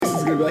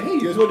be like, hey,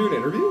 you guys want to do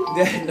an interview?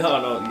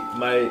 No,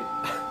 my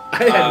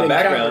I had an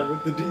background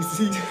encounter with the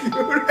DC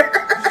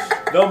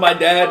dude. No, my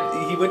dad,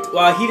 he went.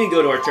 Well, he didn't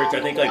go to our church.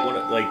 I think like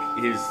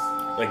his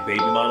baby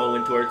mama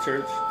went to our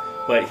church,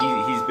 but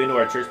he's been to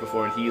our church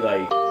before, and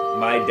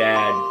my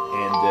dad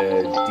and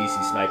the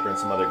DC Sniper and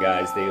some other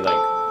guys, they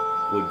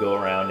would go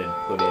around and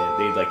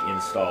they'd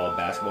install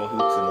basketball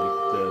hoops in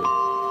the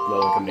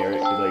low income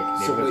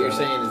neighborhoods. So what you're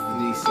saying is the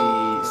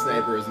DC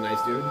Sniper is a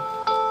nice dude?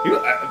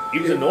 He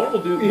was a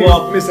normal dude.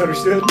 Well,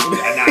 misunderstood. Nah,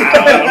 I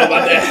don't know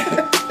about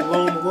that.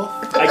 Lone wolf.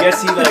 I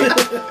guess he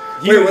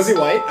was he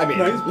white? I mean,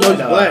 no, he's black.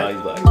 black. No,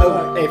 he's black.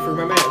 Oh, hey, for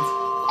my man.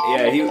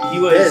 Yeah, he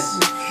was.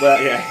 Well,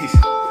 yeah, he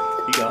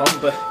gone,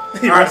 but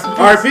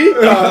RP?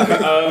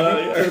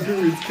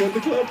 He's killed the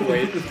club.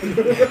 Wait.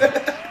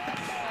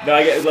 No,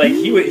 I guess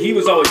he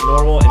was always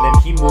normal, and then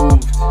he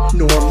moved.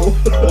 Normal.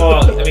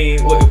 Well, I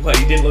mean, what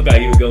he didn't look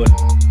like he would go and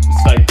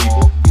snipe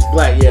people. He's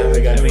black, yeah, I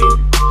got it. I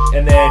mean,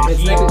 and then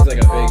Sniping's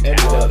like a big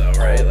taboo, though,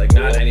 right? Like,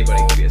 not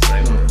anybody can be a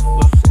sniper.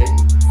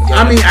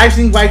 I mean, I've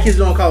seen white kids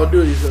on Call of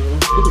Duty, so.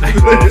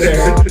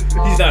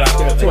 He's not out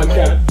there. That's one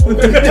cat.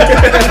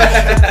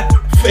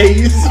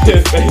 Phase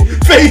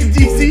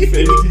DC.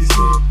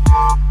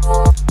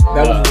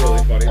 That was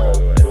really funny, by the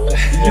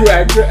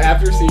way.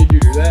 After seeing you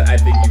do that, I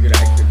think you could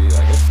actually be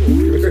like a school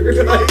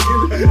shooter.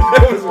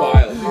 That was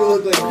wild. You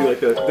look like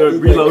the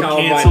reload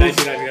cancels.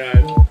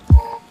 1999.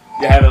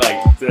 You have it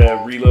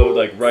the reload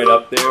right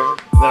up there, and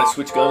then I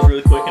switch guns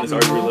really quick, and it's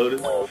already reloaded.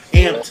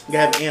 amped. You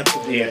have amped.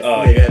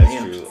 Oh yeah, that's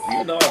true.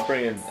 Even though I'm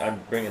bringing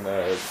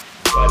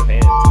sleight of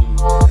hand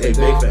too. Hey,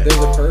 big fan.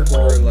 There's a perk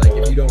where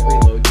if you don't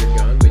reload your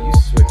gun, but you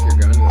switch your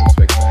gun and then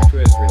switch back to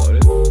it, it's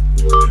reloaded.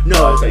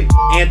 No, it's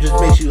amp just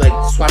makes you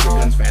swap your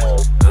guns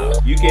faster.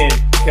 You can,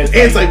 because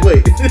Ant's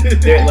wait.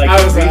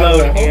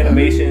 reload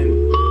animation.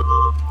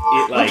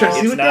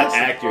 It's not that's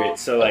accurate,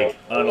 so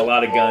on a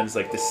lot of guns,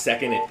 the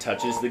second it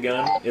touches the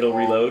gun, it'll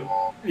reload.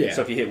 Yeah.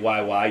 So if you hit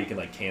YY, you can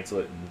cancel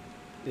it. And,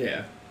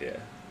 Yeah.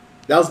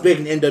 That was big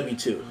in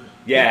MW2.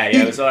 Yeah.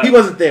 He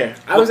wasn't there.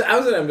 I was at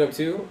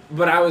MW2,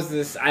 but I was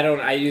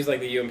I used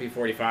the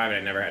UMP-45 and I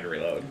never had to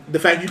reload. The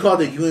fact you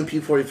called it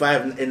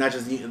UMP-45 and not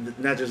just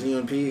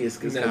UMP is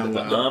kind of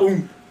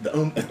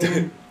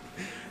the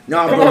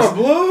No, come on,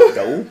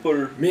 Blue.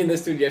 Or Me and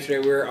this dude yesterday,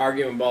 we were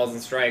arguing balls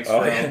and strikes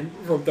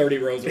from 30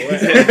 rows away.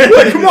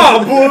 come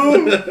on,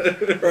 Blue.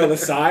 We're on the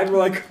side. We're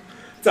like,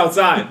 it's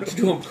outside. what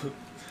you doing?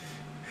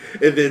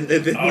 And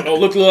then I don't know.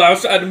 Look a little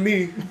outside of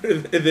me.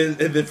 and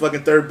then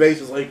fucking third base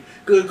was like,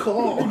 good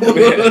call.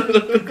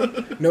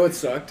 No, it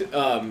sucked.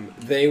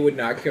 They would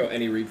not go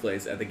any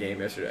replays at the game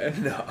yesterday.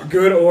 No.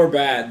 Good or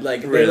bad.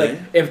 Really?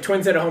 If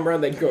Twins hit a home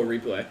run, they'd go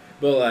replay.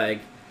 But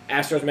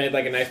Astros made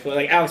a nice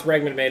play. Alex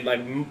Bregman made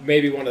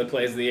maybe one of the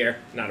plays of the year.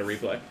 Not a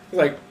replay.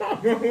 It's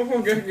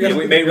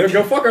we're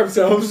go fuck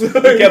ourselves. We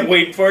kept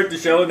waiting for it to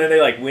show, and then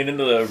they went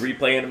into the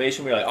replay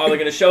animation. We were like, oh, they're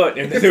gonna show it,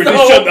 and they were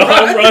just showing the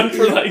home run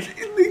for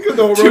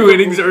 2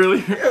 innings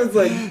earlier. I was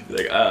like,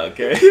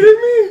 okay.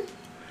 kidding me?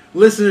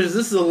 Listeners,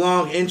 this is a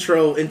long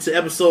intro into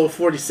episode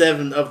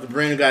 47 of the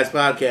Brandon Guys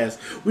podcast.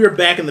 We are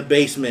back in the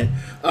basement.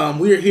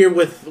 We are here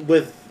with.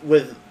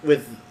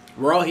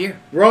 We're all here.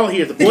 We're all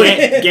here. The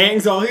boys,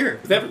 Gang's all here.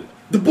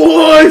 the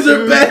boys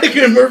are back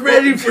and we're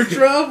ready for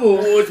trouble.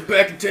 Boys are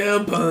back in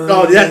town.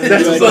 Oh, that's You a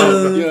like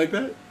song. that? You like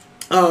that?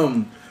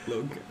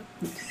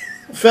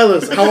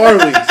 Fellas, how are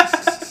we?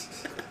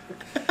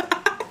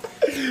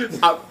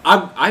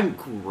 I'm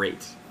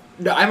great.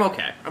 No, I'm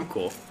okay. I'm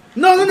cool.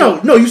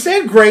 No. You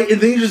said great,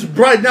 and then you just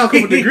brought it down a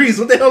couple degrees.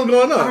 What the hell's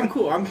going on? I'm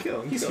cool. I'm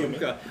chill. He's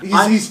human. I'm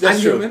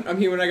That's true. human. I'm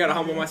human. I gotta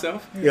humble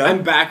myself. Yeah.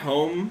 I'm back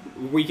home.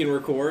 We can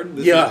record.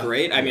 This is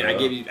great. I mean,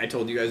 I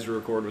told you guys to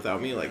record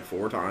without me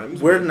 4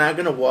 times. We're not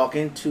gonna walk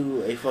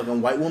into a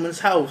fucking white woman's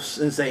house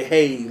and say,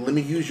 "Hey, let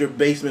me use your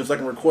basement so I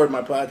can record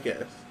my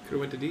podcast." Could have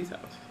went to D's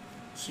house.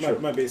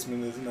 My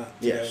basement is not.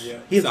 Yes. Yeah.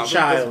 He's a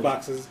child.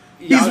 Boxes.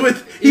 He's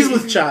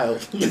with child.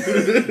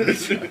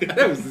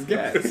 That was his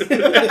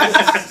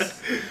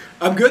guess.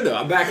 I'm good though.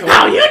 I'm back home.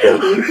 How you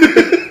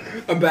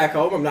doing? I'm back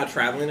home. I'm not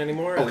traveling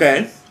anymore.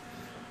 Okay.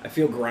 I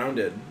feel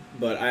grounded,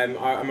 but I'm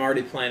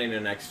already planning the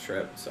next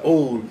trip. So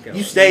Oh,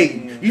 you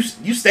stay.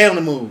 You stay on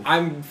the move.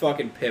 I'm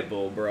fucking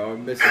Pitbull, bro.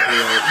 I'm Mr.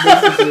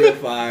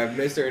 305,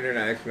 Mr.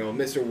 International,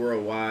 Mr.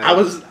 Worldwide.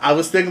 I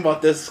was thinking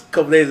about this a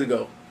couple days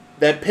ago.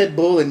 That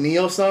Pitbull and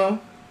Neo song.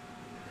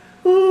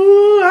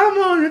 Ooh, I'm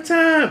on the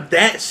time.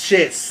 That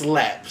shit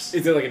slaps.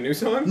 Is it a new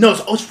song? No,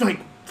 it's from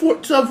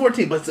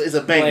 2014, but it's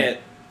a banger. Play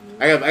it.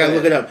 I gotta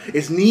look it up.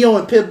 It's Neo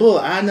and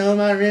Pitbull. I know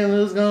my rent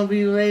was gonna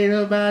be late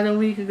about a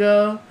week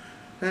ago.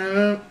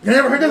 You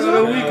never heard that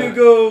song? A week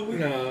ago.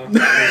 No.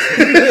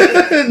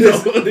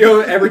 No.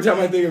 Every time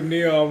I think of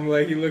Neo, I'm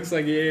like, he looks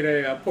like he ate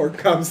a pork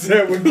cum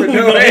sandwich with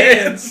no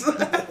hands.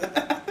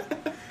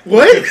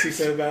 What? Pepsi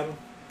said about him.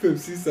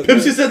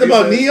 Pepsi said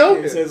about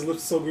Neo? He says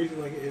lips so greasy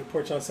like a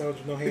pork chop sandwich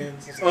with no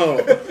hands. Oh.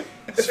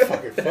 It's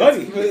fucking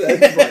funny.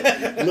 That's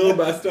funny. A little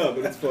messed up,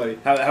 but it's funny.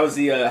 How's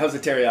the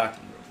teriyaki?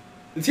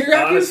 The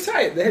teriyaki was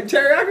tight. The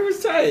teriyaki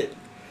was tight.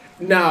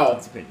 Now,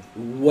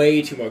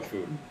 way too much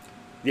food.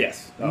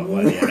 Yes. Oh,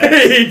 well, yeah,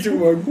 Way too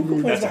much Who food.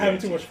 complains That's about having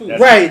amazing. too much food?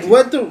 That's- Right.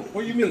 What the?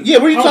 What do you mean? Yeah.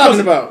 What are you How talking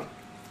much- about?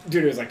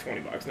 Dude, it was like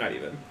 $20, not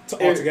even.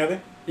 All together?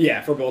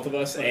 Yeah, for both of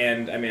us,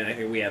 and I mean, I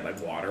think we had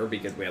like water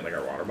because we had like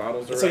our water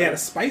bottles. Or So you had whatever. a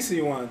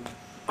spicy one.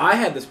 I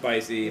had the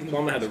spicy.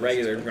 Plum had the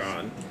regular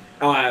gone.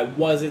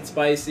 Was it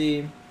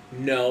spicy?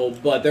 No,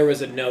 but there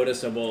was a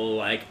noticeable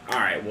like. All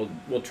right,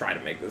 we'll try to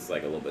make this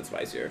like a little bit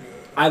spicier.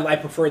 I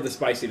preferred the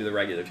spicy to the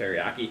regular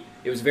teriyaki.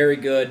 It was very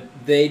good.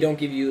 They don't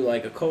give you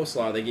like a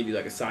coleslaw; they give you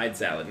like a side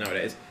salad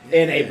nowadays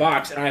in a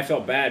box, and I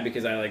felt bad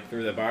because I like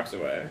threw the box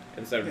away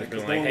instead of just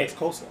being like, "Hey." It's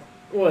coleslaw.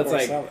 Well, it's Or a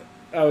like salad.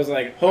 I was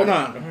like, Hold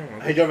I on. don't know.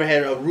 Have you ever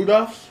had a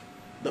Rudolph's?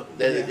 No,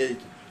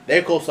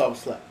 their coleslaw was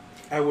slap.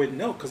 I wouldn't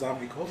know because I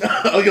don't eat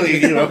coleslaw.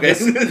 Okay.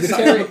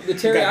 The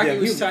teriyaki Goddamn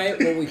was human.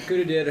 tight. What we could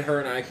have did, her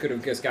and I could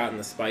have just gotten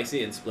the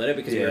spicy and split it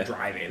because we were Yeah.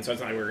 driving, so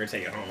it's not like we were gonna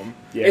take it home.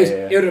 Yeah, It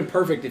would yeah. have been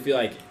perfect if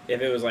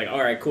it was like,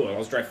 all right, cool, I'll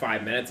just drive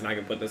 5 minutes and I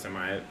can put this in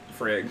my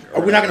frig.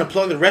 Are we not gonna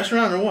plug the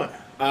restaurant or what?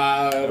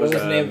 What was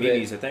the name of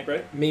Mimi's, it? I think,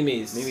 right?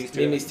 Mimi's. Mimi's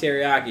Mimi's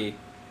teriyaki.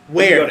 You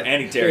Where? go to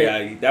any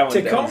teriyaki. That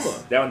Tacoma.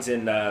 one's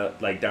in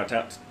like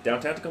downtown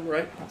Tacoma,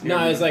 right?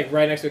 No, it's like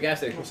right next to a gas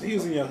station. So he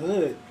was in your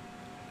hood.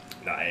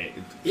 Nah,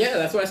 Yeah,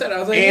 that's what I said. I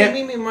was like, And-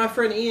 hey, Mimi, my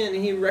friend Ian,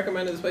 he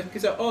recommended this place. He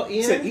said, oh, He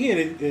Ian? said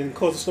Ian and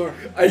close the store.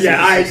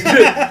 Yeah, I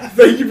did.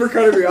 Thank you for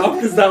cutting me off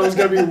because that was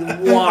going to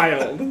be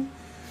wild.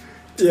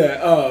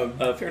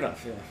 Yeah, fair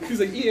enough. Yeah. He's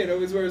like, Ian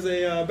always wears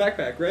a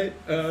backpack, right?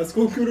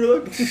 School cooter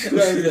look? And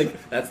I was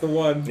like, that's the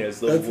one. Yeah, it's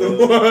the That's one.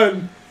 the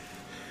one.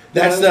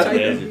 That's No, it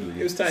was the- tight.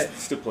 Yeah, It was tight.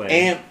 Still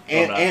playing.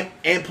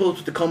 And pulls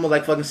with Tacoma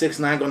like fucking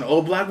 6ix9ine going to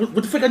old block. What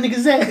the fuck that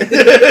nigga's at?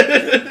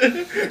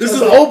 This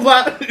is old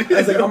block. I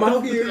was like, I'm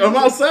out here. I'm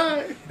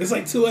outside. It's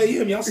like 2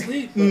 a.m. Y'all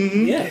sleep. But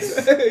Mhm.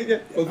 Yes.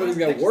 Motherfucker's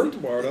got to work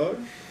tomorrow, dog.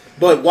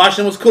 But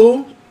Washington was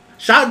cool.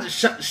 Shout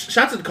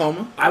to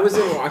Tacoma. I was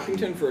in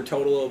Washington for a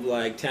total of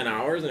like 10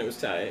 hours and it was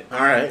tight. All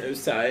right. It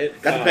was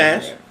tight. Got the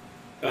pass.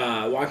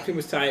 Washington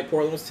was tight.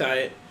 Portland was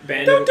tight.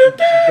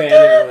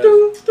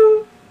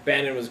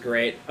 Bandon was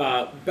great.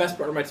 Best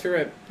part of my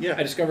trip, Yeah.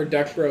 I discovered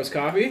Duck Bros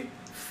coffee.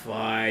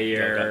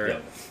 Fire. Yeah.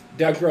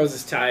 Duck Bros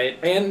is tight,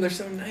 and they're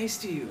so nice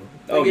to you.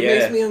 Like, Oh, it yeah.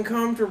 makes me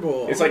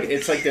uncomfortable. It's like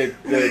the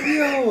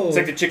Yo. it's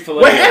like the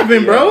Chick-fil-A. What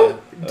happened, bro?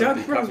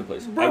 Duck Bros,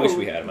 Place. bro. I wish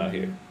we had them out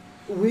here.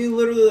 We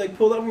literally like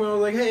pulled up and I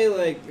was like, hey,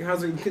 like,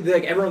 how's it?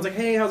 Like everyone's like,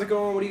 hey, how's it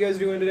going? What are you guys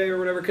doing today or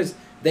whatever? Because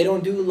they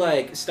don't do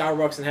like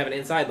Starbucks and have it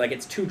inside. Like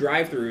it's 2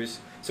 drive-throughs,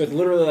 so it's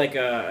literally like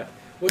a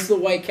what's the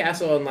White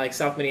Castle in like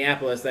South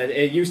Minneapolis? That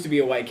it used to be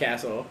a White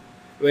Castle,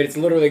 but it's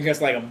literally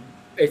just like a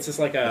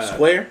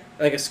Square?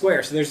 like a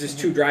square. So there's just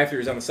 2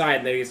 drive-throughs on the side,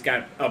 and they just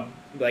got a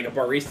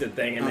barista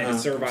thing, and they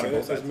just serve out of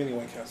both There's sides. many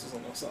White Castles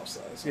on the south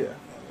side. So Yeah. I don't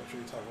know what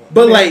you're talking about.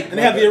 But And like, and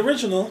they have the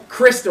original.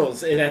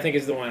 Crystals, I think,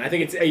 is the one. I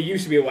think it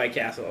used to be a White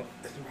Castle.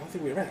 I don't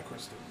think we ever had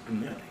Crystal.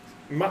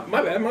 My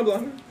bad, my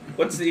blunder.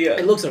 What's the?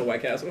 It looks like a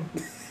White Castle.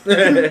 Did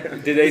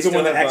they It's the still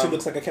one that have? actually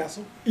looks like a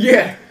castle.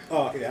 Yeah.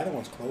 Oh, okay, that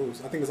one's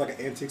closed. I think it's like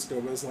an antique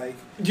store, but it's like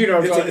Do you know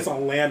what I'm it's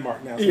talking a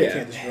landmark now, so Yeah. you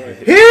can't destroy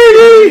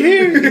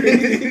it.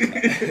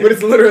 But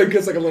it's literally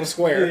just like a little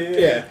square. Yeah.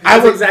 Yeah. I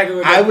That's would exactly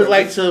what I that would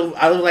like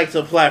is. to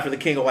apply for the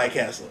King of White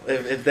Castle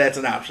if that's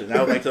an option. I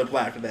would like to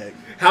apply for that.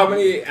 How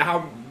we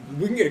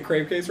can get a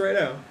crave case right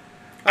now.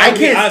 I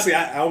can't Honestly,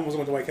 I almost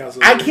went to White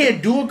Castle. I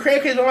can't do a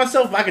crab cake by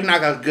myself. But I can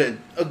knock out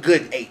a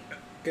good 8.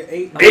 Get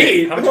 8.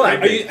 Eight. How much Hold are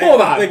on. you-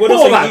 Hold on. like, what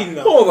Hold else are on. you eating,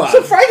 though? Hold on.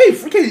 So Friday,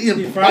 you can't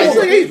eat fries? fries.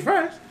 Like 8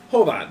 fries.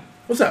 Hold on.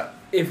 What's up?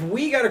 If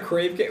we got a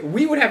crave case,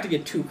 we would have to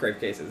get 2 crave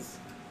cases.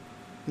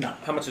 No,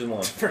 How much is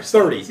one? First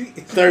 $30.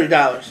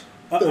 $30.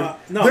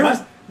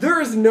 No,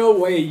 There is no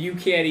way you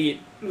can't eat,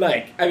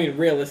 like, I mean,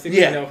 realistically,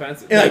 Yeah. no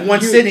offense. In, like,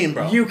 one sitting,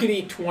 bro. You could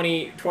eat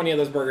 20 of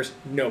those burgers,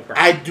 no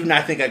problem. I do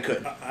not think I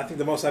could. I think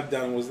the most I've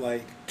done was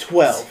like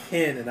 12.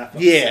 10, and I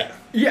felt Yeah. sick.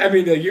 Yeah, I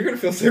mean, you're going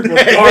to feel sick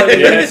regardless.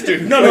 Yes,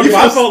 dude. No, You I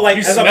smell- felt like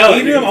you as smell I'm it,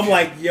 eating them, dude. I'm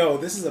like, yo,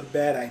 this is a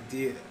bad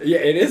idea. Yeah,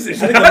 it is.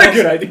 It's I think not the a most-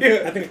 good I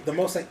idea. think the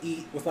most I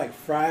eat with like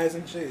fries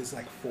and shit is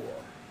like 4.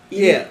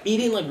 Yeah.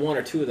 Eating like 1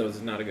 or 2 of those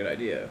is not a good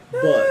idea.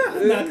 But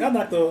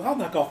I'll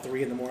knock off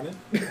 3 in the morning.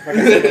 If I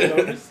got some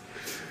leftovers.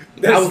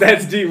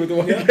 that's deep with the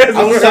one. Yeah.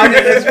 I was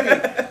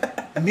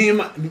talking. Me and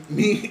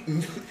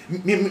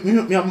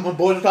my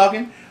boys were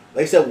talking.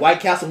 They said White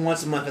Castle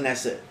once a month and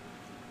that's it.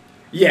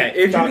 Yeah,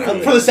 if Dog,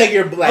 you For the sake of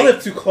your I like.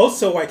 live too close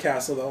to White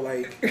Castle though.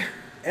 Like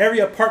every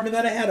apartment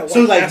that I had at White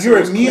So, like, Castle you're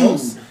was immune.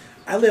 close.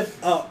 I live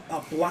a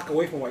block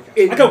away from White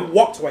Castle. It- I could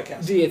walk to White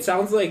Castle. See, it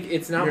sounds like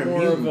it's not You're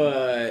more immune.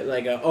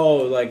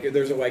 of like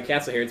there's a White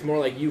Castle here. It's more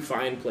like you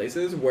find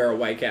places where a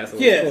White Castle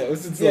Yeah, is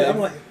close. It's yeah. I'm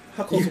like,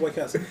 how close is White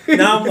Castle?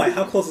 Now I'm like,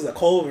 how close is a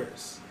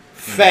Culver's?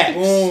 Facts.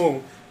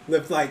 Boom.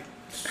 Live like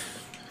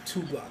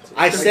 2 blocks away.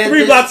 I Like, said 3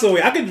 this- blocks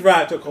away. I could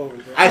drive to a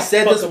Culver's. Bro. I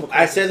said Fuck this. up a I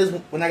Culver's. said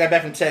this when I got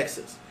back from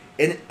Texas.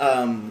 And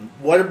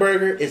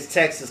Whataburger is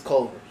Texas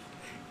Culver's.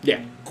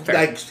 yeah, fair.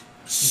 Like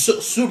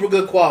super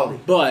good quality.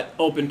 but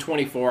open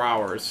 24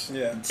 hours.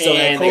 Yeah. So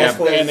and, that they got,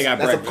 Culver's and they got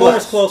that's a breakfast.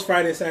 Culver's plus. closed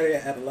Friday, Saturday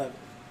at 11.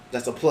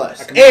 That's a plus.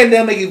 I can- And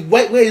they'll make it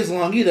wait as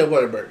long either at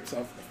Whataburger.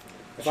 So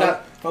if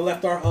Shout If I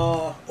left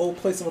our old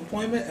place of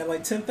employment at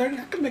like 10:30,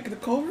 I could make it to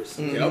Culver's.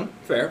 Yep,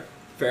 fair.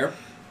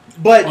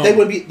 But they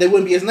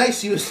wouldn't be as nice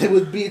to you as they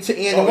would be to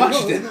Ann in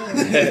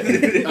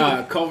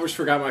Washington. Culver's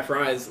forgot my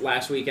fries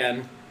last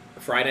weekend,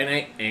 Friday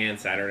night and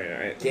Saturday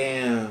night.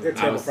 Damn. They're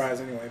terrible fries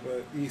anyway,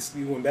 but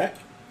you went back?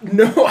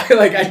 No,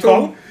 I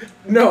told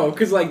no,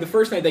 because like the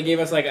first night they gave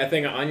us like a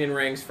thing of onion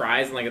rings,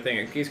 fries, and like a thing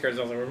of cheese curds.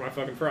 I was like, where's my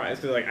fucking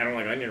fries? Because like I don't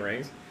like onion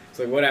rings.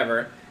 So like whatever.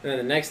 And then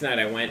the next night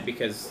I went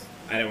because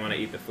I didn't want to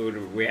eat the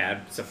food we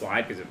had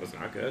supplied because it was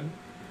not good.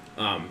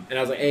 And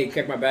I was like, hey,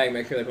 check my bag,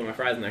 make sure they put my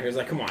fries in there. He was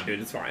like, come on, dude,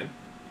 it's fine.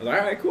 I was like,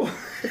 all right,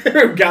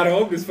 cool. Got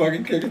home, this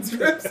fucking chicken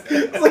strips.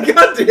 I was like,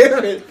 god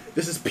damn it.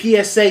 This is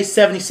PSA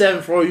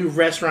 77 for all you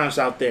restaurants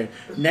out there.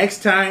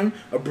 Next time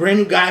a brand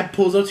new guy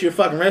pulls up to your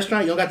fucking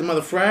restaurant, you don't got the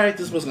mother fries,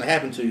 this is what's going to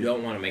happen to You you.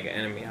 don't want to make an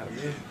enemy out of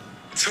me.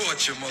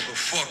 Torture,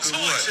 motherfucker.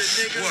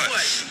 What?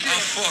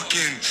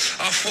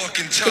 I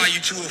fucking tie you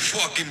to a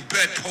fucking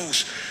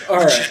bedpost. All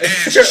With right.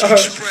 your ass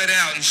cheeks spread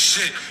out and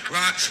shit,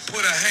 right?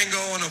 Put a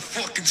hanger on a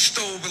fucking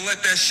stove and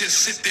let that shit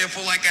sit there for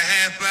like a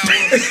half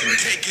hour.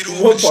 Take it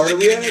over. What part are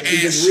we stick at? it in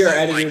your Because ass, we are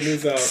smell editing like-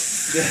 these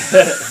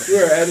out.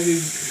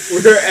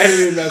 We're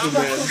editing nothing,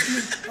 man.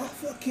 I'll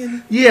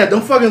fucking Yeah,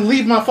 don't fucking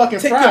leave my fucking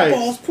take fries. your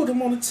balls, put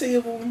them on the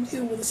table, and hit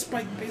 'em with a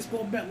spiked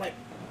baseball bat like,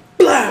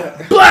 Blah!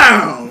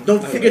 Blah!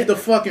 Don't forget the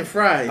fucking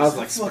fries. I was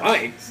like,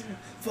 spikes.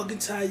 fucking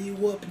tie you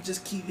up and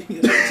just keep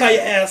tie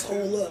your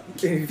asshole up and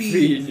keep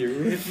Feed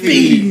you.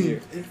 Feed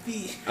you. and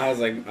feed. I was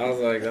like,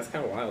 that's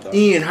kind of wild, though.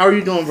 Ian, how are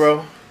you doing,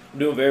 bro? I'm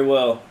doing very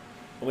well.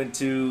 I went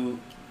to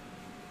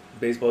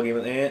baseball game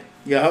with Ant.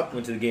 Yup.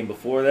 Went to the game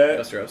before that.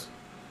 Astros.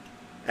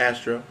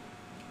 Astro.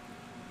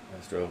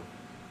 Astro.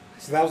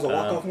 So that was a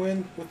walk-off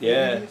win with the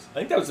Yeah, Yankees? I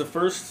think that was the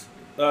first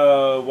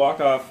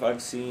walk-off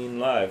I've seen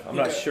live. I'm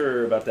not Okay.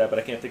 sure about that, but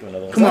I can't think of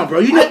another one. Come on, bro.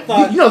 You I know,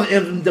 thought- you know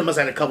they must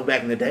have had a couple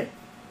back in the day.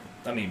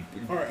 I mean,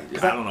 All right.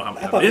 I don't know how I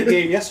much. thought the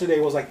game yesterday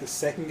was like the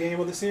second game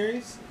of the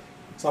series.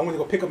 So I went to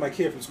go pick up my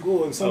kid from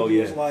school, and some Oh, dude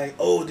yeah. was like,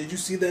 "Oh, did you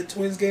see that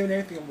Twins game and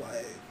everything?" I'm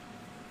like,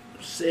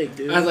 Sick,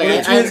 dude. I was like,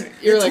 "Oh,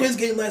 you're the like, Twins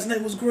game last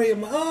night was great."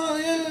 I'm like, "Oh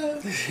yeah."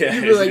 Yeah,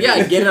 you were like, yeah,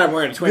 I get it. I'm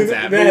wearing a Twins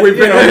hat. Man, But we've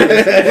been yeah. over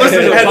this. Listen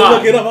I to the had to look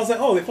pod. it up. I was like,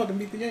 "Oh, they fucking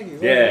beat the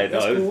Yankees." Yeah, Alright, no,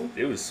 that's it cool. was,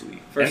 it was sweet.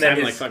 First And then time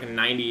in like his- fucking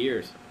 90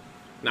 years.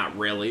 Not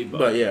really,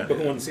 But yeah. But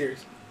who won the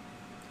series?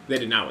 They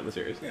did not win the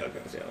series. Yeah, okay.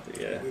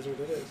 Yeah. It is what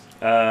it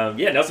is.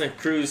 Yeah, Nelson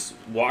Cruz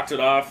walked it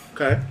off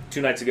Okay.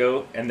 2 nights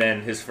ago, and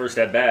then his first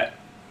at bat,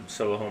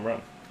 solo home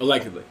run.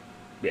 Allegedly.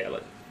 Yeah,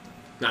 like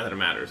Not that it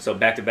matters. so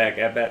back-to-back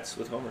at bats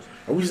with homers.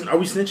 Are we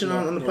snitching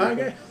on the No,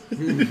 podcast?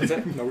 What's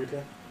that? No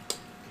replay.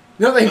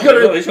 No, they No,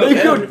 could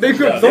showed that. they could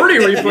No, 30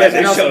 they- replays. Yeah,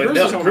 they Nelson showed Cruz's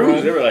Nelson home Cruz.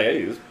 run. They were like,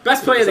 "Hey,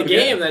 Best play of the something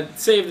good." game that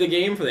saved the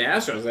game for the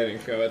Astros. They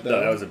didn't show it though. No,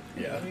 that was a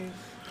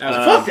That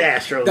was, Fuck the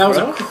Astros, that was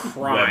bro. a web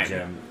crime.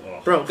 gem.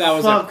 Oh. Bro, That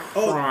was fuck. a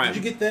Oh, crime. did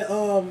you get that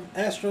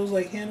Astros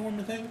like hand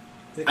warmer thing?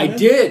 They I come in?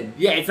 did.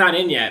 Yeah, it's not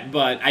in yet,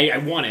 but I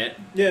won it.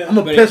 Yeah. I'm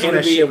gonna But piss on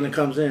it'll that be- shit when it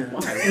comes in. Why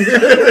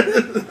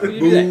would you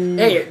do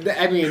that? Hey,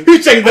 I mean,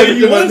 You checking Oh,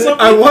 you won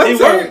something? I won You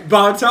some. won.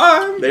 About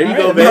time. There you All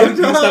go, right, baby.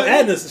 you can stop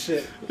adding us to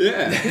shit.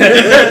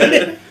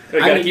 Yeah. You I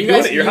gotta mean, keep you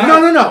doing guys- it. You're you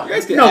hot. No. You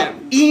guys can No, add-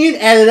 Ian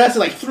added us at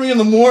like 3 in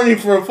the morning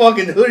for a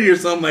fucking hoodie or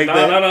something like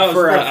that. No. It's For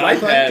for a an flight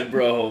iPad,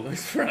 bro.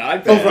 It's for an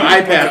iPad. Oh, for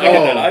iPad. I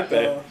got that Oh.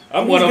 iPad.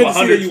 I'm It one was of good to see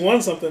that 100. you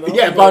won something. Though.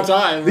 Yeah, about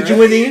time. Did right? you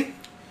win, Ian?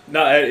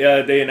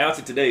 No, they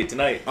announced it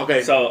tonight.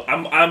 Okay. So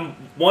I'm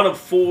one of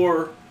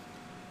 4.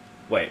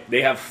 Wait,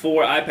 they have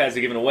 4 iPads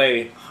they're giving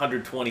away.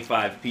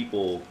 125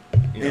 people,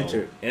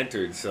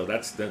 entered. So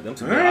that's them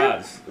some good Alright.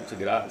 odds. Them some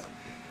good odds.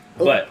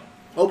 Oh. But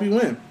Hope you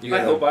win. You I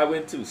got hope I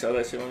win too. Sell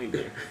that shit on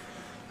eBay.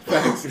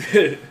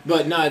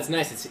 But no, it's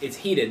nice. It's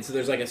heated, so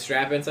there's like a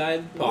strap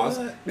inside. Pause.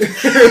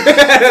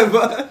 What?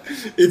 But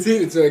it's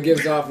heated, so it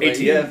gives off like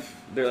ATF.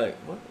 They're like,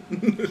 what?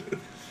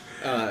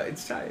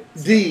 It's tight.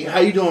 D, how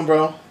you doing,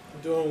 bro?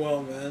 I'm doing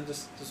well, man.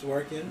 Just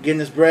working, Getting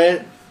this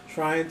bread,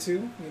 trying to,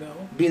 you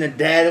know. being a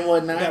dad and I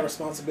got whatnot.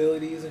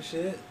 responsibilities and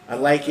shit. I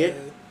like it.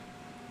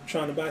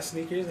 Trying to buy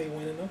sneakers, ain't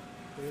winning them.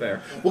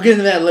 Fair. We'll get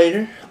into that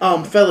later.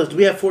 Fellas, do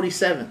we have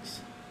 47s?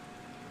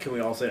 Can we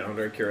all say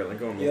Andre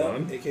Kirilenko and move Yeah,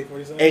 on?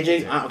 AK-47.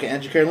 AJ, okay,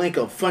 Andrew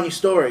Kirilenko. Funny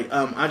story.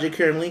 Andrew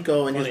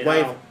Kirilenko and his Funny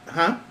wife, how?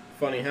 huh?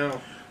 Funny how?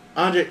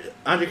 Andrew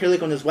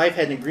Kirilenko and his wife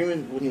had an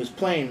agreement when he was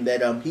playing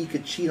that he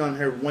could cheat on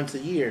her once a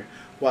year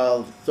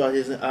while throughout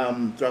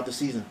the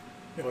season.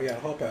 Oh yeah,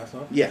 hall pass, huh?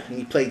 Yeah, and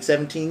he played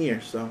 17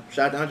 years. So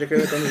shout out to Andrew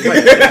Kirilenko and his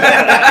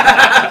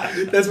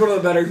wife. That's one of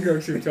the better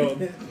jokes you've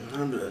told.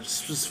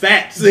 It's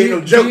facts. Do Ain't you,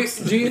 no jokes.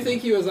 do you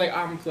think he was like,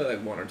 I'm gonna play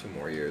like 1 or 2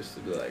 more years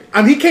to be like?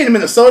 I mean, he came to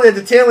Minnesota at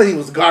the tail end. He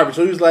was garbage,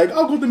 so he was like,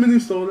 "I'll go to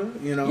Minnesota."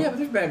 You know, Yeah, but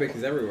there's bad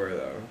bitches everywhere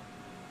though.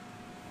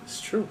 it's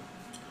true.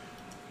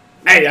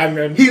 Hey, I'm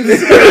gonna.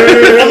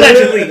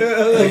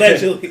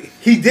 Allegedly.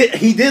 He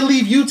did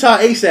leave Utah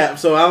ASAP,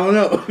 so I don't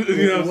know.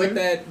 You know what I'm with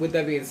saying?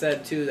 that being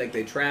said too, like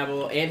they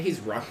travel and he's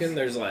Russian.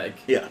 There's like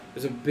Yeah.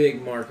 there's a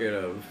big market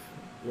of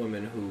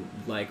women who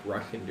like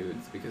Russian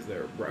dudes because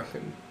they're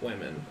Russian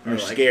women. They're Or,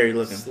 like, scary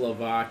looking.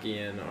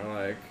 Slovakian or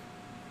like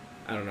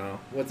I don't know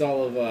what's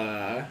all of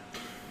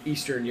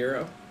Eastern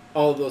Europe.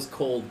 All of those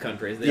cold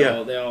countries. They're Yeah.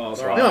 all You know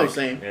what I'm like,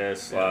 saying? Yeah,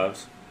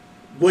 Slavs.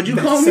 What'd you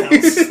That call me?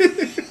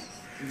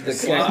 the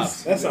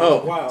Slavs. That sounds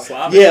Oh. wild.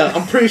 Slavic. Yeah,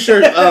 I'm pretty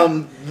sure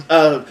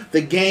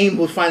the game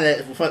will find that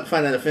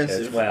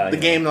offensive. Yes, well, the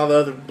yeah. you know, and all the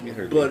other You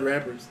heard blood me.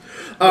 rappers.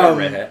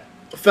 Red hat.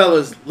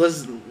 Fellas,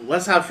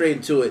 let's hop straight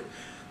into it.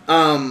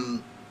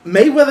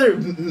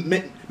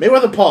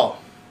 Mayweather Paul.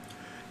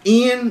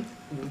 Ian,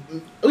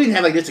 we didn't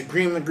have like this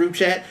agreement in the group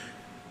chat.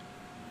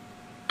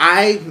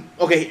 Let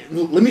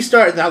me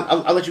start and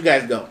I'll let you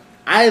guys go.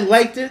 I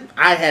liked it.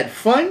 I had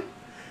fun.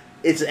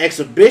 It's an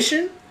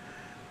exhibition.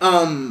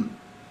 When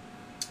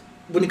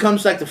it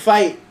comes to like the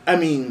fight, I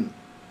mean,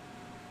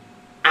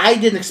 I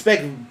didn't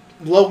expect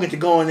Logan to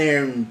go in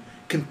there and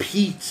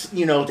compete,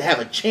 you know, to have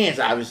a chance,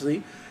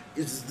 obviously.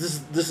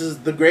 This is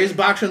the greatest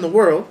boxer in the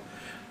world.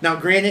 Now,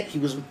 granted, he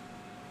was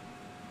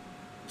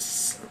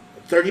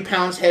 30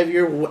 pounds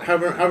heavier,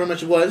 however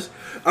much it was.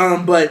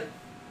 But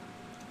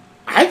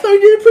I thought he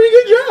did a pretty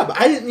good job.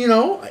 I didn't,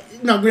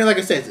 granted, like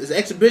I said, it's an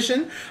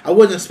exhibition. I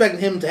wasn't expecting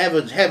him to have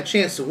a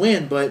chance to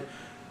win, but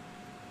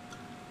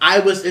I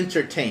was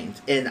entertained.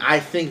 And I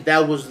think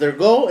that was their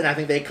goal, and I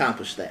think they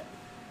accomplished that.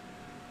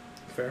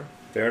 Fair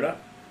enough.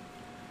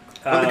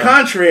 On the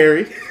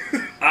contrary...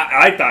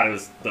 I thought it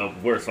was the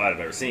worst fight I've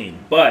ever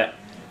seen, but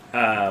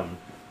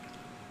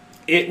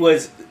it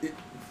was.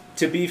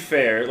 To be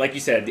fair, like you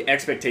said, the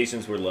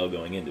expectations were low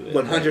going into it.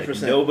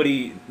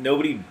 100%.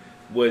 Nobody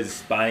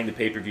was buying the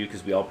pay-per-view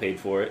because we all paid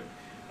for it.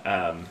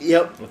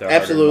 Yep, with our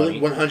absolutely,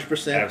 hard-earned money.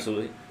 100%.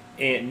 Absolutely,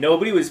 and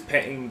nobody was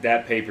paying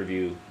that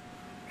pay-per-view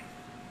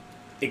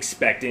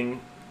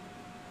expecting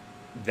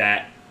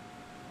that,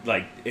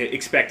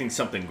 expecting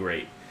something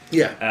great.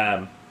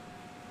 Yeah.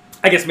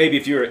 I guess maybe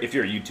if you're a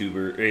YouTuber,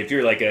 or if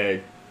you're like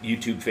a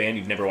YouTube fan,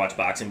 you've never watched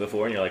boxing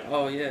before, and you're like,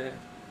 oh yeah,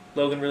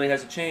 Logan really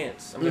has a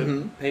chance. I'm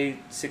gonna pay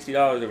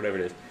 $60 or whatever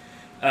it is.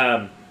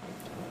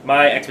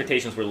 My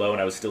expectations were low,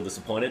 and I was still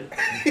disappointed,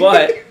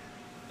 but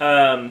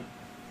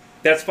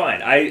that's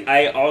fine.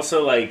 I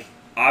also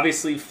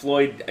obviously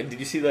Floyd. Did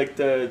you see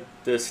the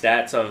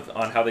stats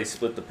on how they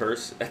split the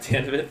purse at the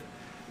end of it?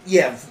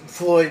 Yeah,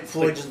 Floyd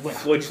just went.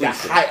 Floyd That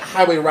fleeced him.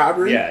 highway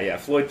robbery. Yeah,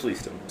 Floyd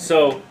fleeced him.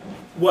 So.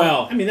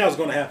 Well, I mean, that was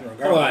going to happen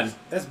regardless. Hold on.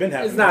 That's been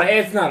happening.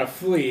 It's not a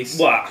fleece.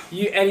 Wow.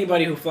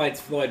 Anybody who fights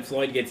Floyd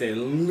gets at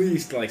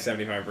least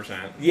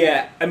 75%.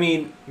 Yeah, I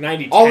mean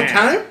 90 All the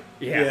time?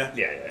 Yeah.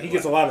 Yeah. He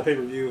gets a lot of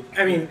pay-per-view.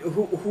 I mean,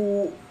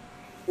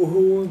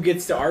 who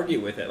gets to argue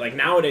with it? Like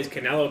nowadays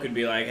Canelo could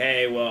be like,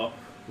 "Hey, well,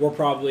 we're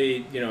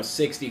probably,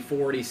 60-40,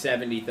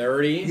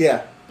 70-30."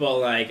 Yeah.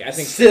 But I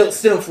think still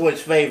in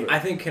Floyd's favor. I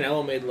think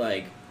Canelo made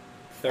 $30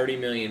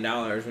 million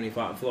when he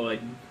fought Floyd.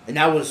 And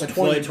that was But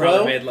Floyd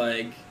 2012?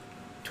 probably made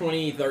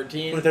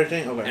 2013.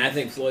 2013? Okay. And I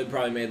think Floyd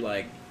probably made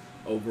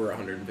over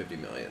 150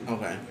 million.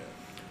 Okay.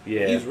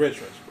 Yeah. He's rich,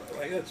 bro.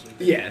 That's ridiculous.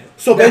 Yeah.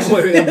 So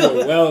basically,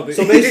 well,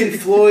 so basically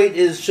Floyd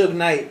is Suge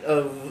Knight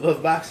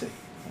of boxing.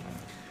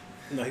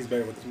 No, he's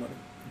better with his money.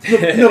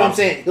 No, I'm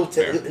saying he'll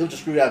just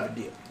screw you out of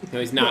the deal. no,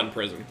 he's not in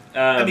prison.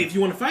 I mean, if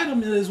you want to fight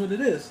him, it is what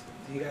it is.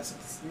 He got some,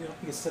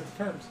 he can set the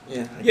terms.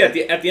 Yeah.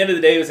 At the end of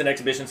the day, it was an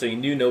exhibition, so you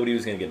knew nobody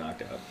was going to get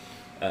knocked out.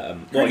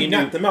 He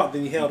knocked him out,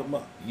 then he held him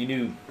up. You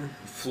knew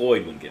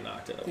Floyd wouldn't get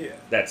knocked out. Yeah.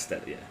 That's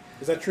that. Yeah.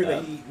 Is that true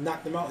that he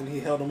knocked him out and he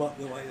held him up?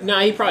 No,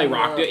 he probably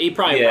rocked it. He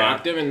probably Yeah.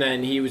 rocked him, and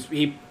then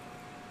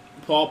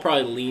Paul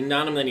probably leaned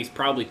on him. Then he's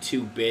probably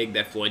too big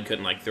that Floyd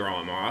couldn't throw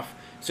him off.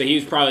 So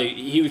he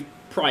probably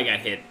got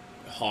hit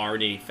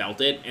hard and he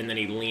felt it, and then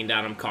he leaned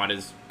on him, caught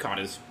himself,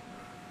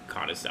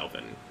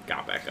 and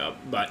got back up.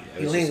 But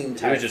He leaned the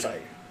entire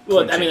fight.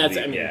 well, I mean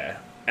yeah.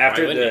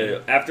 After why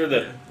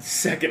the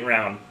second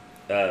round,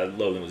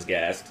 Logan was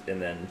gassed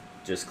and then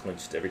just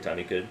clinched every time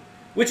he could,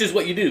 which is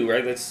what you do,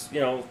 right? That's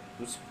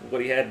that's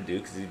what he had to do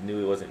because he knew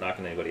he wasn't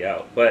knocking anybody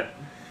out. But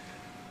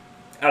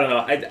I don't know.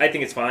 I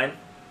think it's fine.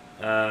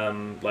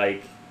 I'm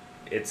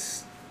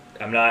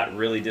not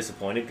really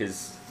disappointed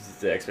because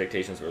the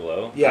expectations were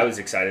low. Yeah. I was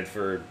excited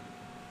for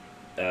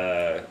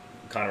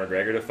Conor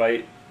McGregor to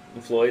fight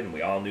Floyd, and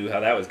we all knew how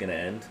that was going to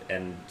end.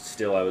 And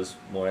still, I was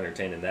more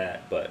entertained in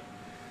that. But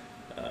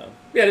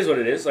yeah, it is what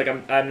it is.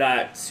 I'm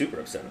not super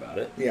upset about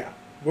it. Yeah.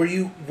 Were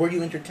you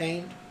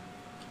entertained?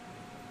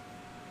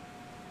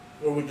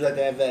 Or would you like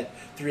to have that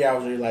 3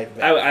 hours of your life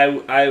back?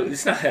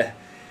 It's not.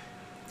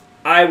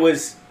 I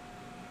was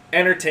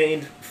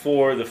entertained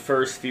for the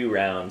first few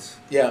rounds.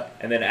 Yeah.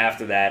 And then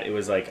after that, it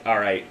was like, all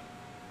right,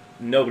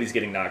 nobody's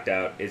getting knocked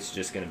out. It's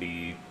just gonna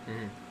be,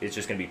 it's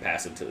just gonna be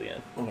passive till the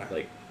end.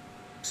 Okay.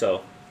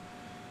 So,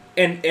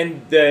 and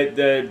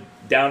the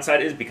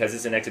downside is because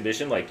it's an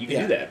exhibition. You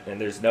can do that,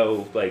 and there's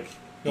no No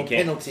you can't,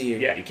 penalty.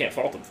 Yeah, you can't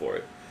fault them for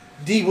it.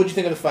 D, what'd you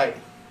think of the fight?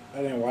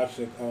 I didn't watch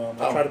it.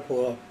 I tried to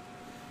pull up.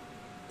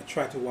 I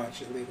tried to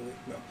watch it legally.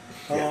 No.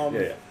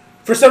 Yeah.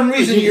 For some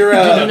reason, did you're.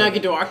 you not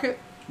get to watch it?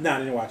 No, I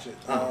didn't watch it.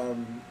 Oh.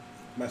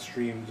 My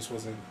stream just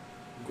wasn't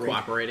great.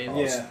 Cooperating.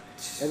 Yeah.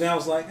 And then I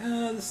was like,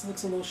 this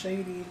looks a little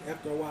shady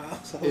after a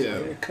while. So I was Yeah. like,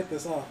 I'm going to cut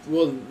this off.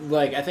 Well,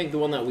 I think the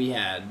one that we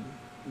had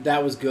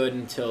That was good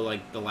until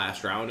like the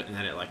last round, and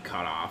then it like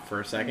cut off for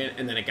a second,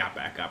 and then it got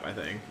back up. I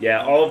think.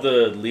 Yeah, all of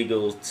the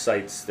legal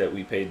sites that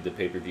we paid the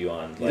pay-per-view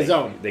on, like,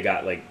 DAZN. they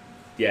got like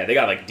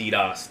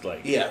DDoSed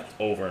like Yeah.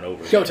 over and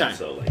over. Showtime. Again.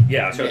 So like Showtime.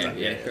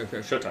 Yeah, Yeah.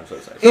 Showtime.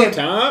 Showtime.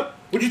 Top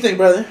What'd you think,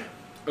 brother?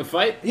 a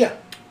fight. Yeah.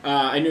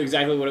 I knew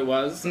exactly what it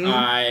was.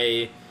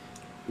 Mhm.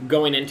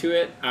 Going into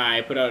it,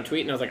 I put out a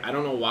tweet and I was like, I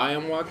don't know why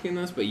I'm walking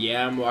this, but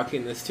yeah, I'm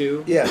walking this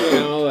too. Yeah. You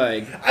know,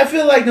 like I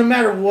feel like no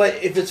matter what,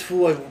 if it's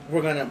Floyd,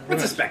 we're gonna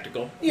it's a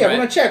spectacle. yeah, right? we're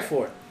gonna check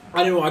for it.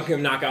 I didn't want him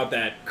to knock out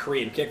that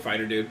Korean kick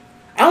fighter dude.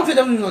 I don't think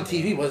that was even on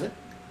TV, was it?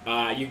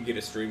 You can get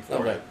a stream for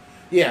Okay. it.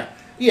 Yeah.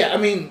 Yeah. I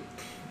mean,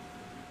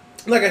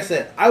 like I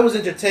said, I was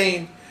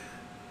entertained.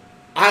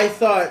 I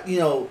thought,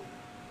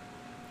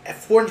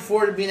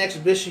 for it to be an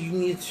exhibition, you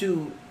need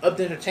to up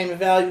the entertainment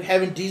value.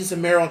 Having Jesus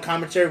and Mero on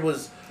commentary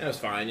was That was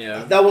fine,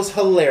 yeah. that was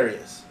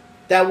hilarious.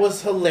 That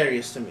was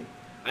hilarious to me.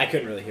 I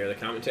couldn't really hear the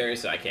commentary,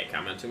 so I can't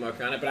comment too much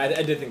on it, but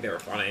I did think they were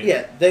funny.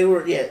 Yeah, they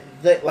were. Yeah,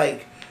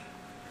 like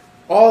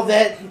all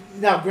that.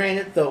 Now,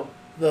 granted,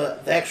 the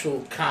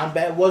actual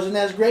combat wasn't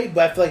as great,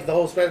 but I feel like the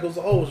whole spectacle as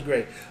a whole was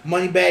great.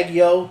 Moneybag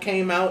Yo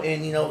came out,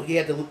 and he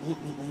had the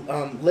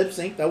lip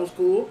sync. That was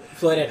cool.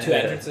 Floyd had two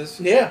entrances.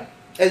 Yeah,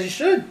 as you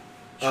should.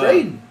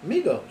 Trading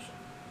amigos.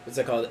 What's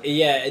it called?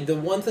 Yeah, the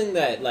one thing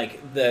that,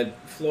 like, the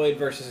Floyd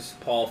versus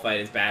Paul fight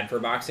is bad for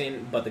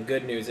boxing, but the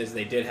good news is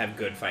they did have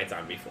good fights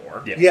on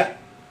before. Yeah,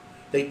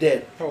 they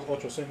did. That was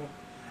ultra single.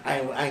 I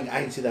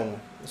didn't see that one.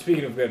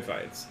 Speaking of good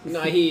fights,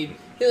 no, he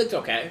looked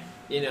okay.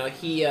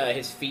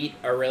 His feet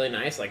are really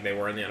nice, like they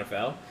were in the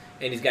NFL,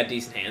 and he's got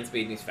decent hand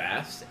speed and he's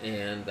fast,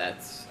 and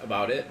that's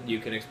about it. You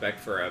can expect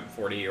for a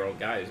 40-year-old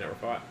guy who's never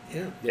fought.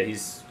 Yeah,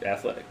 he's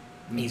athletic.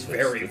 He's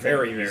very,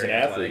 very, He's very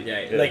an athletic.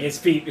 athlete. Yeah, like his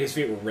feet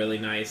were really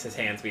nice. His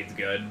hand speed's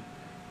good.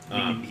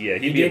 He'd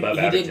be above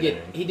average.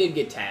 He did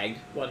get tagged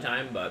one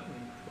time, but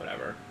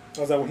whatever.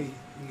 Was that when he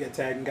got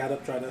tagged and got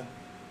up trying to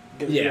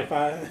give it Yeah. a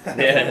 5?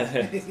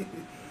 Yeah.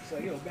 It's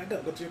like, yo, back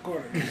up, go to your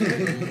corner.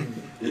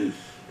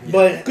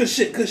 But Good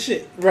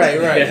shit. right.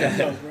 Yeah.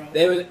 No, bro.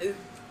 They was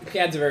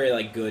Cad's a very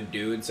like good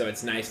dude, so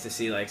it's nice to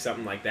see like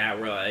something like that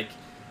where like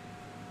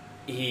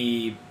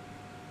he's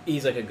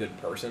like a good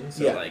person.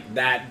 So Yeah. like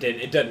that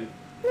doesn't.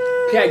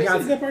 He's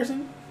Cad a good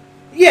person.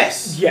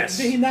 Yes, Yes.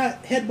 Did he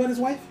not headbutt his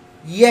wife?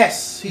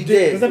 yes, he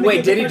did. Was that-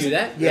 Wait, did he person? do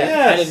that?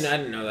 Yeah. I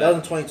didn't know That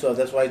was that. in 2012.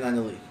 That's why he's not in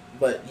the league.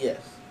 But yes,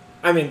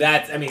 I mean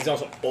he's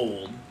also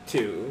old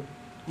too.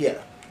 yeah.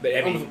 But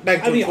I mean,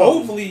 Back to I mean, 12.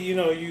 hopefully,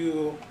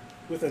 you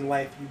within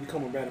life you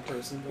become a better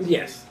person.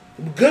 yes.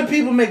 Good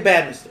people make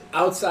bad mistakes.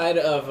 Outside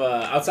of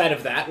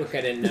that, which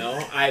I didn't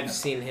know, I've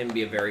seen him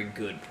be a very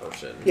good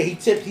person. Yeah, he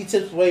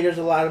tips waiters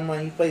a lot of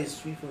money. He plays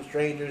sweet with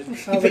strangers.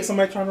 Sounds like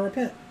somebody trying to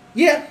repent.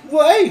 Yeah,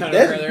 well, hey, Kind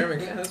of that's, brother,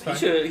 yeah, that's fine.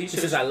 He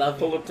says, should "I love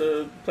pull up to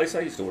the place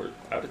I used to work.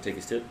 I would take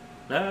his tip.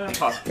 Nah,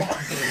 possible.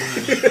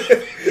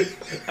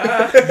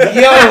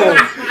 yo,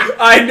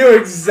 I knew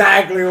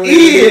exactly what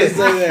he he was is.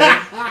 going to say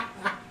there.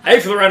 Hey,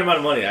 for the right amount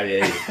of money,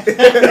 yeah.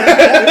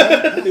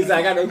 He's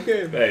like, I don't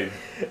care. Hey,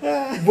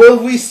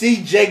 Will we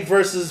see Jake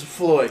versus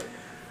Floyd?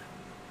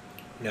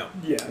 No.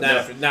 Yeah.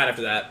 Not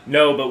after that.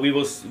 no, but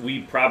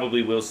we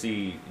probably will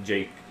see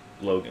Jake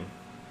Logan.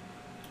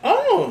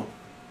 Oh,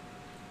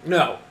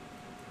 No.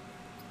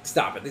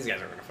 Stop it. These guys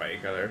aren't going to fight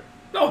each other.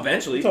 No,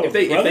 eventually. So, If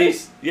they,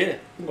 brothers? yeah,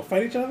 You gonna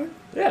fight each other?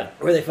 yeah.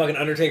 Were they fucking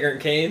Undertaker and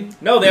Kane?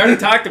 No, they already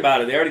talked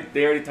about it.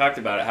 They already talked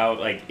about it. How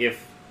like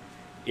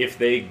if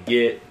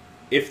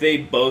they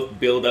both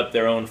build up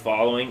their own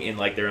following in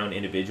like their own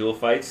individual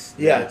fights,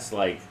 Yeah. then it's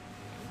like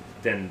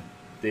then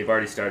they've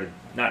already started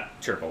not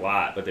chirp a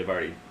lot, but they've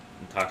already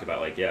talked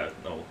about like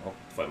I'll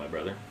fight my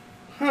brother.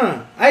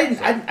 huh?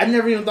 I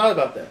never even thought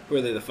about that.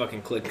 Were they the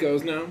fucking click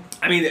goes now?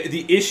 I mean,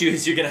 the issue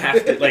is you're gonna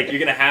have to like you're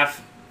gonna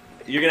have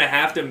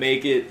to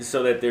make it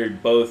so that they're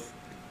both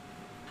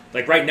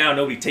like right now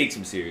nobody takes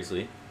them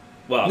seriously.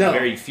 Well, No.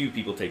 very few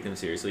people take them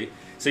seriously.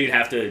 So you'd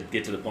have to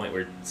get to the point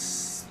where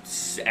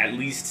at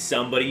least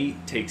somebody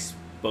takes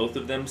both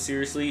of them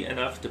seriously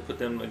enough to put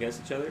them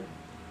against each other,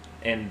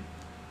 and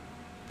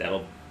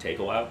that'll take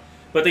a while.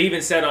 But they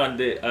even said on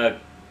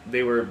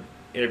they were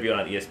interviewed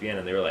on ESPN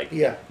and they were like,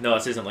 Yeah. no,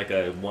 this isn't like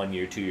a 1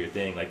 year, 2 year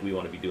thing. Like we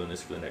want to be doing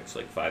this for the next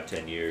like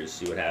 5-10 years,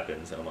 see what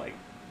happens. And I'm like,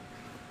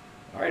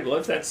 all right, well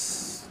if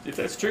that's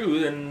true,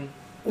 then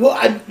Well,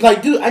 I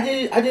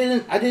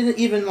didn't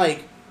even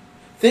like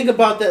think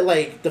about that.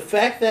 Like the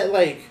fact that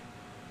like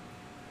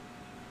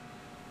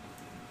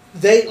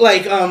they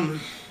like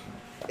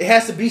it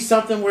has to be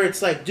something where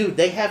it's like, dude,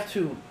 they have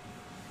to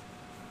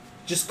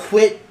just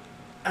quit.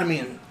 I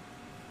mean,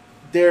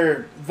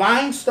 they're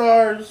Vine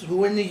stars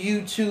who into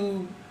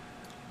YouTube,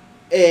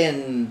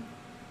 and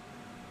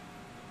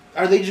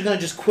are they just gonna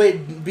just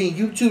quit being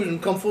YouTubers and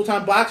become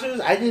full-time boxers?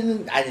 I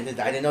didn't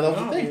know that was a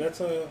I mean, thing.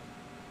 that's a.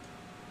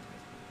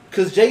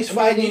 Because Jake's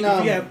fighting.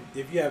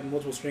 If you have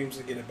multiple streams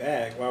to get a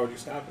bag, why would you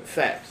stop it?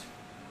 Facts.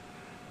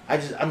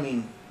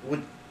 I'm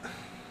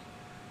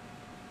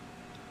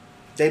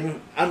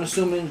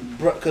assuming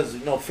because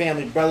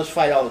family brothers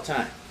fight all the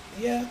time.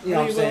 Yeah, You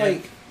know what I'm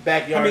saying?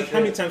 backyard. How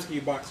many times can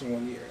you box in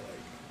 1 year? Like,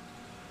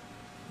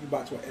 you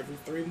box what, every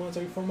 3 months,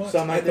 every 4 months?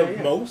 Something like at the that,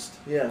 yeah. most.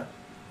 Yeah.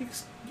 You can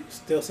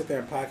still sit there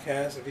and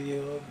podcast a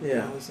video.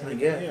 Yeah, I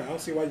yeah. I don't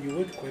see why you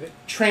would quit it.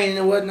 Training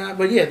and whatnot,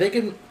 but yeah, they'll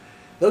get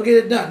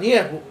it done.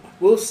 Yeah,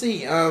 we'll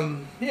see.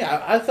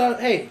 Yeah, I thought,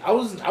 hey, I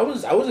was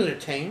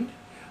entertained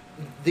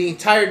the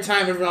entire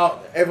time.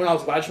 Everyone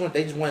else watching it,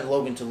 they just wanted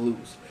Logan to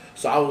lose.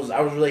 So I was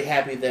really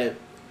happy that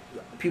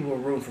people were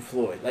rooting for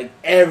Floyd. Like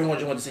everyone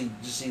just wanted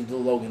to see the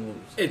Logan lose.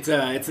 It's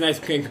a nice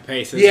pink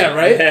pace. Yeah,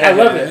 right. I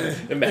love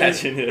it.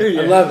 Imagine it.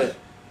 I love it.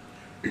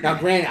 Now,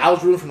 granted, I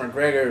was rooting for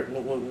McGregor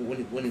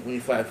when he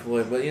fought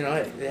Floyd, but you know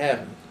it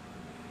happened.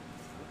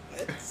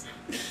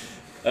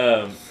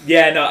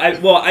 Yeah, no.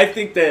 I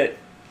think that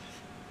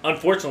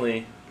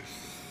unfortunately,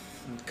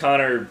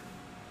 Conor.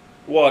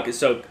 Well,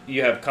 so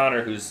you have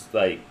Conor, who's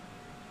like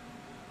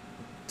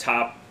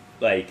top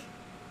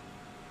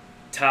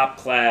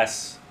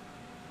class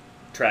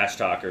trash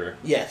talker.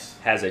 Yes.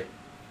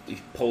 He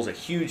pulls a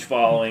huge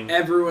following.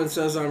 Everyone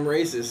says I'm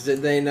racist.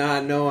 Did they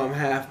not know I'm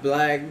half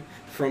black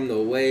from the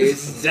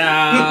waist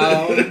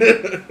down?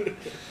 Why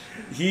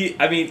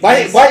didn't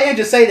you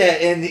just say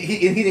that and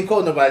he didn't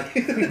quote nobody?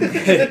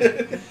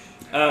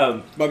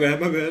 My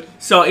bad.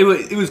 So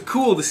it was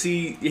cool to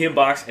see him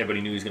box. Everybody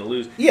knew he was going to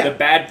lose. Yeah. The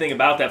bad thing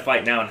about that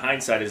fight now in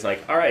hindsight is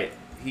like, all right,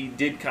 he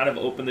did kind of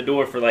open the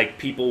door for like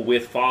people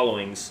with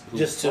followings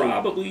who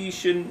probably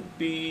shouldn't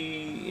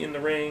be in the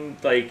ring.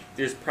 Like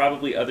there's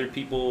probably other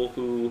people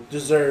who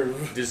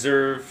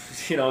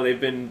deserve. You know,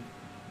 they've been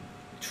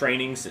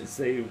training since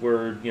they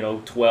were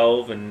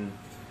 12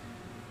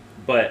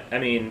 But I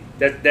mean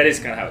that is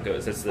kind of how it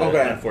goes. That's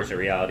the unfortunate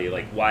reality.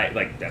 Like why?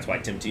 Like that's why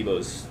Tim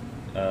Tebow's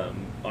on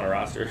a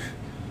roster.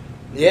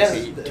 Yeah,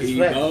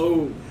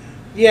 Tebow.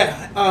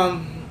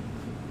 Yeah.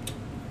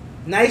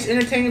 Nice,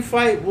 entertaining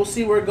fight. We'll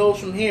see where it goes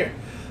from here.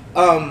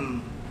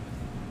 I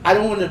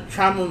don't want to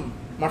trauma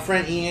my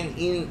friend Ian.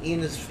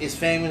 Ian is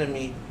famous to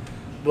me,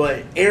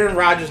 but Aaron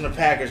Rodgers and the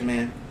Packers,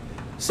 man.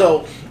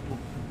 So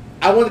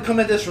I want to come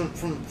at this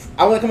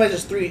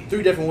three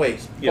different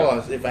ways. Yeah.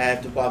 Pause if I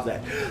have to pause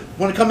that. I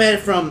want to come at it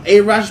from A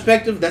Rodgers'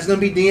 perspective. That's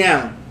going to be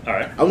De'Allen. All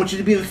right. I want you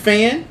to be the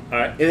fan. All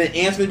right. And then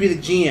Ant's going to be the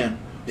GM.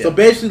 Yeah. So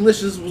basically,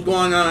 this is what's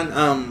going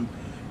on.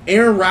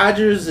 Aaron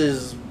Rodgers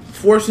is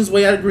forcing his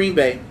way out of Green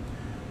Bay.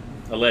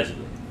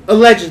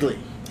 Allegedly.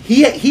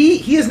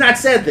 He has not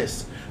said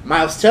this.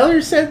 Miles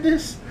Teller said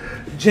this.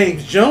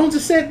 James Jones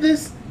has said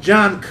this.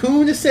 John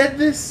Kuhn has said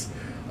this.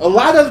 A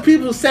lot of other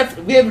people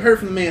we haven't heard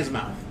from the man's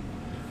mouth.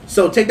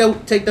 So take that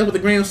with a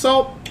grain of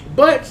salt.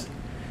 But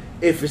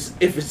if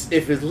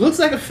it looks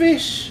like a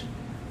fish,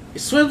 it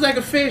swims like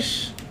a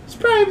fish, it's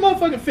probably a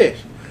motherfucking fish.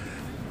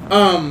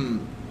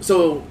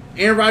 So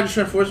Aaron Rodgers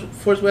trying to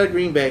force way out of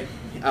Green Bay.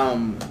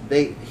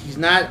 He's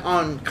not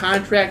on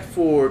contract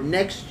for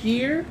next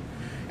year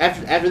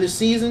after this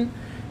season,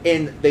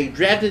 and they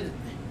drafted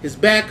his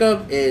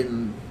backup.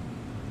 And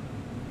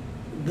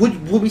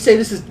would we say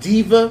this is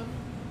diva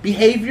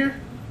behavior?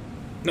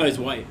 No, he's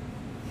white.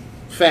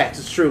 Facts,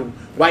 it's true.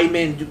 White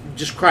men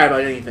just cry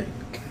about anything.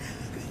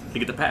 You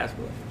get the pass,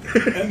 bro.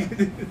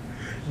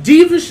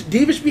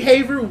 Divish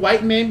behavior,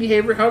 white man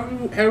behavior, however you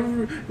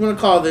want to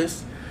call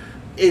this.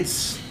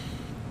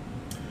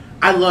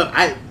 I'm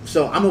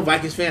a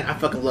Vikings fan. I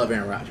fucking love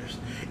Aaron Rodgers.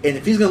 And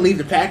if he's going to leave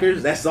the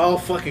Packers, that's all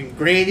fucking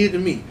grandy to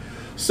me.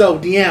 So,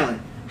 De'Allen,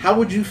 how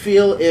would you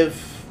feel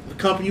if the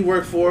company you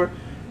work for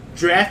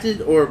drafted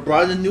or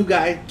brought in a new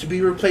guy to be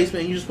a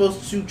replacement and you're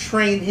supposed to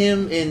train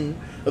him and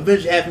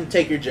eventually have him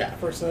take your job?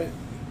 First, is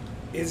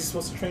he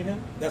supposed to train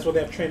him? That's what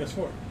they have trainers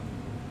for.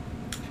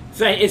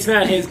 It's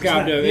not his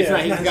job to. It's not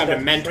his job to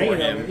mentor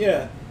him.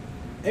 Yeah,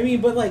 I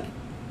mean, but like,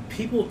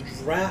 people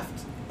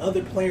draft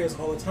other players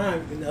all the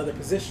time in other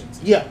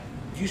positions. Yeah,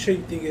 you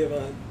shouldn't think of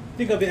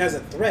it as a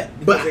threat.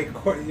 Because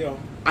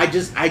I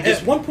just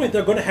at one point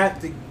they're going to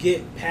have to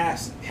get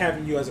past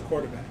having you as a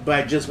quarterback. But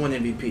I just won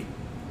MVP.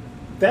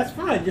 That's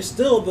fine. You're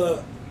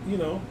still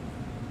you're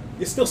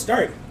still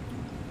starting.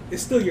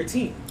 It's still your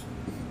team.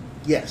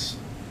 Yes,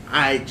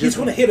 he's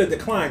going to hit a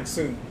decline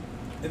soon,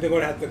 and they're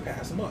going to have to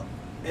pass him up.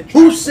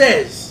 Who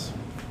says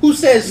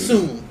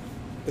soon?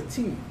 The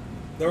team,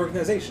 the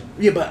organization.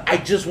 Yeah, but I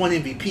just won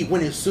MVP.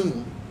 When is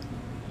soon?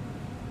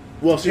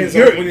 Well, so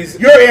Depends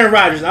you're Aaron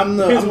Rodgers.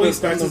 Depends when he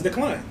starts his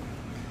decline.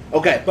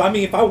 Okay, but I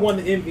mean, if I won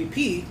the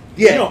MVP,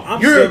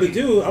 I'm still the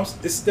dude.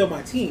 It's still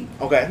my team.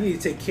 Okay, you need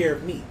to take care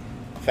of me.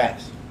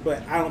 Facts.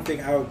 But I don't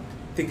think I would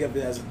think of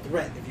it as a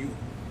threat if you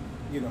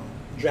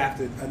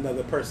drafted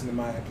another person in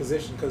my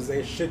position, because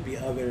there should be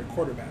other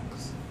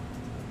quarterbacks.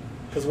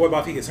 Because what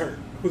about if he gets hurt?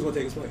 Who's going to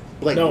take his place?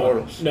 Blake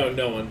Bortles.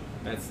 No one.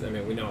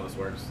 We know how this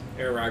works.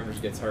 Aaron Rodgers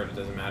gets hurt. It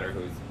doesn't matter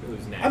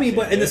who's next. I mean,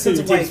 but in the sense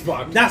of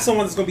like, not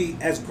someone that's going to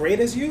be as great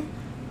as you,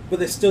 but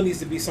there still needs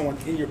to be someone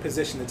in your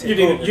position to take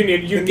over.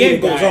 The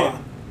game goes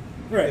on.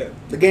 Right.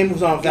 The game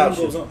moves on without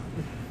you.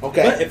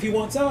 Okay. But if he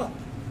wants out,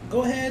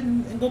 go ahead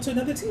and go to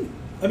another team.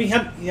 I mean,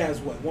 he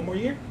has what, one more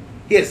year?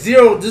 He has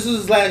 0. This is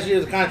his last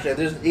year's contract.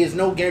 He has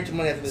no guaranteed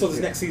money after this. So this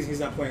next season he's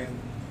not playing.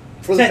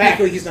 For the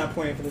Packers. He's not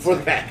playing for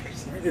the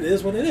Packers. It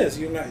is what it is.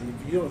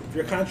 If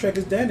your contract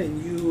is done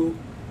and you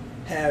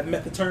have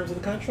met the terms of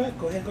the contract,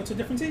 go ahead and go to a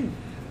different team.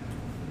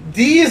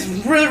 D is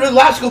really, really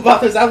logical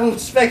about this. I would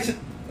expect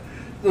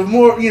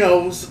more, a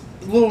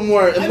little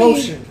more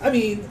emotion. I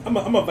mean, I'm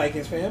a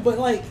Vikings fan, but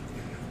like,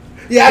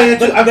 yeah,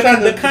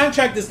 the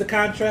contract is the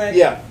contract.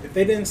 Yeah. If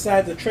they didn't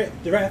decide to trade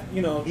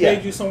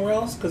you somewhere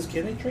else, because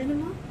can they trade him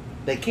now?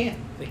 They can't.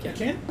 They can't.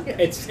 They can? Yeah.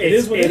 It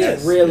is what it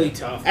is. really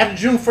tough. After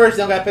June 1st, they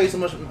don't got to pay so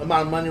much amount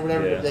of money or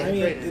whatever. Yeah. They can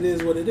trade It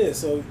is what it is.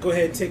 So go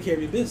ahead and take care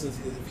of your business.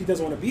 If he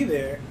doesn't want to be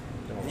there,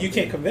 you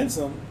can't convince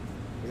him.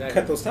 Exactly.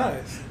 Cut those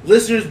ties.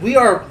 Listeners, we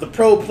are the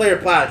Pro Player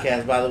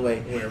Podcast, by the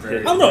way. We're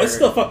very, Oh no, it's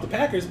still fuck the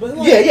Packers, but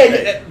like,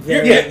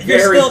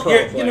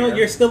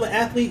 you're still an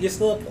athlete, you're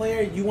still a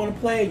player. You want to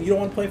play, and you don't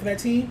want to play for that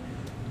team.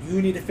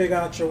 You need to figure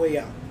out your way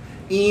out.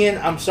 Ian,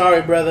 I'm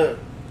sorry, brother.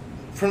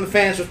 From the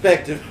fans'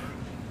 perspective,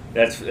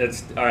 That's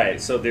all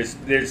right. So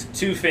there's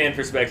two fan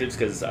perspectives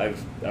because I've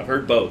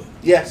heard both.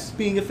 yes.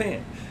 Being a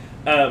fan,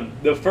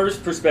 the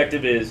first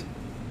perspective is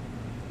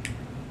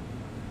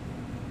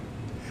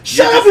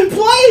Shut up and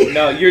play.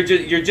 no,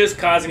 you're just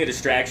causing a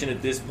distraction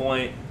at this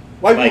point.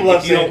 White Like people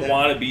love if you saying don't that.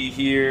 want to be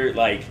here,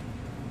 like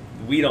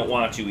we don't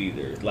want you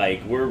either.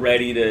 Like we're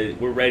ready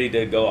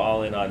to go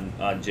all in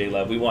on J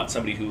Love. We want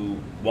somebody who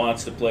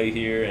wants to play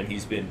here, and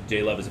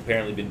J Love has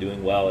apparently been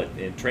doing well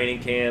in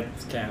training camp.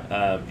 It's cap.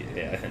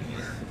 Yeah.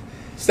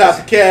 Stop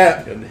the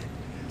cap. You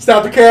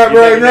Stop the cap never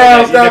right know now.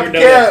 that- you Stop never the know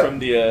that cap. from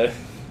the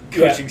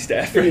coaching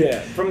staff. Yeah,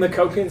 from the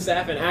coaching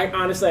staff, and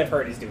honestly, I've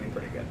heard he's doing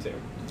pretty good too.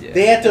 Yeah.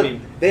 They had to. I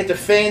mean, They had to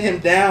fan him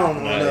down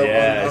on,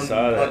 I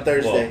saw that. on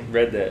Thursday. Well,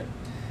 read that.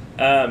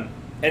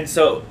 And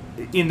so,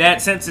 in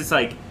that sense, it's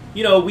like,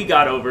 we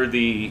got over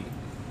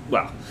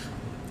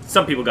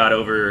some people got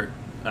over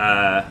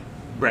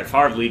Brett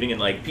Favre leaving, and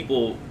like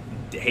people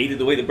hated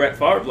the way that Brett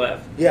Favre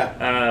left.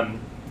 Yeah.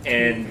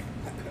 And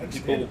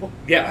people,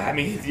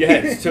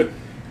 it's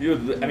you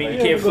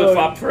can't flip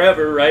flop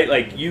forever, right?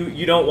 Like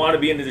you don't want to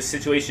be into this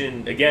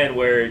situation again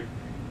where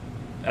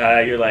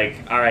you're like,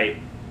 all right,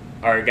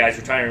 our guy's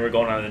retiring, we're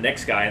going on to the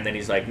next guy, and then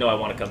he's like, no, I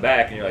want to come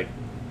back, and you're like,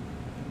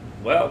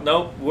 well,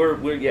 no, we're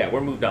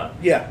moved on.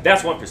 Yeah.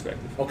 That's one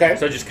perspective. Okay.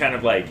 So just kind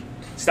of like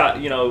stop,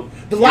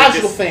 The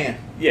logical fan.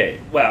 Yeah,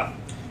 well,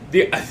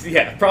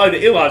 probably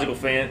the illogical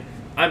fan.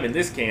 I'm in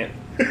this camp.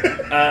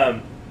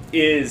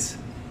 Is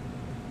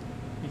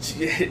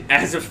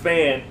as a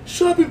fan,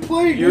 Shut up and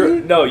play,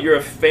 you're dude. you're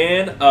a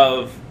fan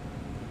of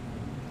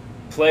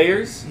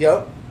players,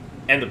 Yep.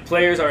 and the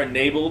players are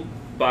enabled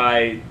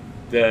by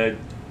the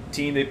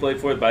team they played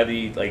for, by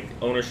the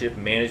ownership,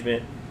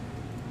 management.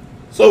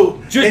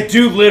 So Just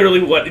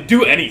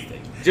do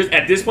anything. Just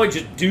at this point,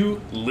 just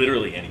do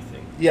literally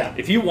anything. Yeah.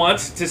 If he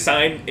wants to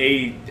sign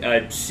a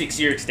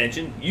 6-year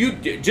extension,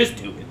 just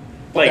do it.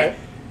 Okay.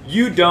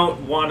 You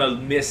don't want to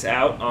miss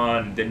out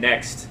on the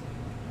next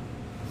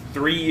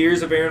 3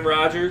 years of Aaron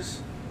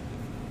Rodgers.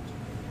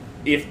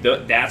 If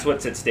that's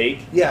what's at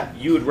stake, Yeah.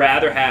 you would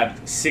rather have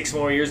 6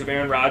 more years of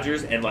Aaron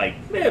Rodgers and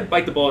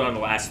bite the bullet on the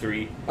last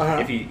 3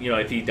 Uh-huh.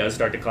 if he does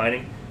start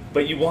declining.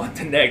 But you want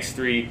the next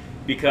 3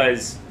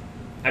 because,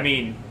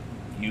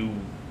 you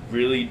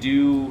really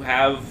do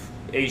have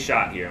a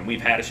shot here, and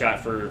we've had a shot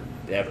forever.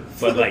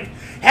 But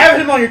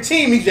having him on your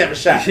team means you have a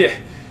shot. yeah,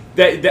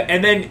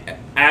 and then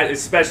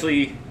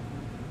especially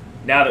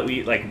now that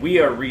we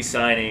are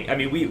re-signing.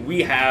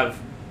 We have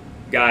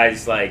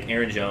guys like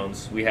Aaron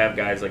Jones. We have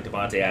guys like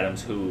Devontae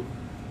Adams who,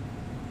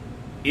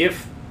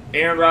 if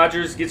Aaron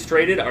Rodgers gets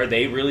traded, are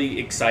they really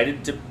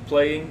excited to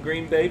play in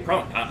Green Bay?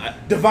 Probably.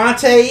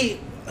 Devontae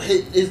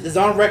is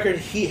on record.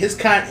 He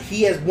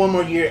has one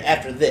more year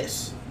after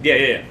this.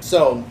 Yeah.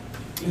 So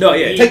No,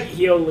 yeah.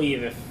 He'll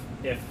leave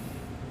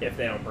if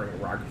they don't bring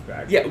Rodgers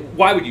back. Yeah,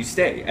 why would you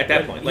stay at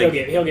that point?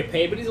 He'll get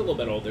paid, but he's a little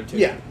bit older too.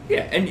 yeah.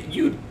 Yeah,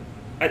 and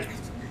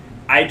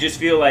I just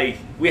feel like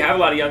we have a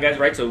lot of young guys,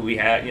 right? So we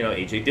had,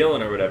 AJ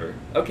Dillon or whatever.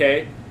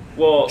 Okay,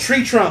 well,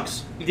 Tree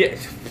trunks. yeah.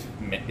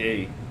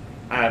 Hey,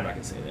 I'm not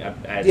gonna say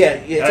that.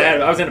 Yeah.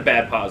 I was in a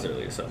bad pause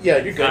earlier, so Yeah,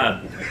 you're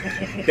good.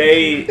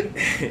 They,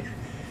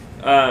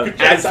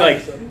 as sorry.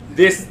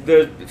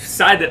 the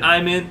side that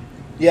I'm in.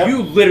 Yeah.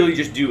 You literally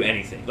just do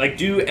anything.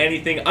 Do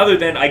anything other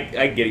than I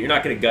get it. You're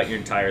not going to gut your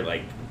entire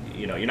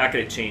you're not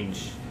going to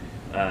change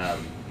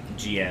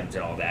GMs and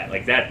all that.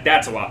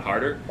 That's a lot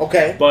harder.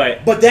 Okay.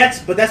 But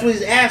that's what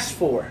he's asked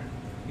for.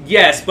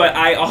 yes, but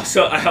I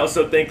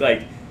also think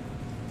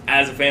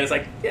as a fan, it's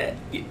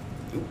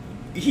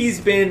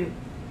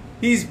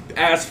he's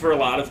asked for a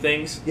lot of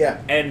things. Yeah.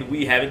 And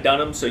we haven't done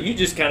them, so you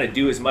just kind of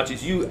do as much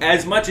as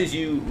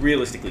you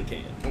realistically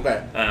can.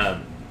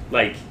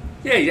 Okay.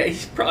 Yeah,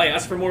 he probably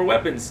asked for more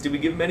weapons. Did we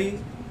give him any?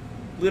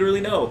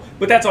 Literally no.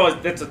 But that's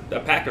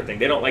a Packer thing.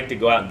 They don't like to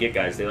go out and get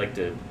guys. They like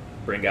to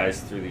bring guys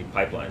through the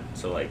pipeline.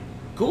 So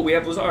cool, we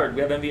have Lazard,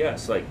 we have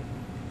MVS.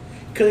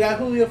 Could have got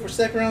Julio for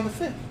second round of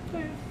the 5th.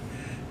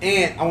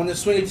 And I want to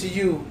swing it to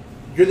you.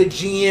 You're the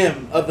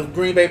GM of the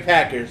Green Bay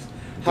Packers.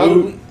 How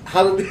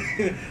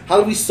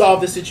do we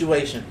solve this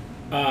situation?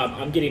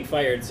 I'm getting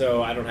fired,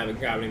 so I don't have a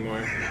job anymore.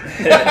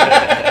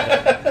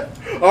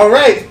 All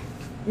right.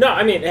 No,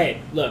 I mean,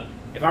 hey, look,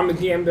 if I'm the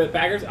GM of the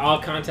Packers,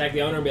 I'll contact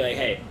the owner and be like,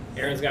 hey,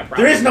 Aaron's got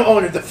problems. There is no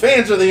owner. The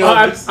fans are the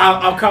owners.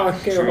 I'll call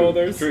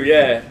shareholders. True,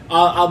 yeah.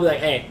 I'll be like,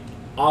 hey,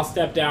 I'll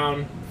step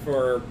down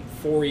for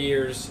 4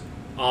 years.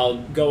 I'll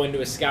go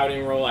into a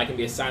scouting role. I can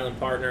be a silent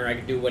partner. I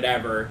can do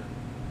whatever.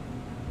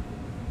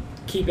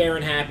 Keep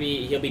Aaron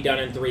happy. He'll be done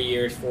in 3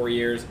 years, 4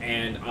 years,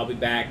 and I'll be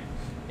back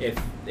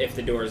if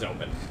the door is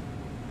open.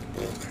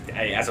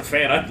 Hey, as a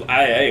fan,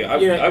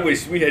 I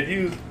wish we had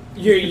you.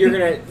 You're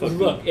gonna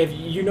look, if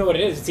you know what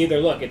it is. It's either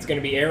it's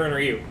gonna be Aaron or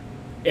you.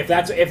 If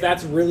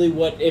that's really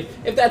what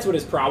if that's what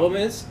his problem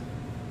is,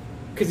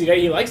 because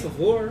he likes the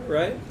floor,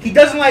 right? He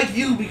doesn't like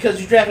you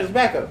because you drafted his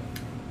backup.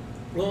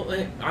 Well,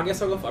 I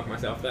guess I'll go fuck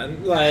myself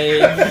then.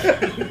 Hey,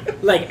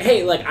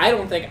 I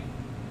don't think.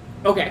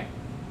 Okay.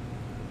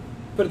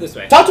 Put it this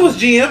way. Talk to us,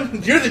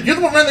 GM. You're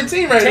the one running the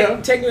team right now.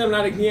 Technically, I'm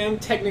not a GM.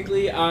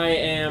 Technically, I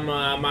am.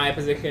 My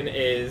position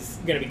is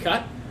going to be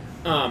cut.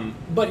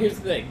 But here's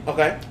the thing.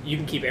 Okay. You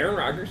can keep Aaron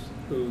Rodgers,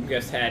 who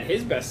just had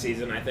his best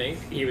season. I think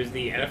he was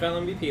the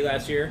NFL MVP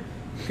last year.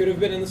 Could have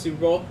been in the Super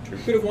Bowl. True.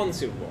 Could have won the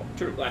Super Bowl.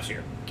 True. Last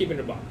year. Keeping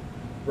it above.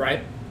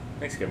 Right.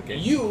 Thanks, Kevin King.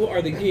 You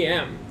are the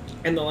GM.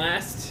 In the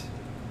last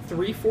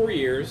 3-4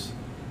 years,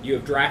 you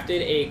have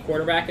drafted a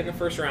quarterback in the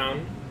first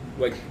round.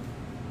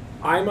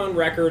 I'm on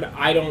record.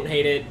 I don't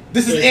hate it.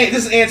 This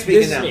is Ant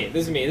speaking now.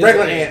 This is me.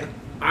 Regular Ant.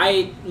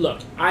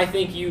 I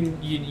think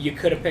you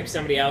could have picked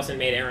somebody else and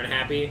made Aaron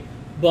happy.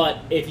 But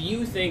if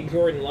you think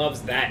Jordan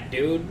Love's that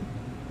dude,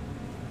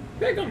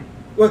 pick him.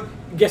 Well,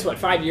 guess what?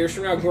 5 years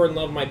from now, Jordan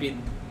Love might be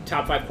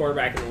top 5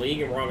 quarterback in the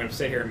league, and we're all going to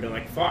sit here and be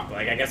like, fuck,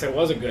 I guess it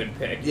was a good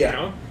pick, yeah. You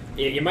know?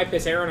 You might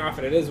piss Aaron off,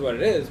 and it is what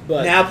it is,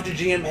 but... Now put your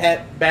GM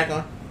hat back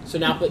on. So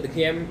now put the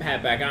GM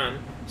hat back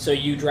on. So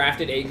you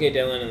drafted A.K.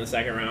 Dillon in the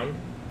second round,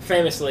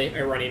 famously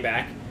a running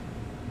back,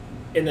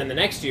 and then the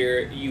next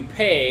year, you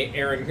pay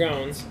Aaron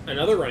Jones,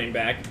 another running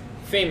back,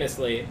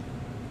 famously,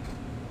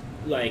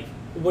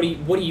 what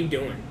are you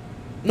doing?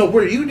 No,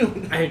 what are you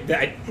doing?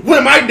 What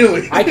am I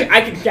doing? I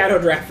can shadow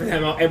draft for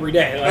them every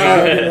day.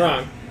 Don't get me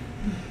wrong.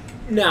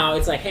 No,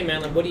 it's like, hey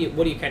man, what are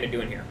you kind of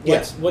doing here?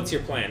 What's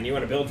your plan? You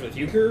want to build for the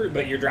future,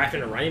 but you're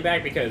drafting a running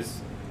back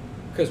because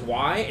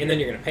why? And then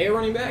you're gonna pay a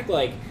running back,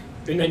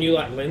 and then you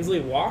let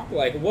Lindsley walk?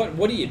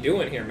 What are you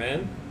doing here,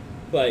 man?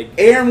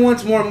 Aaron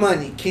wants more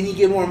money. Can you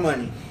get more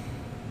money?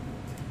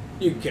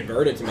 You can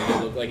convert it to make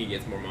it look like he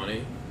gets more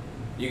money.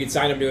 You could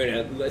sign him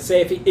to let's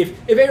say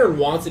if Aaron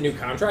wants a new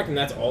contract and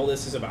that's all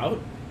this is about,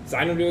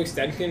 sign him to an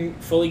extension,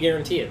 fully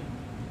guarantee it.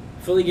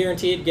 Fully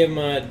guarantee it, give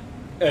him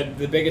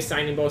the biggest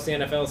signing bonus the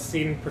NFL's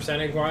seen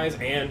percentage-wise,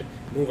 and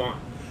move on.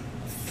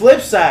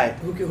 Flip side.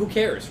 Who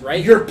cares,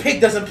 right? Your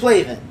pick doesn't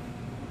play then.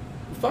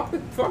 Fuck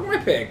my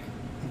pick.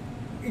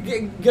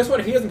 Guess what?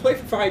 If he doesn't play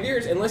for 5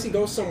 years, unless he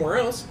goes somewhere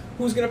else,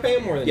 who's going to pay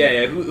him more than you?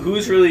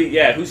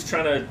 Yeah, who's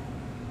trying to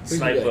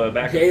snipe a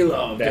back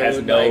J-Lo, that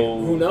has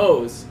no... who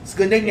knows? It's a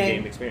good nickname.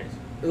 Game experience.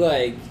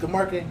 It's good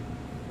marketing.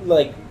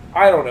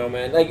 I don't know,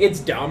 man. It's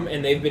dumb,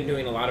 and they've been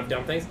doing a lot of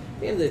dumb things. At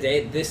the end of the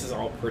day, this is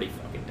all pretty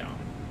fucking dumb.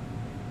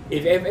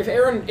 If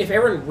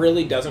Aaron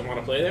really doesn't want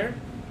to play there,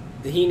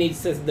 he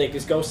needs to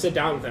just go sit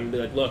down with them and be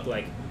like, look,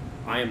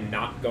 I am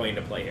not going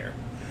to play here.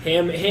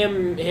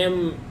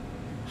 Him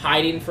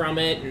hiding from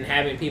it and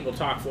having people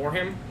talk for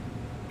him.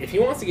 If he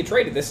wants to get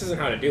traded, this isn't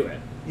how to do it.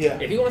 Yeah.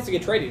 If he wants to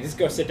get traded, just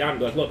go sit down and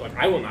be like, look,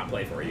 I will not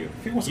play for you.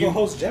 If he wants to go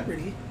host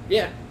Jeopardy,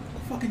 yeah, go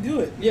fucking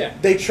do it. Yeah.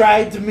 They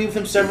tried to meet with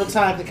him several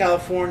times in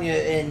California,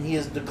 and he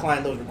has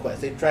declined those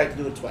requests. They've tried to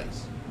do it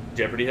twice.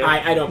 Jeopardy head?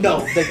 I don't. No,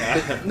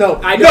 no.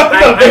 I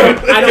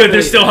don't.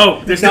 There's still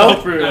hope. There's still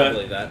hope for. I don't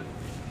believe that.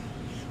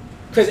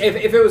 Because if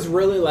it was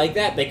really like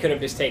that, they could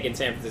have just taken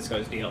San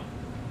Francisco's deal.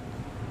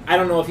 I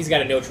don't know if he's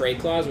got a no trade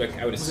clause, which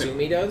I would assume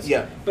he does.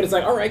 Yeah. But it's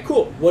like, all right,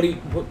 cool. Who do you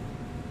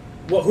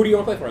want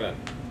to play for then?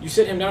 You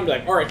sit him down and be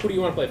like, all right, who do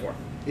you want to play for?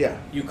 Yeah.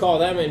 You call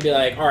them and be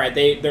like, all right,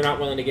 they're not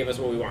willing to give us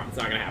what we want. It's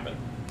not going to happen.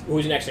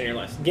 Who's next on your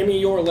list? Give me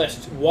your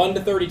list. 1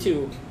 to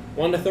 32,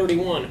 1 to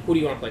 31. Who do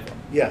you want to play for?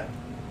 Yeah.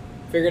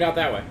 Figure it out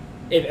that way.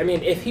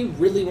 If he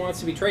really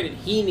wants to be traded,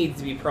 he needs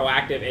to be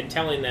proactive in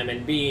telling them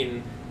and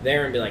being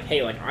there and be like,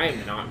 hey, I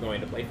am not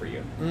going to play for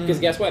you. Because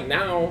guess what?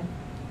 Now,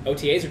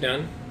 OTAs are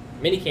done.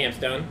 Minicamp's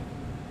done.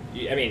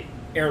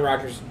 Aaron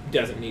Rodgers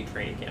doesn't need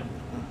training camp.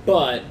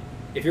 But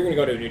if you're going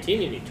to go to a new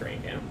team, you need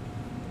training camp.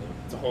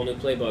 It's a whole new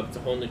playbook. It's a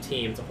whole new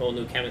team. It's a whole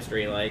new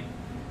chemistry.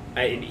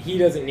 He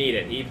doesn't need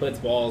it. He puts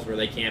balls where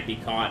they can't be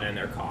caught, and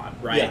they're caught,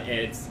 right? Yeah.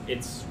 And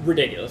it's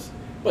ridiculous.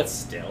 But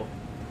still.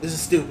 This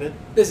is stupid.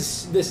 This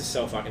is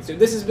so fucking stupid.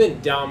 This has been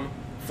dumb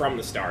from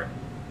the start.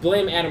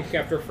 Blame Adam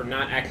Schefter for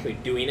not actually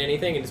doing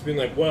anything and just being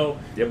like, well,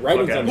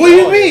 writing's on the What do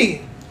you wall.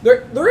 mean?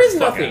 There is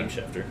Fuck nothing. Adam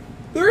Schefter.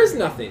 There is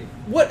nothing.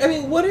 What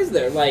is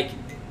there?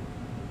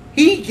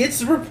 He gets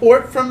the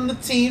report from the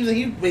teams and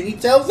he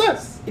tells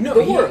us.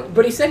 No,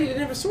 but he said he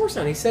didn't have a source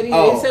on it. He said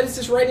it's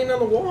just writing on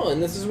the wall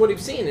and this is what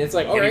he's seen. And it's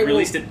like, all And right, he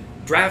released it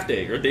draft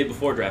day or day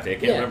before draft day. I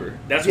can't Yeah. remember.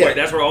 That's Yeah.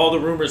 where all the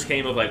rumors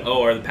came of like,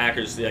 oh, are the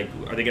Packers like,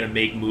 are they going to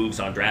make moves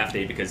on draft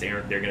day because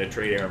they're going to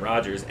trade Aaron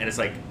Rodgers? And it's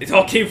like it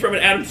all came from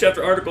an Adam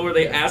Schefter article where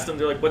they asked him,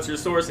 they're like, what's your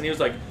source? And he was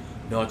like,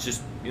 no, it's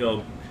just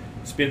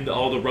it's been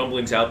all the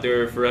rumblings out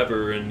there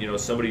forever, and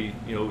somebody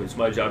it's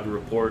my job to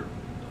report,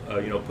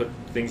 put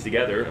things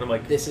together. And I'm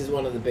like, This is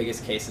one of the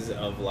biggest cases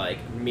of like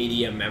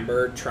media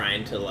member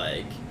trying to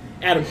like.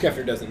 Adam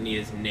Schefter doesn't need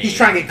his name. He's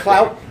trying to get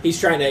clout? He's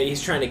trying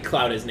to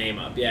clout his name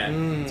up. Yeah,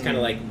 it's kind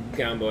of like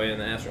Gomboy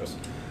and the Astros.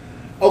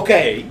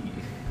 Okay.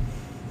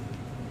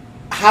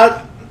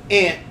 How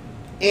and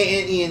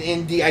Ian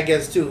and D, I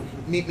guess too.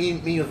 Me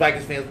as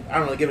Vikings fans, I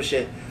don't really give a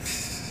shit.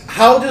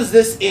 How does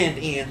this end,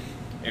 Ian?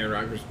 Aaron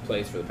Rodgers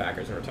plays for the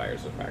Packers and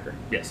retires as a Packer.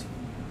 yes,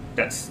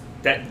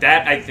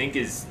 that I think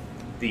is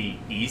the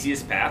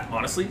easiest path,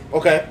 honestly.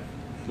 Okay.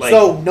 Like,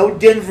 So no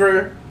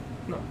Denver.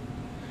 no.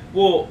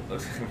 Well,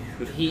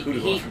 who He- do you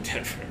he- want from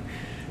Denver?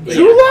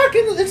 Drew Lock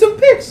and some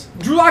picks.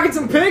 Drew Lock and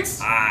some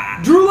picks. Ah,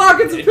 Drew Lock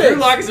and some Drew picks.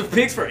 Lock is a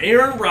picks for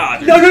Aaron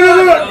Rodgers. No.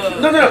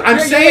 I'm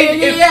saying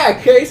yeah.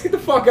 Case, get the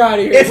fuck out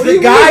of here. if What do the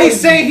you guy mean? is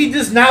saying he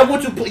does not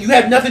want to play, you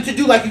have nothing to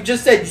do. Like you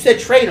just said, you said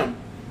trade him.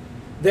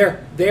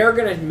 They're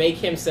gonna make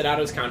him sit out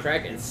his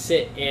contract and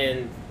sit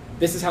in.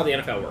 This is how the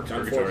NFL works.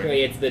 Purgatory.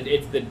 Unfortunately,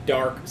 it's the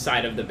dark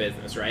side of the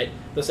business, right?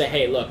 They'll say,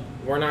 "Hey, look,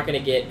 we're not gonna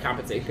get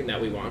compensation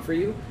that we want for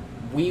you.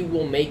 We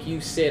will make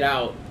you sit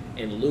out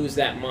and lose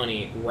that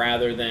money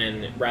rather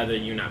than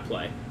you not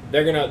play."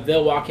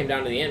 They'll walk him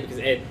down to the end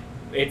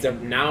because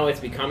now it's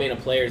becoming a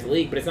players'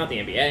 league, but it's not the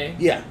NBA.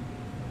 Yeah.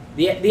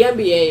 The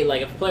NBA,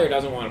 like if a player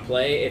doesn't want to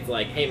play, it's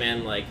like, hey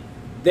man, like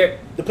they're.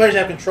 The players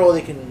have control.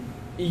 They can.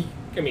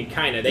 I mean,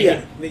 kind of.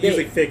 Yeah. They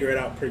usually figure it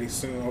out pretty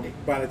soon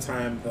by the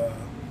time the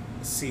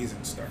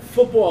season starts.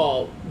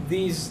 Football,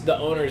 the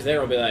owners there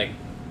will be like,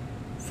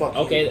 Fuck.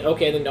 okay,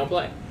 You. then don't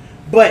play.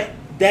 But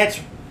that's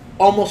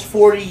almost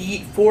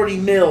 40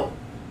 mil.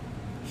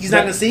 He's not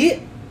Yeah. gonna see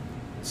it.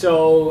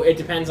 So it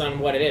depends on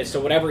what it is.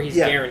 So whatever he's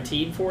Yeah.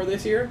 guaranteed for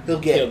this year, He'll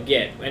get. He'll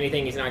get.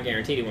 Anything he's not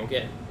guaranteed, he won't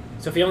get.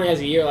 So if he only has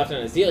a year left on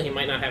his deal, he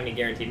might not have any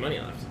guaranteed money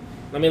left.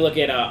 Let me look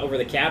at over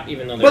the cap,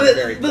 even though But they're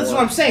very that's poor.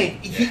 what I'm saying.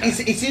 Is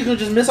he gonna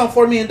just miss on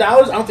 $4 million? I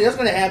don't think that's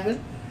gonna happen.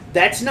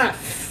 That's not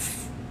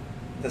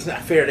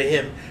fair to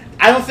him.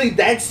 I don't think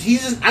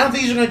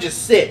he's gonna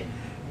just sit.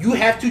 You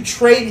have to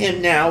trade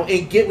him now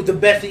and get with the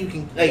best that you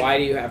can. Like, Why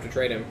do you have to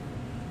trade him?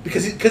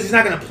 because he's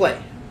not gonna play.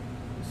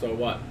 So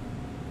what?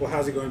 Well,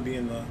 how's he going to be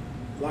in the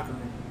locker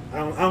room?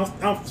 I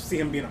don't see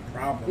him being a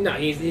problem. No,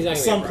 he's not. Gonna be a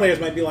Some problem. players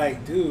might be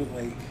like, dude,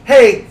 like,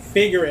 Hey,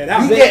 figure it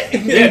out. you get.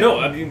 Yeah, no,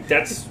 I mean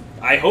that's.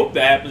 I hope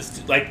that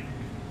happens. Like,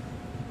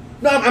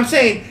 No, I'm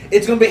saying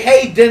it's gonna be.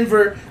 Hey,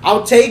 Denver,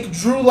 I'll take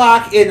Drew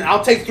Lock and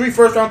I'll take 3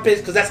 first-round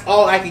picks because that's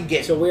all I can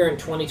get. So we're in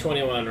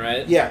 2021,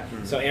 right? Yeah.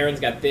 So Aaron's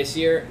got this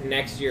year,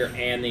 next year,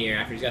 and the year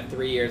after. He's got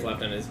 3 years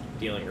left on his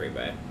deal in Green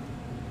Bay.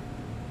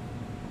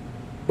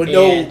 But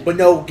And-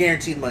 no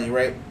guaranteed money,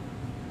 right?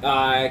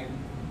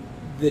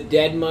 The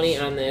dead money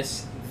on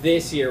this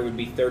year would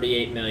be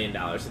 $38 million.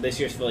 So this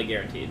year's fully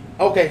guaranteed.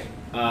 Okay.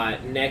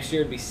 Next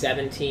year would be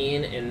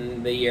 17,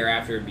 and the year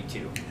after would be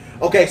 2.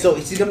 Okay, so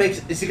is he gonna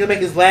make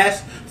his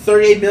last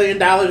 $38 million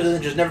and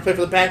then just never play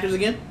for the Packers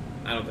again?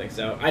 I don't think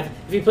so. If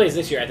he plays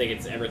this year, I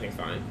think everything's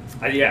fine.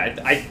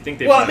 I think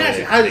they. Well, find a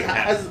way imagine to make him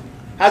happy.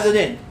 how's it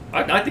end?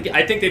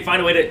 I think they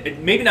find a way to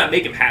maybe not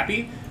make him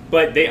happy,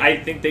 but I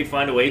think they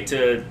find a way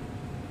to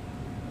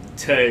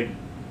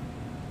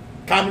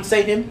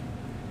Compensate him?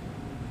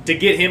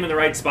 get him in the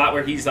right spot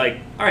where he's like,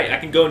 all right, I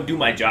can go and do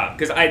my job.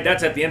 Because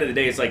that's at the end of the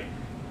day, it's like,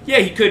 yeah,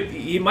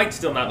 he might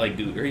still not like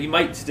do, or he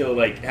might still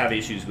like have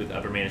issues with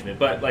upper management,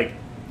 but like,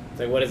 It's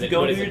like, what is it?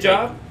 go what and does do your it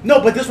job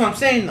No, but this is what I'm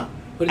saying though.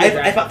 Who did they If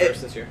draft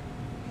first this year?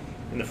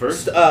 in the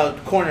first.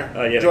 Corner,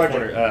 Yeah, Georgia,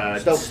 corner,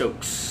 Stokes.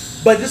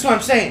 Stokes. But this is what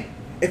I'm saying.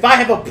 If I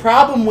have a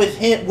problem with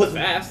him,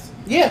 Fast.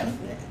 yeah,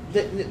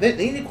 they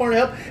need corner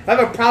help. If I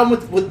have a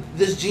problem with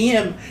this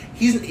GM,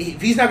 if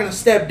he's not going to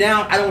step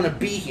down, I don't want to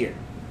be here.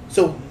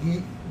 So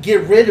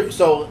get rid of.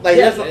 So like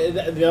Yeah,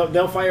 that's what,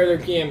 they'll fire their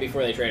GM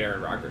before they trade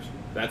Aaron Rodgers.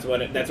 That's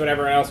what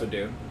everyone else would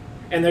do.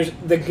 And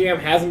the GM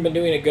hasn't been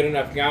doing a good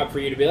enough job for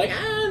you to be like,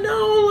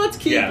 no, let's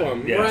keep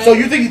him. Yeah. Right? So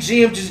you think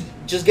the GM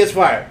just gets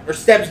fired or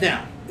steps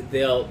down?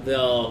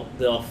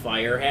 They'll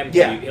fire him.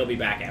 Yeah. He'll be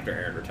back after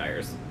Aaron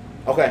retires.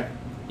 Okay.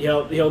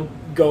 He'll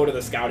go to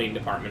the scouting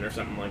department or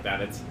something like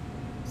that. It's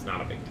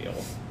not a big deal.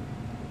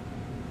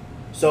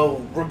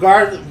 So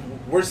regardless,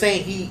 we're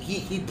saying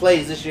he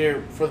plays this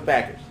year for the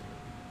Packers.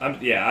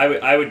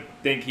 I would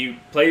think he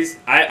plays.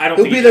 I don't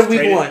He'll think be he there gets week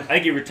traded. 1. I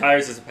think he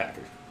retires as a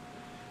Packer.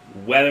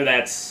 Whether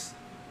that's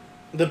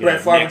The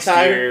Brett Favre next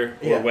retire,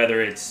 year or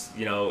whether it's I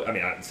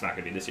mean it's not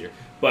going to be this year,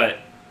 but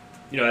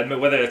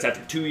whether it's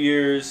after 2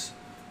 years,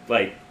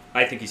 like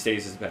I think he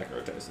stays as a Packer or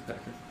retires as a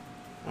Packer.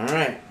 All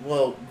right.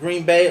 Well,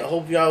 Green Bay, I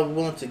hope y'all are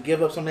willing to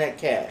give up some of that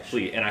cash.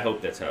 Please, and I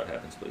hope that's how it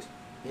happens, please.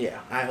 Yeah,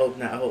 I hope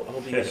not. I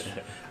hope he gets.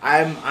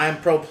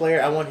 I'm pro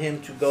player. I want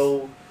him to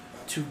go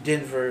to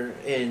Denver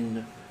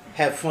and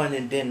have fun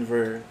in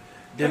Denver.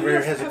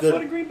 Denver has a have good.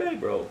 fun in Green Bay,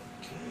 bro.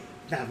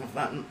 Nah,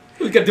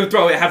 We got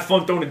to have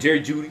fun throwing to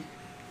Jerry Judy.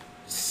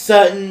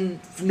 Sutton,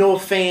 Noah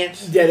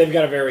Fant. Yeah, they've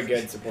got a very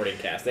good supporting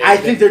cast. I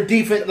think they're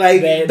defense.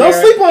 Like, don't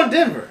sleep on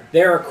Denver.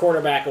 They're a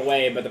quarterback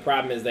away, but the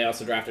problem is they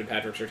also drafted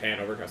Patrick Surtain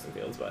over Custom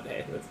Fields. But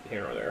hey, that's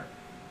here or there.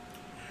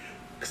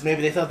 Because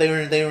maybe they thought they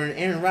were in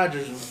Aaron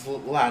Rodgers'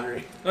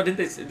 lottery. No, didn't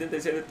they say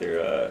that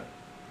they're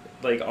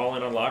like all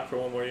in on Lock for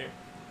one more year?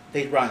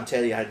 They brought in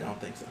Teddy. I don't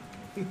think so.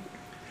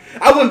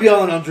 I wouldn't be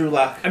all in on Drew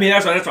Lock. I mean,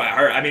 that's what I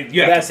heard. I mean,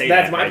 you have to say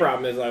that's that. my right?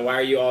 problem. Is like, why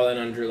are you all in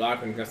on Drew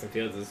Lock when Custom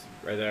Fields is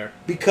right there?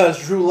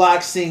 Because Drew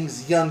Lock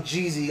sings Young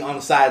Jeezy on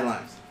the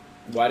sidelines.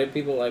 Why do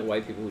people like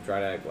white people who try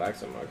to act black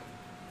so much?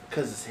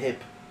 Because it's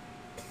hip.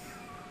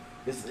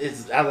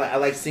 I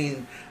like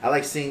seeing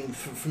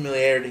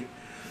familiarity.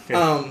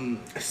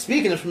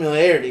 Speaking of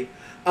familiarity,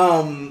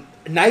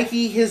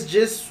 Nike has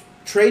just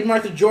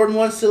trademarked the Jordan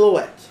 1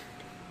 silhouette.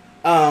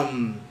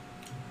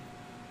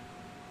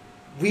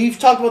 We've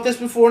talked about this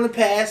before in the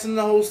past, and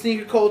the whole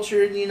sneaker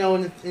culture, and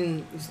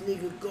in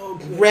sneaker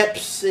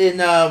reps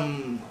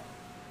and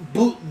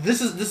boot.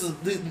 This is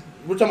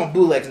we're talking about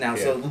bootlegs now.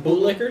 Yeah. So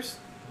Bootlickers?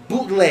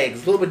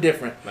 Bootlegs, a little bit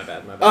different. My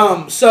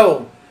bad.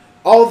 So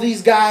all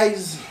these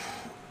guys,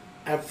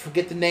 I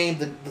forget the name,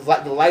 the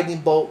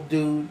lightning bolt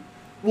dude.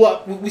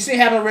 Well, we see it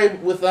happen already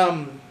with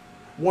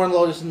Warren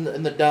Lotus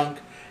in the dunk.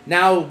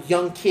 Now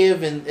Young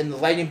Kiv and the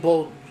lightning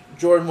bolt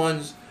Jordan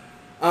ones.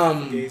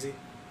 Fugazi.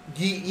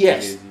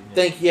 Yes, Fugazi, yeah.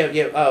 thank you.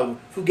 Yeah.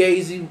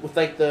 Fugazi with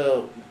like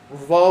the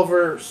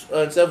revolver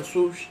instead of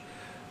swoosh.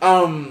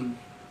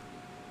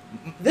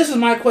 This is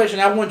my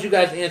question. I want you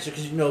guys to answer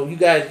because you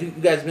guys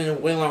have been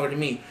in way longer than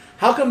me.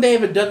 How come they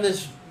haven't done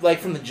this like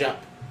from the jump?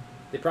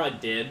 They probably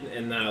did,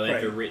 and now they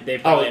Right. have to. They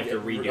probably have to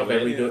redo okay,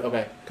 it. redo it.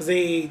 Okay. Because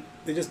they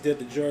just did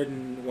the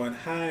Jordan 1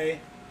 high,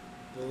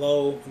 the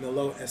low, and the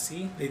low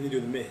SE. They didn't do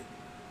the mid.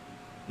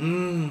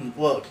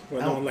 Look.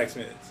 Well, no one likes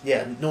mids.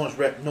 Yeah, no one's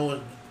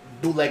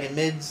bootlegging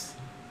mids.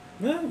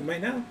 Well, we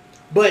might now.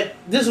 But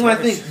this is what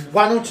I think.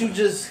 Why don't you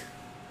just?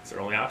 It's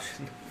their only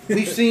option.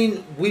 We've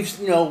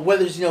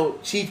whether it's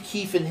Chief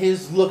Keef and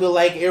his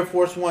lookalike Air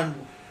Force One.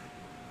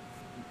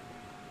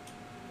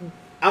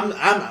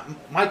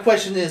 My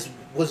question is,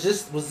 was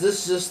this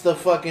just the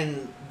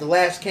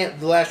last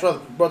straw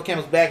that brought the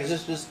camel's back? Is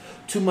this just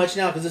too much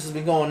now because this has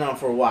been going on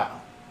for a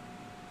while?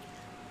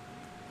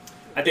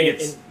 I think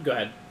it's. Go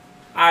ahead.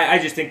 I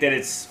just think that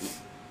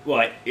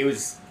it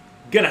was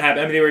gonna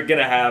happen. I mean, they were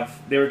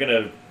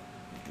gonna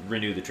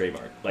renew the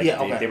trademark. Like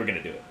they were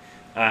gonna do it.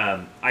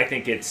 I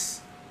think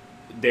it's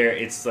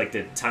like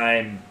the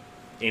time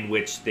in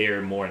which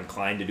they're more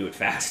inclined to do it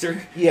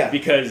faster. Yeah.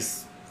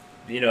 Because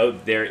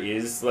there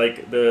is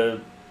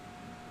the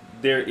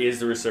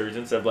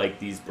resurgence of like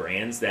these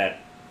brands that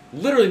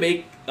literally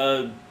make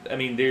I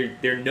mean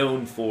they're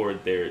known for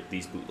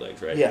these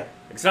bootlegs, right? Yeah.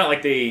 It's not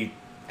like they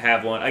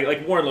have one.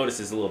 Like Warren Lotus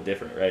is a little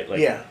different, right? Like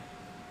yeah.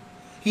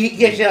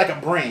 He actually had like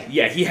a brand.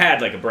 Yeah, he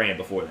had like a brand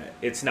before that.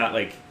 It's not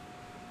like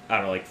I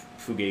don't know, like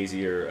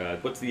Fugazi or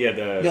what's the Young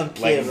Kiv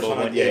lightning or bolt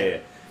something. one? Yeah.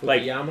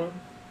 Like Fukuyama?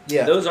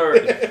 Yeah.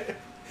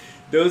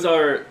 those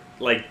are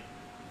like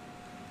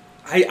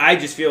I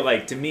just feel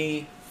like to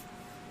me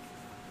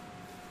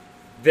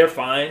they're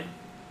fine.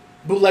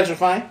 Bootlegs are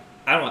fine.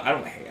 I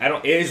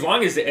don't as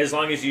long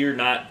as you're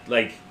not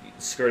like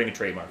skirting a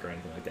trademark or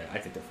anything like that. I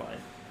think they're fine.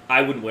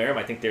 I wouldn't wear them.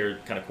 I think they're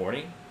kind of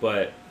corny,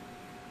 but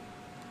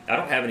I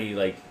don't have any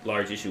like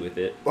large issue with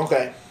it.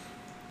 Okay.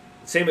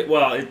 Same.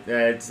 Well,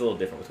 it's a little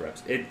different with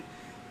reps.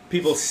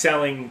 People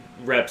selling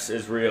reps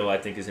as real, I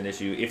think, is an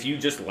issue. If you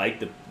just like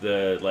the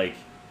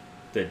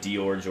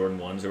Dior Jordan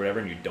 1s or whatever,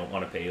 and you don't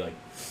want to pay like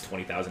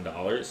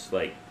 $20,000,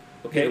 like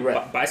okay,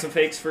 buy some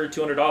fakes for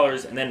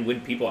 $200, and then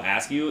when people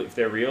ask you if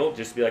they're real,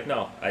 just be like,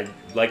 no, I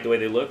like the way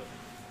they look.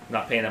 I'm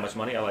not paying that much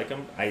money. I like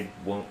them. I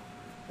won't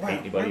hate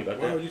anybody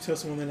about that. Why would you tell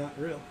someone they're not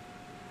real?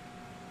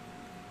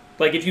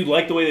 Like if you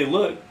like the way they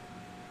look,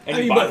 and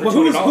you buy but it for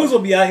 $200. who's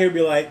gonna be out here and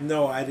be like,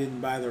 no, I didn't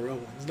buy the real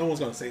ones? No one's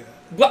gonna say that.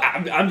 Well,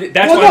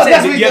 that's what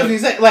I'm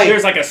saying. Like,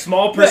 there's like a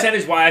small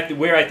percentage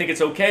where I think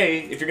it's okay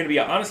if you're going to be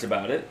honest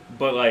about it.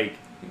 But like,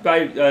 you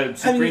buy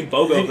Supreme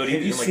BOGO hoodie.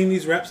 Have you seen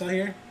these reps out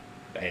here?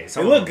 Hey,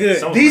 they look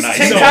good. These nice.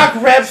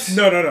 TikTok reps.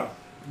 No.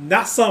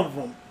 Not some of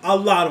them. A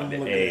lot of them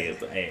look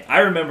good. Hey, I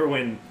remember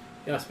when.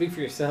 Yeah, speak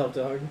for yourself,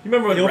 dog. You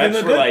remember when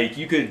reps were like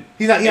you could.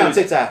 He's not on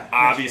TikTok.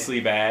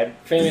 Obviously bad.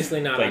 Famously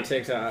not on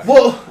TikTok.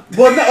 Well,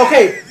 no,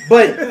 okay,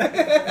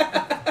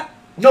 but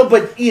no,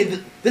 but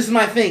Ian, this is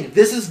my thing.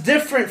 This is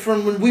different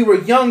from when we were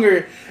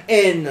younger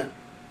and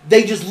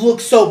they just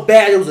looked so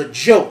bad it was a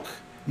joke.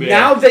 Yeah.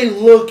 Now they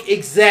look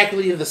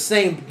exactly the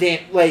same.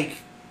 Like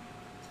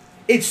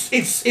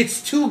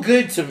it's too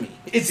good to me.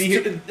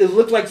 It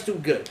looked like it's too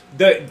good.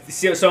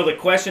 So the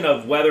question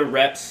of whether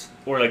reps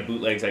or like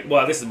bootlegs, like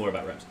this is more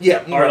about reps.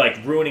 Yeah, are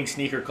like ruining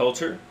sneaker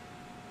culture.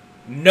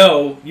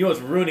 No, you know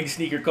what's ruining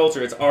sneaker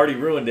culture? It's already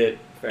ruined it.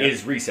 Fair.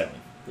 Is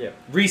reselling. Yeah,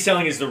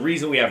 reselling is the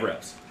reason we have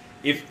reps.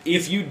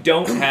 If you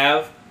don't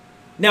have,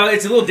 now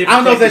it's a little different. I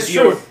don't know if that's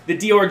true. The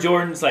Dior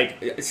Jordans,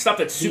 like stuff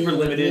that's super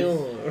limited.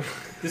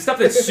 The stuff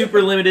that's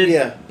super limited.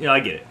 Yeah, I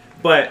get it.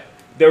 But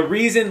the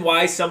reason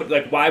why somebody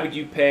like why would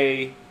you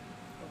pay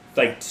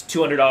like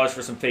 $200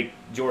 for some fake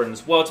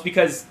Jordans? Well, it's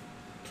because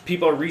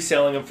people are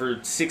reselling them for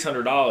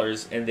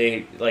 $600 and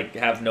they like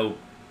have no,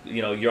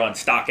 you're on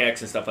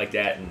StockX and stuff like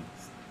that, and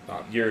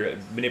you're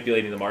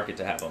manipulating the market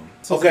to have them.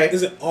 So Okay.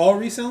 Is it all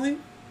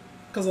reselling?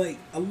 Because like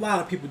a lot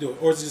of people do it,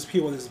 or is it just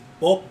people just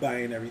bulk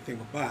buying everything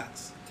with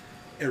bots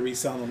and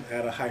reselling them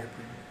at a higher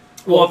premium?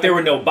 Well, if there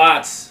were no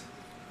bots,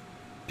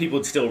 people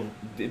would still.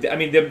 I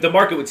mean, the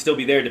market would still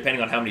be there,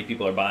 depending on how many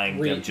people are buying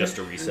them just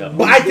to resell.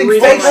 But I think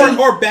reason fakes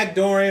or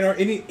backdooring or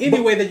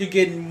any way that you're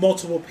getting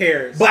multiple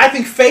pairs. But I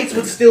think fakes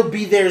would still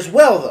be there as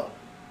well, though.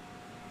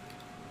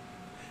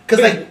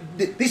 Because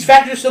like these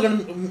factories are still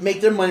gonna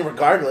make their money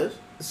regardless.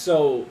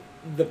 So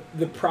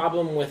the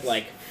problem with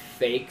like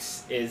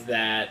fakes is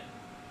that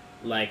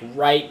like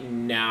right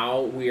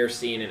now we are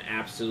seeing an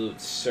absolute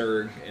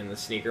surge in the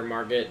sneaker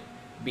market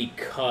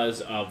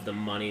because of the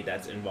money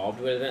that's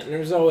involved with it, and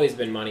there's always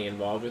been money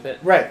involved with it,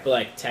 Right. but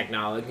like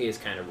technology has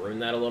kind of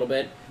ruined that a little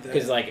bit,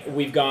 because like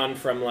we've gone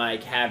from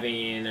like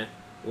having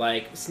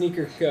like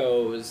sneaker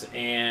shows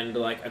and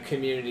like a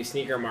community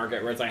sneaker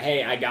market where it's like,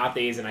 hey, I got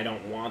these and I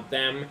don't want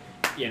them,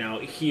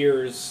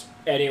 here's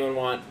anyone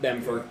want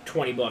them for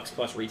 $20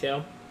 plus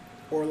retail.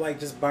 Or like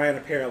just buying a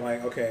pair,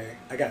 like, okay,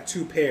 I got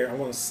 2 pair, I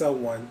want to sell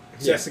one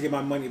just to get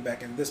my money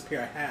back, and this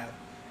pair I have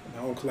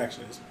in my own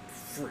collection is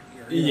free.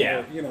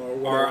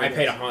 Or, or I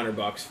paid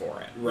 $100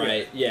 for it,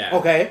 right? Yeah.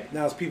 Okay.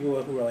 Now it's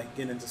people who are like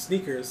getting into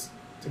sneakers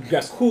to be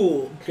Just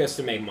cool, just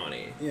to make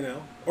money.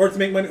 or to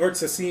make money, or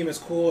to see them as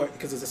cool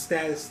because it's a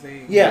status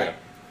thing. Yeah.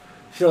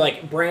 So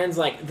like brands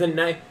like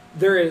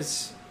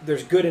there's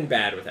good and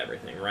bad with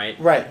everything, right?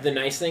 Right. The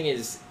nice thing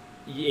is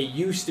it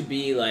used to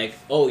be like,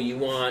 oh, you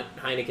want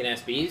Heineken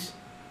SBs?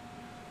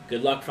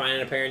 Good luck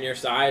finding a pair in your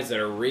size that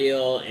are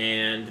real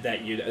and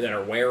that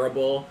are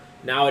wearable.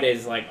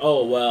 Nowadays, like,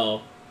 oh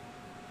well,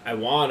 I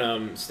want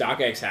them.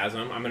 StockX has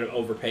them. I'm gonna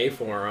overpay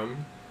for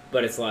them,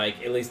 but it's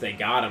like at least they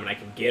got them and I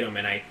can get them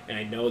and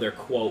I know they're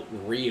quote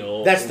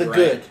real. That's the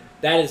good.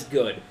 That is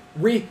good.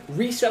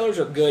 Resellers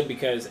are good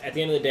because at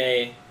the end of the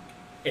day,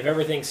 if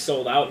everything's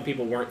sold out and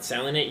people weren't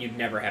selling it, you'd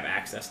never have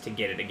access to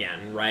get it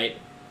again, right?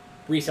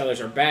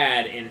 Resellers are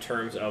bad in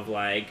terms of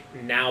like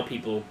now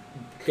people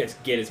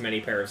just get as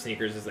many pair of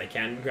sneakers as they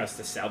can just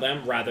to sell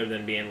them, rather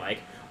than being like,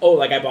 oh,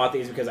 like I bought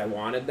these because I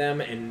wanted them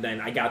and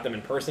then I got them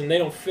in person, they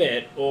don't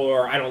fit,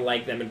 or I don't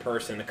like them in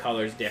person, the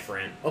color's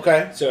different.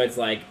 Okay. So it's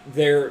like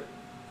the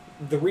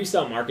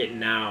resale market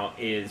now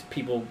is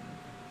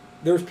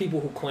there's people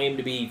who claim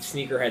to be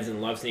sneakerheads and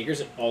love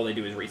sneakers and all they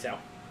do is resell.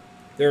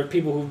 There are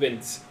people who've been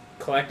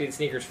collecting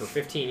sneakers for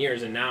 15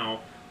 years and now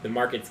the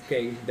market's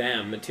getting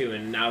them too,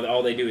 and now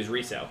all they do is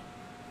resell.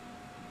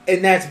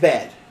 And that's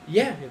bad.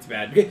 Yeah, it's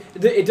bad.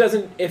 It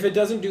doesn't. If it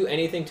doesn't do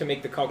anything to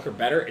make the culture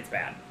better, it's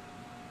bad.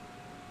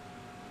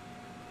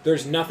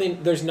 There's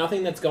nothing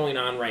that's going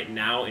on right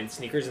now in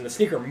sneakers, in the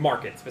sneaker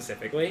market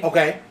specifically,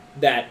 Okay.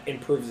 that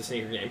improves the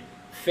sneaker game.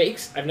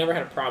 Fakes, I've never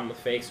had a problem with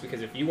fakes,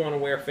 because if you want to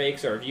wear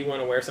fakes or if you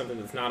want to wear something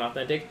that's not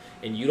authentic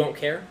and you don't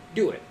care,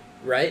 do it,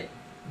 right?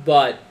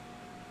 But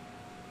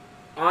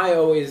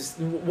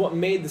what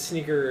made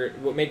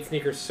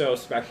sneakers so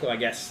special, I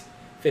guess,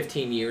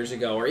 15 years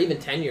ago or even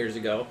 10 years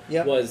ago,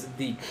 Yep. was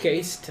the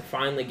case to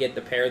finally get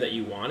the pair that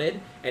you wanted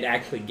and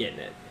actually getting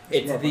it.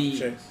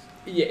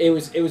 It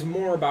was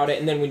more about it,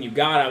 and then when you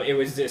got them, it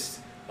was just,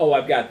 oh,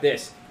 I've got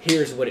this.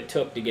 Here's what it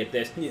took to get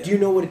this. Yeah. Do you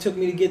know what it took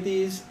me to get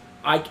these?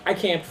 I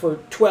camped for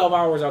 12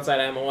 hours outside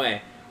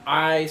MOA.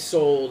 I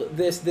sold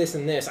this,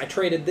 and this. I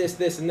traded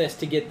this, and this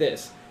to get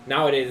this.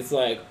 Nowadays, it's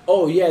like,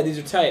 oh yeah, these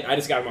are tight. I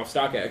just got them off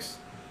StockX.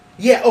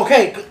 Yeah.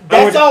 Okay.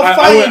 That's all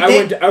fine.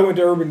 I went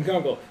to Urban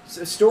Jungle.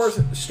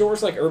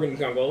 Stores like Urban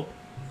Jungle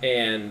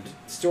and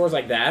stores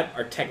like that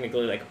are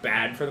technically like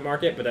bad for the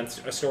market, but then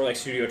a store like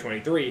Studio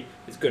 23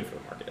 is good for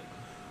the market.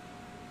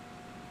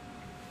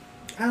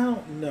 I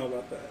don't know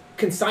about that.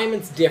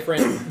 Consignment's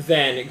different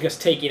than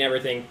just taking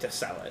everything to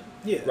sell it.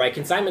 Yeah. Right?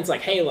 Consignment's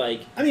like, hey,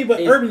 like... I mean,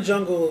 but Urban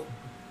Jungle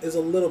is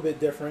a little bit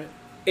different,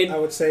 I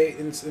would say,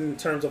 in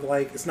terms of,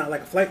 like, it's not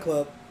like a Flight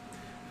Club.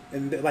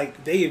 And,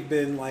 like, they've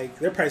been, like,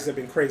 their prices have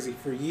been crazy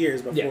for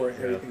years before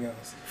everything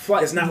else.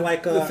 It's not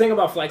like... the thing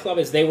about Flight Club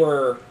is they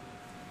were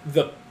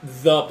the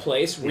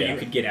place where you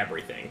could get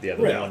everything. Yeah,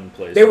 the one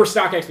place. They were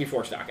StockX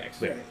before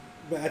StockX. Right.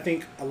 But I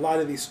think a lot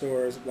of these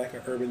stores, like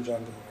an Urban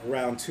Jungle,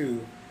 Round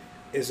 2,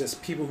 is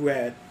just people who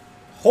had,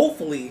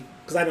 hopefully,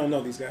 because I don't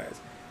know these guys,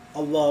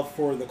 a love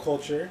for the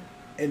culture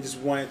and just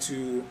wanted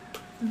to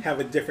have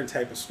a different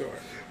type of store.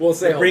 We'll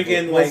say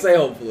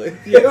hopefully.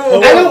 Yeah,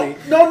 hopefully.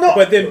 No.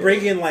 But then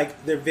bring in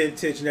like their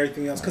vintage and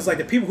everything else. Because like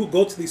the people who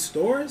go to these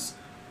stores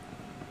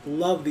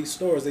love these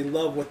stores. They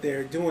love what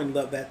they're doing.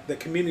 Love that the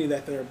community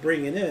that they're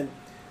bringing in.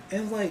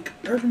 And like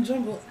Urban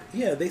Jungle,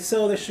 yeah, they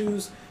sell their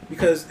shoes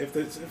because if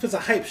it's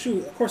a hype shoe,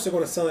 of course they're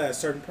going to sell it at a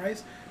certain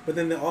price. But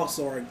then they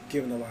also are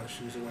giving a lot of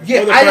shoes away.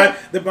 Yeah,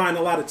 they're buying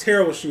a lot of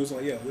terrible shoes.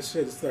 Like, yo, this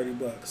shit is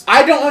 $30.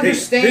 I don't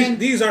understand.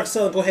 These aren't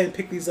selling. Go ahead and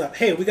pick these up.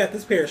 Hey, we got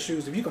this pair of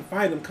shoes. If you can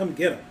find them, come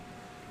get them.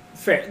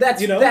 Fair.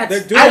 They're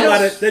They're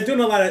doing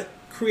a lot of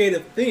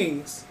creative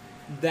things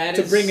That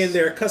to is bring in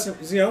their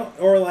customers,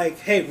 or like,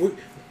 hey,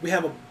 we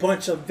have a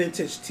bunch of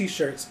vintage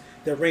T-shirts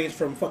that range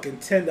from fucking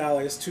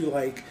 $10 to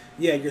like,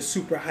 yeah, your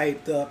super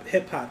hyped up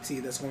hip hop tee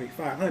that's going to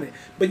be $500,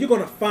 but you're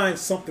going to find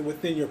something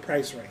within your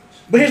price range.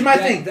 But here's my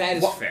thing. That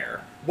is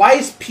fair. Why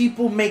is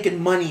people making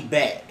money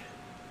bad?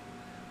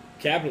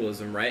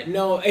 Capitalism, right?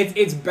 No,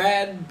 it's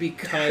bad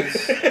because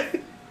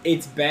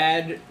it's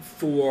bad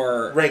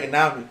for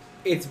Reaganomics.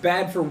 It's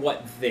bad for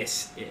what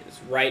this is,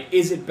 right?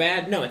 Is it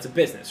bad? No, it's a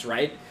business,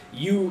 right?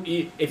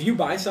 If you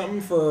buy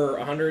something for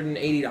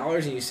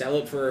 $180 and you sell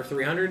it for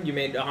 $300, you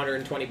made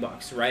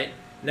 $120, right?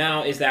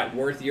 Now, is that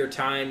worth your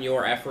time,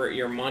 your effort,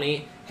 your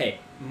money? Hey,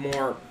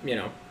 more,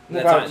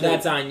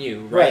 that's on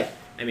you, right?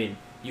 I mean,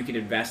 you could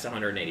invest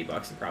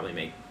 $180 and probably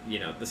make,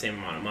 the same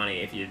amount of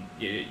money if you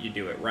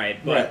do it right.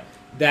 But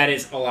that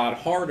is a lot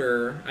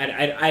harder.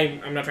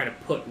 I'm not trying to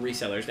put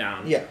resellers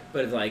down. Yeah.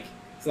 But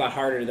it's a lot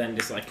harder than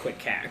just like quick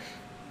CAC,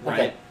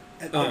 right?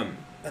 Okay.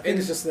 I think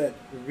it's just that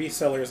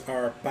resellers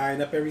are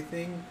buying up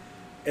everything,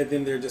 and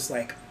then they're just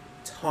like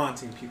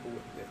taunting people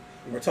with it.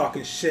 We're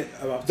talking shit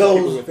about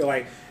people with it.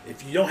 Like,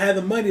 if you don't have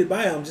the money to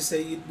buy them, just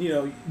say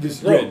you're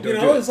broke.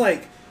 It's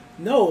like,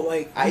 no,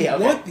 like we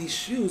want these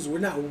shoes. We're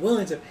not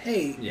willing to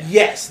pay. Yeah.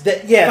 Yes,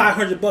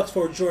 $500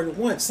 for a Jordan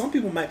 1. Some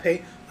people might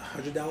pay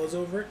 $100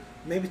 over it,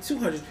 maybe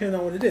 $200, depending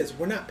on what it is.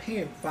 We're not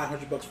paying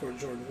 $500 for a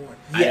Jordan 1.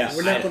 Yes,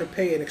 we're not going to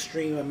pay an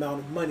extreme amount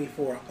of money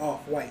for an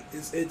off-white.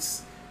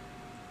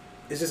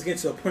 It's just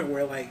getting to a point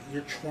where like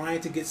you're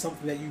trying to get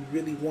something that you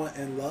really want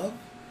and love,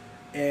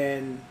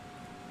 and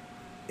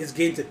it's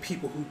getting to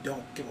people who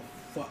don't give a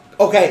fuck.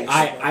 Okay,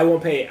 I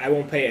won't pay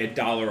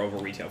 $1 over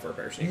retail for a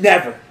pair of sneakers.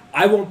 Never.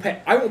 I won't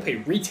pay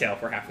retail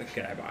for half the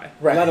kit I buy.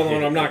 Right. Let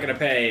alone I'm not going to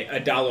pay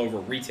 $1 over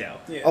retail.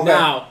 Yeah. Okay.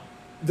 Now,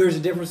 there's a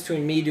difference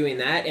between me doing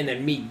that and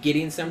then me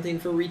getting something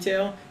for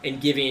retail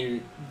and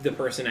giving the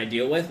person I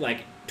deal with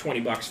like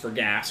 $20 for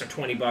gas or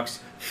 $20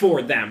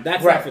 for them.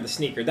 That's not for the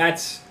sneaker.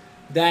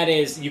 That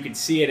is, you could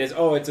see it as,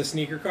 it's a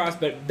sneaker cost,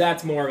 but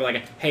that's more of like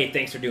a, hey,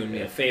 thanks for doing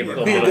me a favor.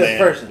 Be a good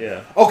person.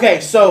 Yeah.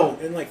 Okay, so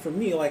and like for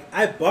me, like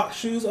I bought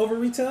shoes over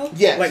retail.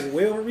 Yes. Like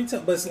way over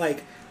retail, but it's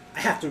like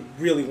I have to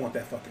really want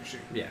that fucking shoe.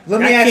 Yeah.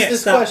 Let me I ask can't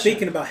this stop question.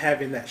 thinking about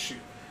having that shoe.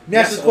 Let me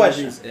ask this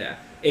question. Yeah.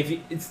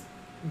 It's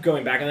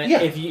going back on that. Yeah.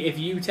 If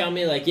you tell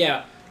me like,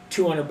 yeah,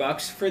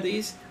 $200 for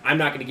these, I'm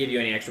not going to give you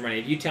any extra money.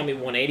 If you tell me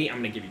 $180, I'm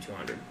going to give you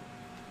 $200.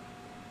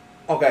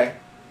 Okay.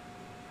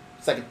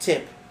 It's like a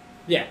tip.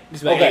 Yeah,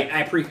 just like, hey,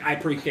 I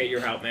appreciate your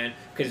help, man.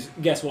 Because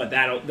guess what?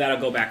 That'll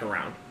go back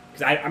around.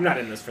 Because I'm not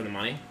in this for the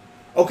money.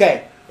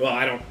 Okay. Well,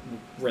 I don't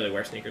really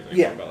wear sneakers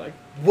anymore. Yeah.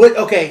 But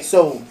Okay,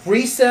 so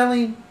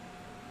reselling,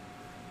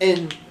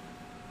 and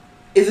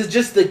is it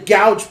just the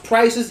gouge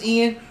prices,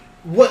 Ian?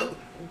 What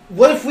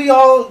if we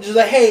all just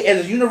like, hey,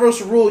 as a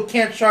universal rule, we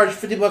can't charge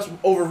 $50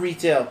 over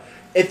retail?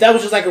 If that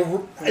was just like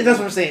that's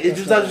what I'm saying. It's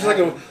just like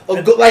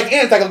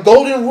it's like a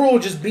golden rule,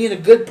 just being a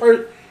good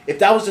person. If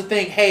that was the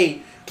thing,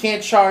 hey,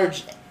 can't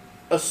charge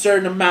a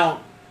certain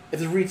amount if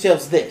the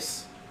retail's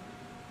this.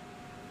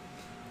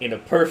 In a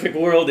perfect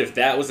world, if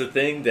that was a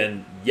thing,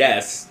 then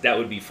yes, that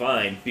would be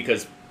fine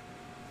because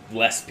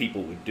less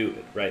people would do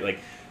it, right? Like,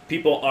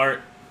 people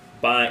aren't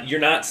buying.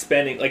 You're not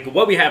spending like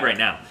what we have right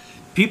now.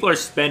 People are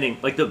spending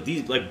like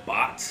these like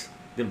bots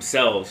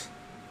themselves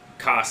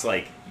cost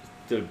like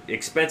the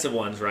expensive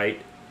ones,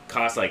 right?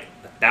 Cost like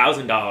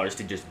 $1,000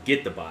 to just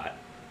get the bot,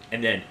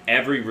 and then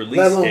every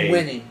release day,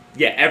 winning.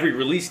 Yeah, every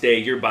release day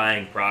you're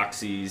buying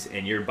proxies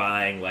and you're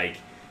buying like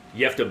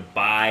you have to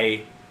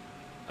buy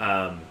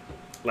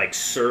like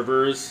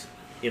servers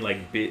in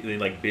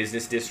like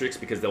business districts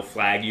because they'll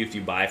flag you if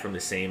you buy from the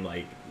same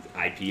like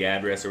IP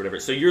address or whatever.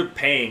 So you're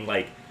paying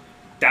like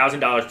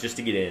 $1,000 just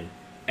to get in.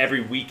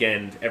 Every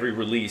weekend, every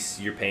release,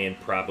 you're paying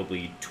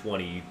probably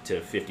 $20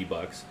 to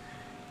 $50,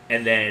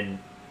 and then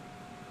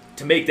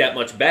to make that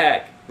much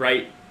back,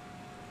 right?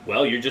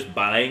 Well, you're just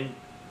buying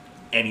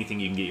anything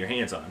you can get your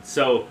hands on.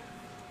 So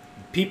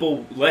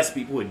less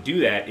people would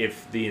do that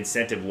if the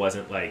incentive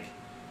wasn't like,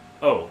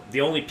 oh,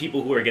 the only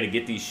people who are going to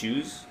get these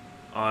shoes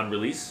on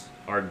release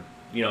are,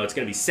 it's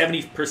going to be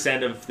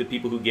 70% of the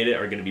people who get it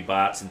are going to be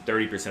bots and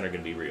 30% are going to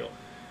be real.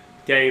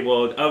 Okay,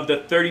 well, of the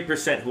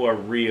 30% who are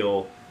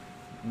real,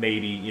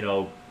 maybe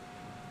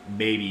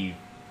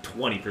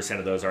 20%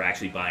 of those are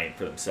actually buying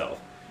for themselves.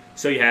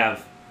 So you're at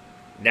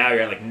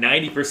like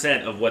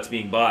 90% of what's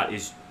being bought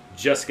is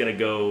just going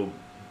to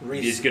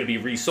be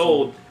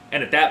resold,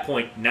 and at that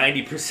point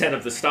 90%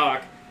 of the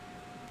stock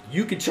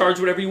you can charge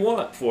whatever you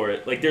want for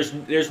it. Like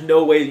there's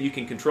no way that you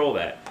can control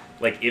that.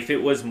 Like if it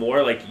was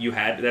more like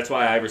that's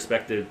why I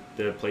respect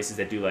the places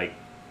that do like,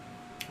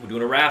 we're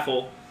doing a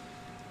raffle.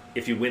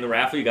 If you win the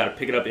raffle, you got to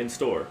pick it up in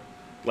store.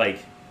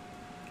 Like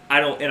I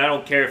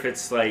don't care if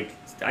it's like,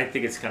 I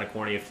think it's kind of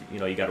corny if you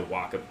got to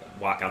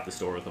walk out the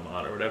store with them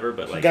on or whatever.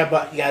 But like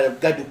you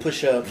gotta do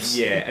push-ups.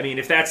 Yeah, I mean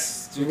if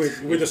that's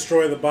we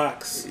destroy the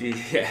box.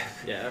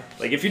 Yeah.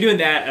 Like if you're doing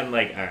that, I'm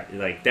like, all right,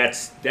 like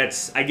that's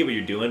I get what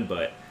you're doing,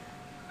 but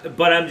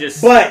But I'm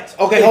just. But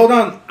okay, hold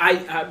on.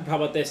 How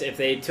about this? If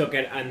they took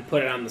it and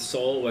put it on the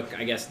sole, which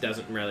I guess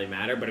doesn't really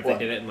matter, but if What?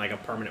 they did it in like a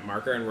permanent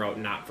marker and wrote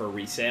 "not for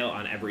resale"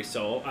 on every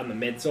sole, on the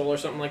midsole or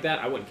something like that,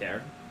 I wouldn't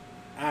care.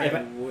 I If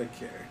I- would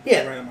care.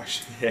 Yeah. Right on my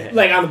shit.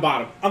 Like on the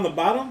bottom. On the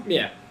bottom?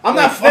 Yeah. I'm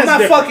Like, not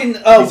that's fucking.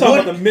 He's talking wood-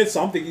 about the mid,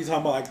 so I'm thinking he's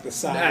talking about like the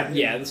side.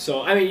 Yeah, the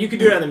sole. I mean, you could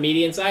do it on the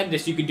median side.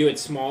 Just you could do it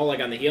small, like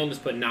on the heel, and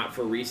just put "not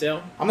for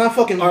resale." I'm not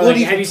fucking Or Woody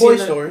like, have from you Toy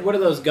seen Story. what are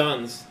those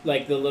guns?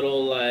 Like the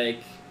little like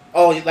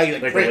Oh, like Like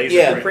print, laser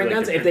yeah. print. print Like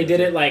guns. the If they print did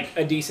guns, it like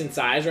a decent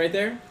size right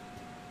there.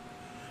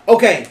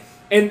 Okay,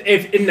 And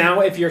if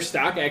you're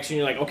StockX and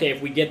you're like, okay,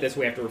 if we get this,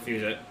 we have to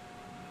refuse it.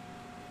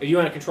 If you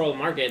want to control the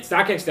market,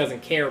 StockX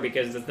doesn't care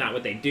because it's not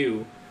what they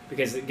do.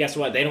 Because guess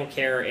what? They don't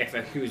care if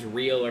a shoe's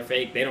real or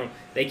fake.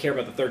 They care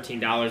about the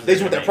 $13. they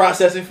just want their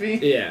processing fee.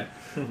 Yeah.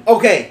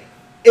 Okay,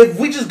 if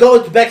we just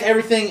go back to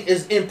everything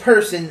is in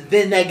person,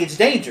 then that gets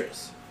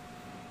dangerous.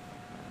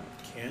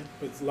 Can,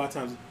 but a lot of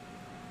times,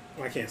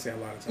 well, I can't say a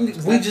lot of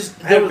times. We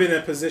just I haven't been in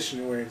a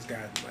position where it's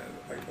gotten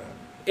like that.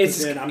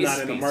 It's Then I'm it's-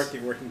 not in a it's-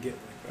 market where it can get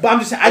like that. But I'm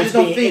just saying, I just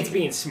don't think. it's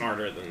being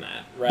smarter than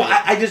that, right? But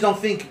I just don't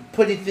think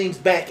putting things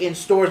back in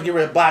stores and get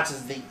rid of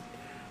boxes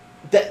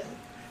that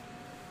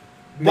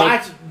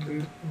box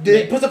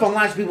it puts up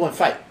online so people want to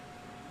fight.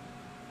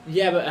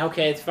 Yeah, but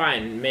okay, it's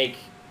fine.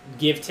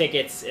 Give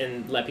tickets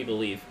and let people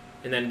leave,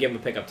 and then give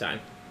them a pickup time.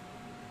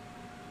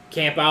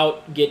 Camp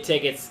out, get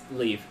tickets,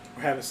 leave.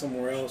 Or have it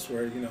somewhere else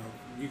where you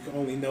can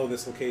only know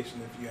this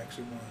location if you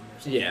actually won or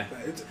something Yeah.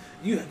 like that.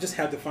 You just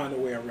have to find a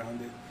way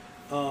around it.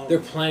 There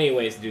are plenty of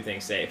ways to do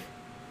things safe.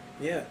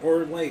 Yeah,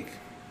 or like,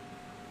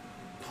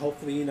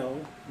 hopefully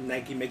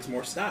Nike makes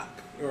more stock,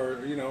 or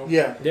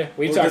Yeah. Yeah,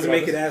 we or talked doesn't about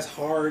make this. it as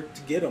hard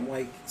to get them.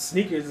 Like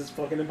sneakers is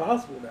fucking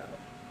impossible now.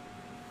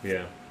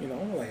 Yeah.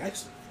 Like I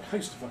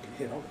used to fucking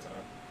hit all the time.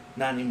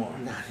 Not anymore.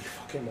 Not any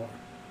fucking more.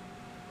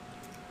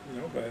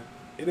 But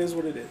it is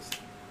what it is.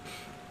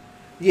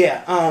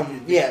 Yeah.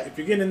 Yeah. If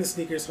you're getting into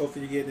sneakers,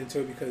 hopefully you're getting into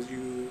it because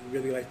you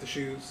really like the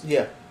shoes.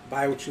 Yeah.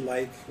 Buy what you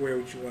like, wear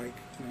what you like.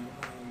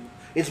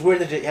 It's weird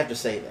that you have to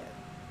say that.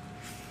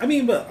 I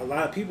mean, but a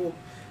lot of people,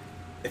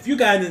 if you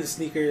got into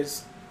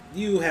sneakers,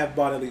 you have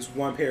bought at least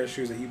one pair of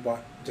shoes that you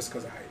bought just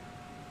because of hype.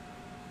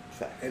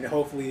 Fact. And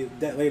hopefully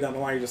that later down the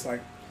line, you're just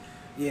like,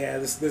 yeah,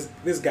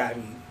 this got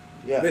me.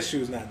 Yeah. This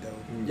shoe's not dope.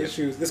 Yeah.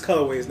 This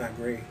colorway is not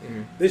great.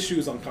 Mhm. This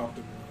shoe's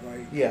uncomfortable.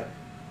 Like, Yeah. it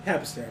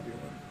happens to everyone.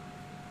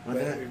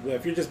 Okay. But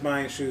if you're just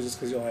buying shoes just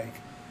because you're like,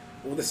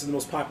 well, this is the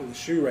most popular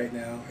shoe right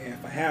now, and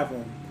if I have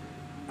them,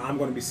 I'm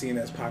going to be seen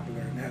as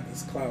popular and have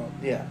this clout.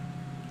 Yeah.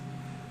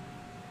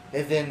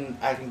 And then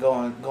I can go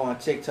on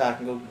TikTok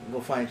and go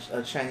find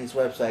a Chinese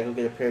website, go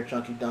get a pair of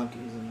chunky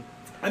donkeys, and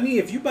I mean,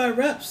 if you buy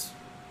reps,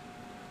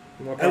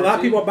 More a power lot to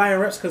of you. people are buying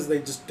reps because they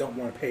just don't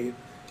want to pay,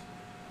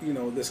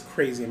 this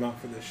crazy amount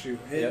for this shoe.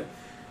 And Yep.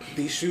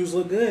 these shoes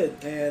look good,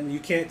 and you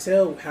can't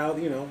tell how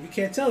you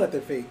can't tell that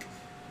they're fake.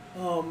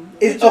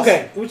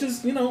 Okay. Which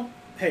is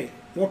hey,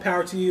 more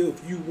power to you.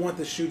 If you want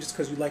the shoe just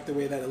because you like the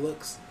way that it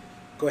looks,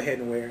 go ahead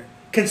and wear it.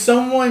 can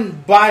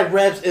someone buy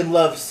reps and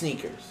love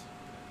sneakers?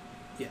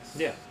 Yes.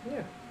 Yeah.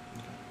 Yeah.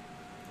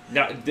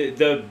 Now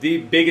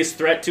the biggest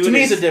threat to To it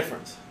me, is it's a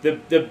difference.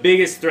 the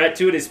biggest threat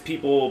to it is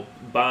people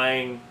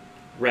buying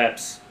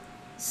reps,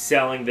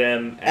 selling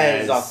them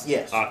as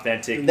yes.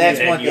 authentic. That's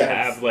and then one you thing.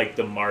 have like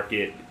the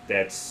market.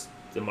 That's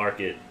the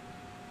market.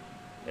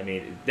 I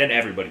mean, then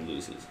everybody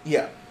loses.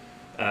 Yeah.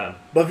 Um,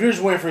 But if you're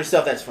just wearing it for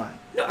yourself, that's fine.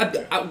 No,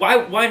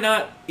 why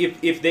not?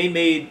 If they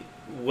made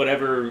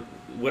whatever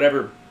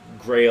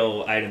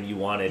Grail item you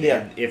wanted, Yeah.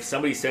 and if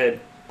somebody said,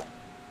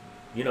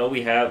 we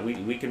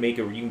can make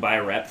you can buy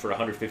a rep for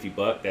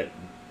 $150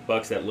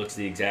 that looks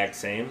the exact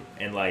same,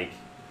 and like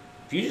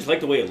if you just like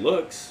the way it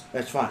looks,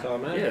 That's fine. That's all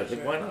that yeah, matters.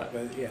 like why not?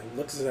 But yeah, it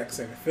looks exactly the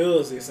same. It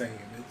feels the same.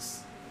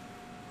 It's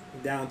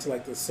down to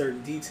like the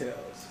certain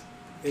details.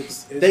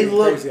 It's They really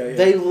look. crazy out here.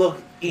 They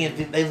look. They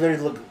literally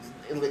look.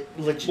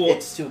 Legit. Well,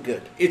 it's too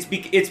good. It's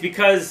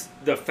because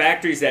the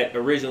factories that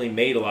originally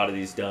made a lot of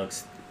these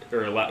dunks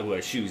or a lot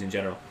of shoes in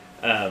general,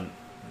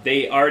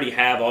 they already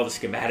have all the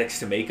schematics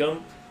to make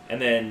them,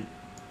 and then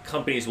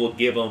companies will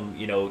give them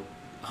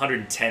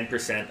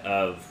 110%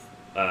 of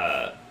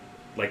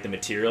like the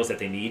materials that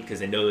they need because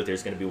they know that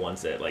there's going to be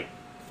ones that like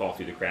fall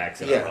through the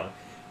cracks and Yeah. are wrong,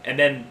 and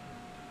then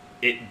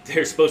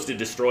they're supposed to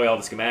destroy all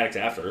the schematics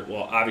after.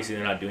 Well, obviously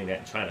they're not doing that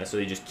in China, so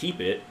they just keep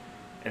it.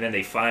 And then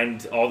they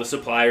find all the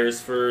suppliers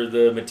for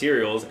the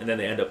materials, and then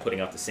they end up putting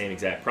out the same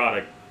exact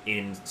product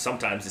in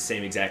sometimes the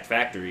same exact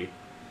factory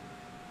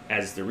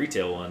as the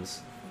retail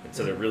ones. And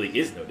so there really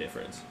is no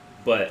difference.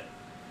 But,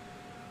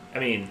 I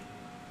mean,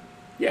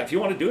 yeah, if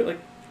you want to do it, like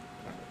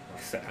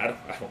I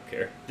don't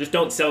care. Just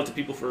don't sell it to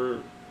people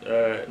for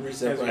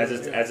Resale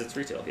as price. it's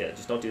retail. Yeah,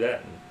 just don't do that.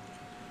 And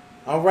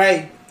All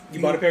right.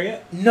 You bought a pair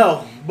yet?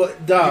 No, but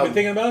You been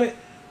thinking about it?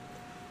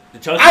 the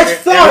chunky I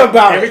thought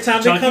about Every it.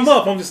 time they come Chunkies?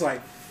 up, I'm just like,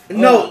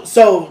 No,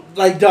 so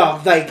like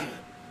dog, like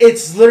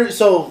it's literally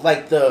so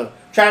like the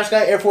Travis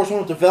Scott Air Force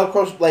One with the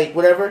Velcro, like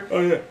whatever. Oh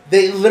yeah.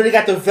 They literally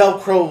got the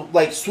Velcro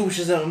like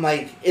swooshes them,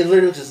 like it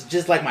literally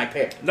just like my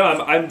pair. No,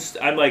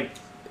 I'm like,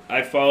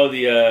 I follow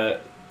the.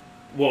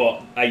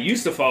 Well, I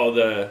used to follow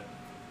the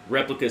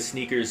replica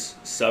sneakers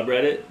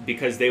subreddit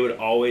because they would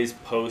always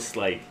post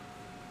like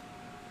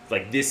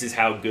this is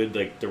how good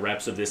like the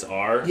reps of this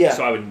are. Yeah.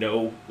 So I would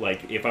know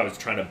like if I was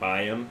trying to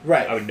buy them,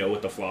 Right. I would know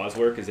what the flaws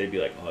were because they'd be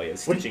like, oh yeah,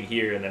 it's stitching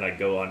here, and then I'd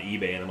go on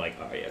eBay and I'm like,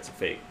 oh yeah, it's a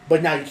fake.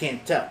 But now you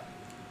can't tell.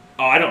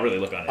 Oh, I don't really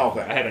look on it.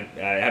 Okay.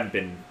 I haven't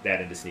been that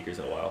into sneakers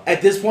in a while.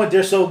 At this point,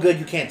 they're so good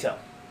you can't tell.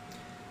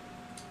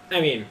 I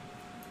mean,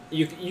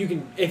 you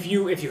can if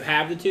you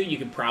have the two, you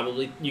could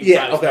probably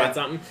spot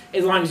something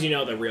as long as you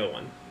know the real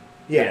one.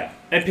 Yeah.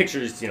 And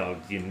pictures, you're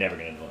never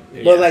gonna know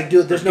them. But like,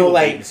 dude, there's no People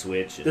bait like, and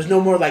switch. there's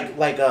no more like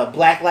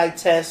black light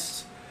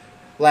tests.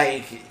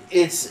 Like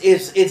it's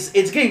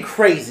getting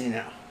crazy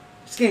now.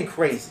 It's getting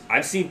crazy.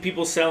 I've seen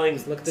people selling.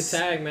 Just look at the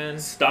tag, man.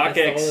 StockX. That's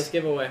the oldest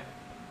giveaway.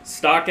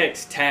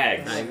 StockX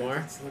tags. Not anymore.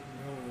 It's looking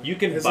good. You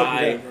can It's buy.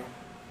 looking good, bro.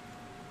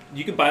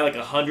 You can buy like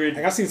 100.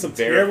 Like, I've seen some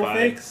verified. terrible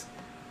fakes.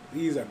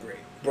 These are great.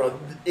 Bro,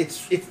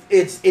 it's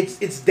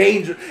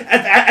dangerous.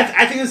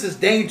 I think this is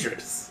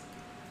dangerous.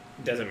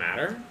 Does it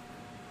matter?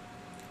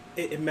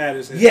 It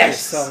matters if Yes.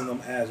 you're selling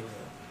them as real.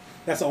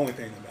 That's the only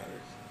thing that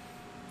matters.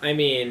 I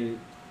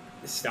mean,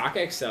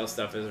 StockX sells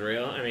stuff is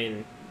real. I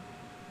mean,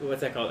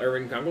 what's that called?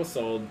 Urban Jungle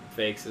sold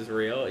fakes is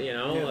real. You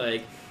know, Yeah.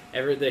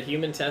 like the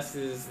human test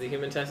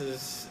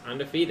is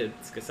undefeated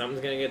because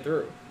something's gonna get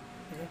through.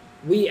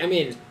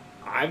 Yeah.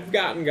 I've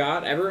gotten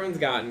got. Everyone's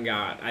gotten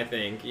got. I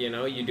think you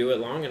do it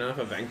long enough,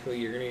 eventually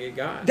you're gonna get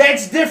got.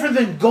 That's different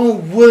than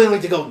going willingly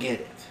to go get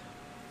it.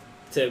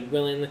 To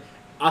willingly,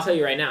 I'll tell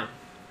you right now.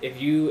 If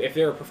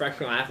you're a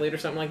professional athlete or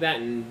something like that,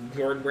 and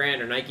Jordan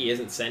Brand or Nike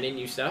isn't sending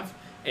you stuff,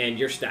 and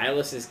your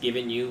stylist is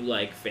giving you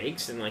like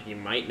fakes, and like you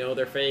might know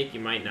they're fake,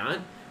 you might not.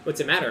 What's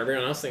it matter?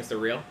 Everyone else thinks they're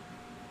real,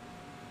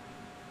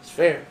 It's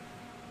fair.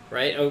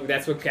 right? Oh,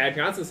 that's what Cad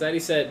Johnson said. He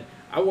said,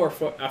 "I wore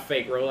a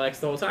fake Rolex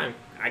the whole time.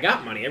 I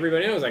got money.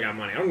 Everybody knows I got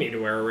money. I don't need to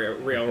wear a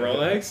real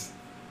Rolex."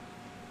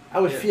 I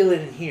would Yeah. feel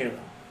it in here though.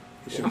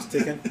 You should be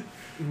sticking.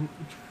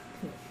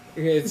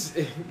 It's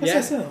What's yeah.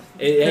 that sound?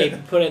 Hey,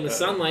 put it in the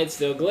sunlight,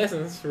 still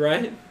glistens,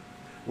 right?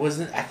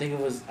 Wasn't I think it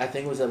was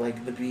at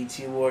like the BET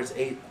Awards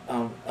Ace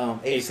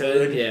Ace Hood.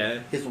 Hood, yeah.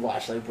 His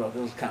watch like broke.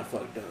 It was kind of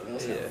fucked up. That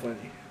was kind Yeah. of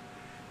funny.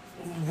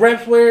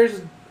 Reps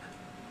wears.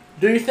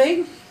 Do your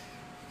thing.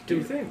 Do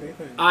you think?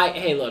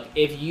 Hey, look,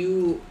 if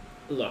you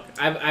look,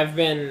 I've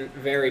been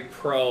very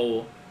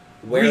pro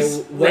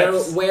Reps.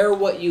 wear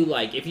what you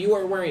like. If you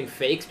are wearing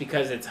fakes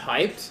because it's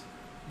hyped,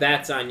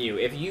 that's on you.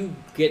 If you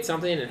get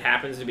something and it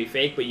happens to be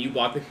fake, but you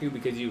bought the shoe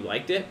because you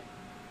liked it,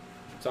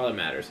 that's all that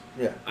matters.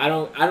 Yeah. I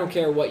don't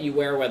care what you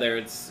wear, whether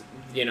it's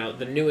the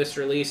newest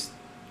release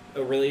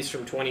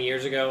from 20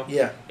 years ago.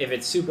 Yeah. If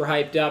it's super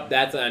hyped up,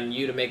 that's on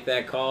you to make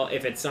that call.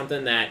 If it's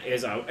something that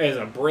is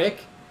a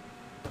brick,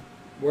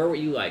 wear what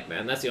you like,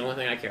 man. That's the only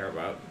thing I care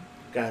about.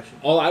 Gotcha.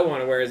 All I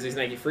want to wear is these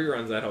Nike Free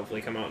Runs that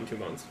hopefully come out in 2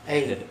 months.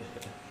 Hey.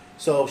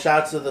 So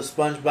shout out to the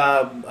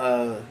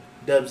SpongeBob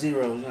Dub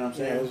Zeros. You know what I'm Yeah,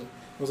 saying?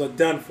 it was a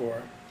done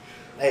for.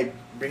 Hey,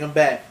 bring them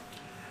back.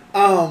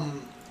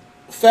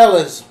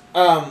 Fellas,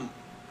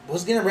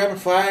 what's getting rapid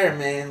fire,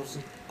 man? Do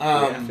we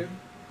have to?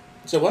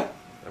 So what?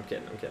 I'm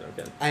kidding.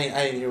 I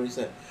didn't hear what you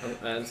said.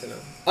 I didn't say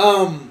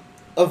no.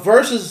 A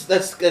versus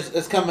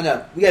that's coming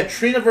up. We got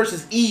Trina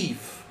versus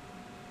Eve.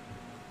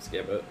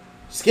 Skip it.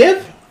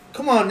 Skip?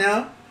 Come on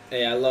now.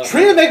 Hey, I love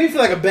Trina make me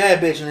feel like a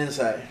bad bitch on the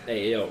inside.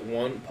 Hey, yo,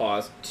 1,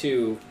 pause.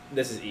 2,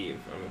 this is Eve.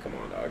 I mean, come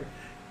on, dog.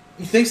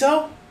 You think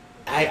so?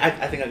 I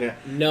think I got.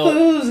 No,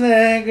 Who's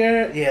that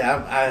girl?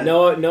 Yeah,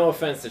 no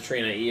offense to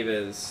Trina. Eve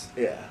is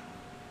Yeah,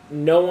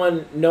 no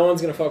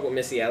one's gonna fuck with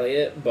Missy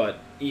Elliott, but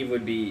Eve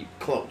would be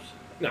close.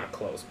 not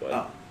close, but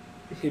Oh,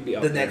 he'd be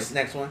up the there.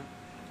 next one.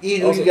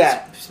 Ian, Also, who you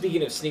got?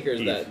 Speaking of sneakers,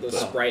 Eve. that those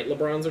Oh. Sprite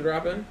LeBrons are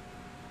dropping.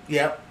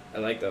 Yep. I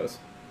like those.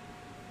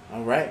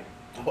 All right.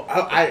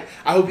 I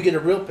hope you get a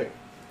real pair.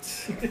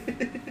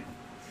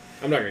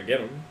 I'm not gonna get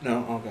them.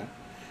 No.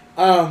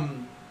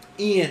 Okay.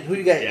 Ian, who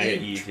you got? Yeah, I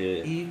got Eve,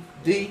 yeah. Eve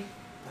D.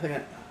 I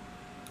think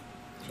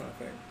Trying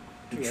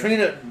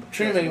to think.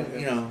 Trina, That's making, right,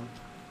 you know,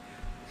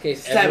 Okay,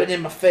 slap it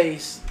in my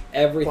face.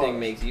 everything Pause.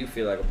 makes you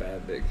feel like a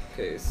bad big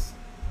case.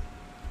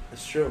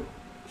 It's true.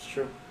 It's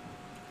true.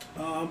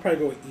 I'll probably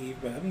go with Eve,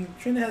 but I mean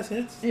Trina has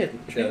hits. Yeah,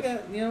 Trina does.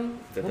 got, you know.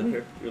 Is that the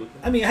pair you're looking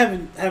I mean, I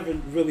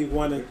haven't really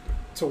wanted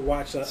to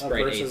watch a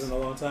Sprite versus Ace. in a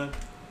long time.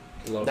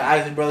 Love The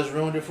Isaac Brothers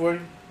ruined it for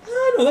you. I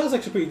don't know, that was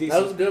actually pretty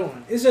That was a decent. good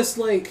one. It's just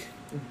like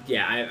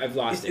Yeah, I've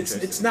lost it's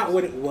interest. it's not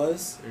what it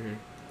was. Mhm.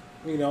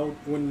 You know,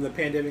 when the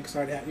pandemic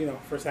started,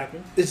 first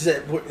happened. It's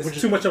that It's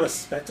too much of a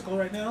spectacle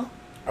right now.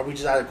 Are we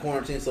just out of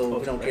quarantine so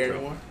we don't care retro.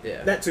 anymore?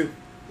 Yeah. That too.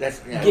 That's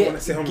I yeah. don't Get- want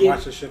to sit home get- and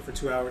watch this shit for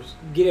 2 hours.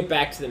 Get it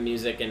back to the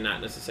music and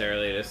not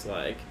necessarily just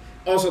like.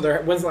 Also,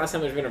 when's the last time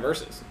there's been a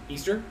versus?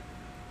 Easter?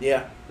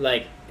 Yeah.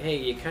 Like, hey,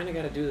 you kind of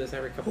got to do this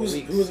every couple of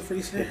weeks. Who was the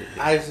free snap?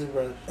 Isaac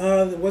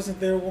Brothers. Wasn't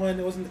there one?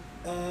 It wasn't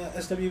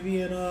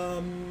SWV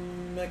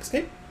and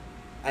Escape.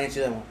 I didn't see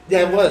that one.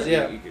 Yeah, it was.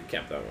 Yeah, You could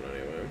kept that one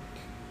anyway.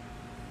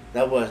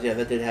 that was. Yeah,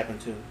 that did happen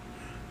too.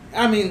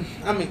 I mean,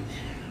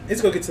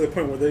 It's gonna get to the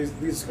point where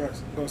these are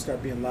gonna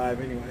start being live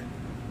anyway.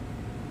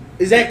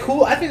 is that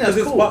cool? I think that's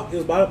Because cool. it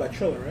was bought by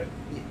Triller, right?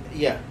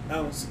 Yeah. I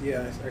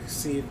can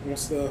see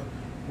once the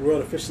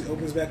world officially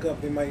opens back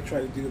up, they might try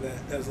to do that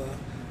as a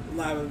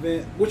live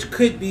event, which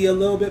could be a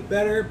little bit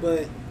better,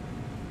 but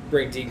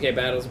Bring DK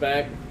battles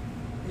back.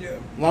 yeah, As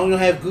long as you don't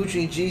have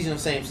Gucci and Jeezy on the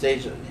same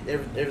stage,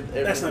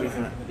 that's not gonna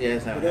happen. Yeah,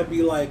 it's not. But that'll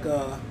be like,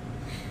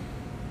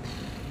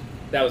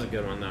 That was a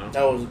good one though.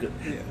 That was good.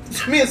 yeah.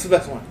 To me, it's the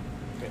best one.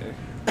 Okay.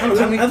 I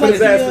Put like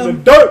his ass in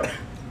the dirt.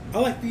 I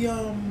like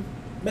the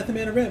Method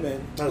Man and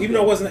Redman, That was even though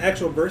it good. wasn't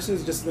actual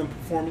verses, just them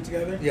performing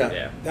together. Yeah.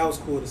 Yeah. That was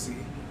cool to see.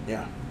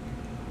 Yeah.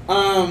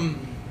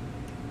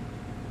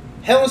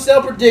 Hell in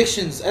Cell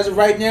predictions. As of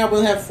right now,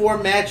 we'll have 4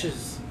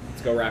 matches.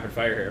 Let's go rapid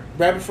fire here.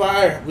 Rapid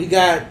fire. We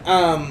got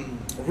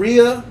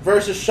Rhea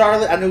versus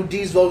Charlotte. I know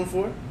D's voting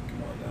for it.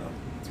 Come on now.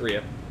 It's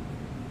Rhea.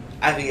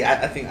 I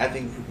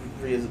think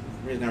Rhea's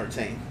gonna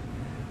retain.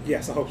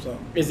 Yes, I hope so.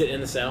 Is it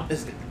in the cell?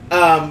 It's,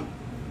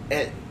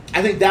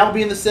 I think that will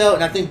be in the cell,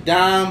 and I think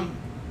Dom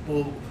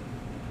will.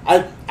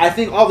 I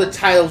think all the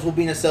titles will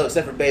be in the cell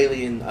except for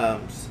Bailey and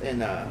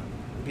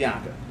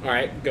Bianca. All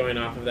right. Going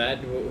off of that,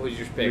 who's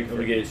your pick?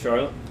 We get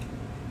Charlotte.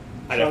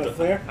 Charlotte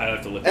Flair? I'd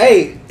have to look.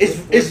 Hey, it's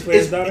Ric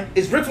Flair's daughter?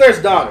 It's Ric Flair's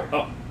daughter.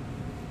 Oh.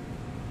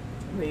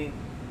 I mean,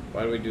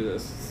 why do we do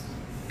this?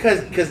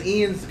 Because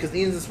Ian's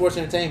in sports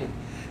entertainment.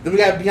 Then we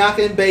got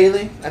Bianca and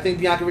Bailey. I think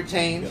Bianca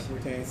retains. Yes, Is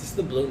retains. this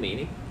the blue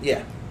meanie?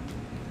 Yeah.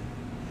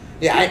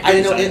 Yeah, I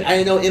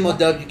didn't know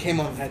MLW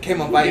came on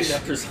Vice.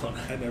 That persona.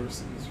 I never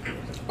seen this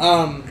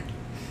before.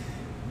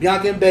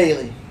 Bianca and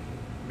Bailey.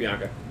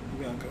 Bianca.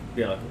 Bianca.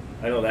 Yeah,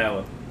 I know that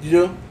one. You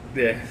do?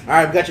 Yeah. All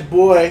right, we got your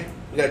boy.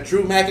 We got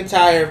Drew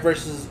McIntyre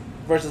versus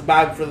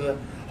Bobby for the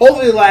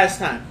hopefully the last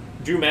time.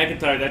 Drew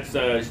McIntyre.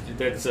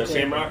 That's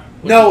Shamrock.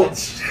 No,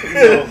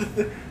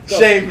 No.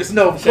 Sheamus.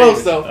 No,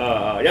 close though.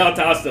 Yeah,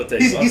 I'll still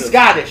take. He's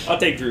Scottish. I'll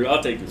take Drew.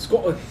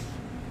 Score.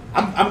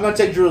 I'm gonna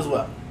take Drew as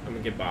well. I'm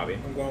gonna get Bobby.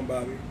 I'm going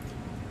Bobby.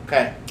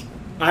 Okay.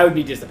 I would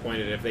be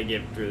disappointed if they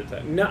give Drew the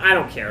title. No, I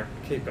don't care.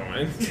 Keep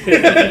going.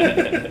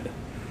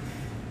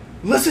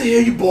 Listen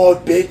here, you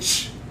bald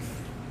bitch.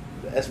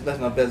 That's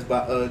my best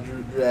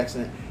Drew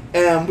accent. We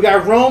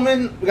got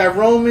Roman,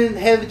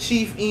 Head of the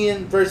Chief,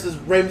 Ian versus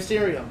Rey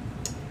Mysterio.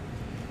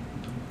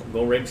 I'm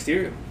going Rey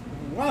Mysterio.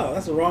 Wow,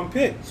 that's a wrong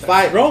pick.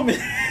 Fight. Roman.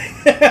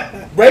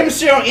 Rey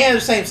Mysterio and Ian are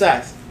the same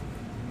size.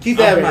 Keep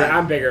that in mind.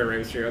 I'm bigger than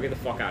Rey Mysterio. Get the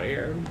fuck out of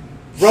here.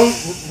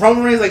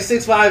 Roman Reigns like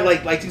 6'5",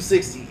 like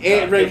 260,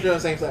 and Rey Mysterio the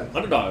same size.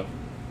 Underdog.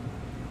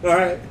 All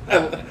right,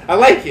 I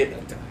like it.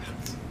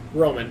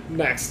 Roman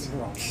next.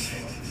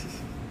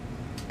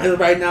 As of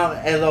right now,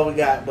 that's all we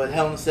got. But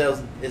Hell in a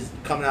Cell is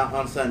coming out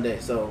on Sunday,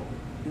 so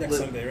Next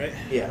Sunday, right?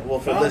 yeah. Well,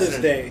 for Father's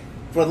listeners, Day.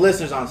 for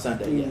listeners on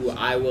Sunday. Ooh, Yes.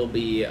 I will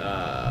be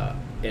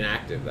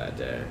inactive that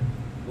day.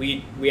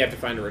 We have to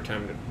find a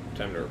time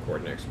to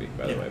record next week,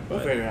 by the way. we'll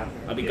But figure it out.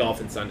 I'll be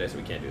golfing Sunday, so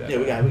we can't do that.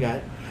 Yeah, we got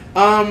it.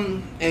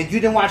 And you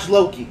didn't watch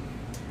Loki.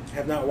 I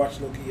have not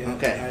watched Loki yet.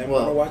 Okay, I am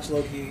well- going to watch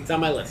Loki. It's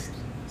on my list.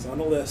 It's on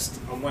the list.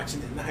 I'm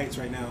watching it in the Heights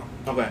right now.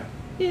 Okay.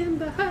 In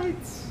the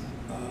Heights.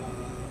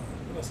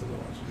 What else was I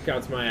watching?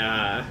 Counts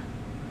my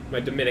my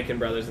Dominican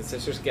brothers and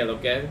sisters. Que lo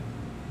que?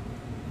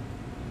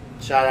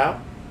 Shout out.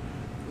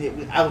 Yeah,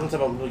 I was gonna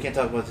talk about. We can't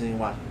talk about this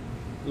anymore.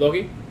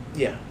 Loki.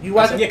 Yeah, you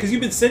watch Yeah, it. because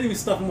you've been sending me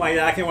stuff. I'm like,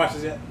 I can't watch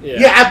this yet.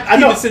 Yeah, I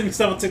You've know. been sending me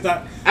stuff on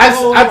TikTok. I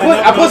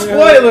put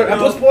spoiler. I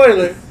no. put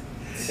spoiler.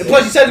 And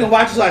plus, you said you're gonna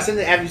watch it, so I sent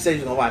it after you said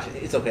you're gonna watch it.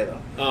 It's okay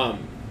though.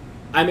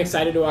 I'm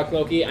excited to watch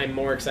Loki. I'm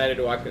more excited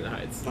to watch In the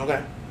Heights.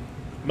 Okay.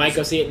 Might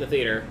go see it in the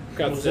theater.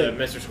 Comes We'll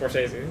to see. Mr.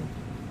 Scorsese.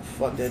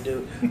 Fuck that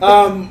dude.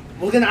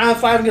 We're gonna on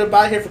 5 and get a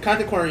bye here for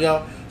Content Corner,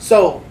 y'all.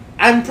 So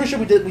I'm pretty sure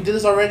we did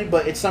this already,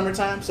 but it's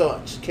summertime,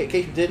 so just in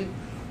case we didn't,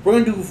 we're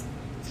gonna do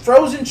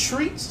frozen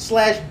treats /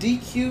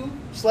 DQ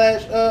 /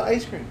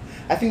 ice cream.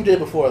 I think we did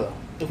it before though.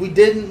 If we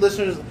didn't,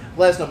 listeners,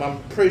 let us know. But I'm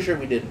pretty sure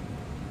we didn't.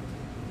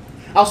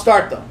 I'll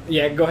start though.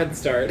 Yeah, go ahead and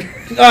start.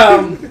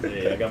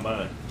 Yeah, I got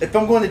mine. If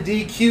I'm going to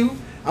DQ,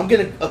 I'm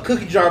getting a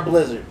cookie jar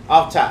blizzard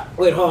off top.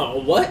 Wait, hold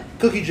on. What?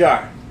 Cookie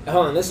jar.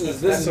 Hold on. This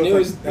is That's new.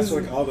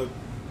 like all the.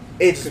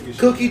 It's Cookie jar.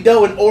 cookie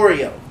dough and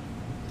Oreo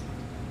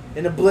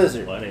in a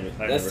blizzard. Well, I didn't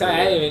even- I That's never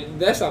heard of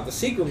that's not the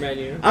secret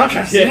menu. I'm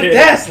trying to see what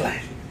that's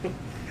like.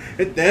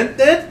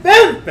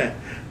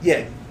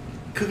 Yeah,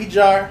 cookie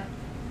jar.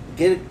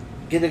 Get it.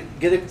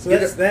 So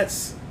Get it.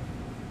 that's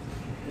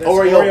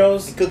Oreo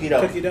Oreos and cookie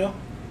dough. Cookie dough.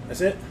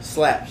 That's it.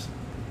 Slaps.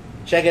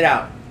 Check it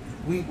out.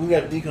 We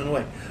got a DQ on the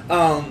way.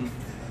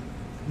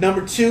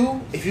 Number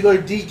 2, if you go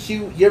to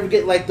DQ, you ever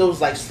get like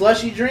those like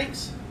slushy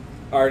drinks?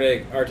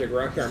 Arctic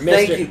Rocker.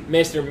 Thank Mr. you.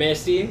 Mr.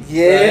 Misty.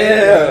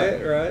 Yeah.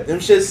 Right. Them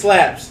shit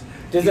slaps.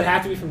 Does it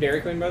have to be from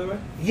Dairy Queen, by the way?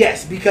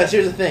 Yes, because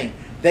here's the thing.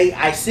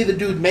 I see the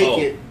dude make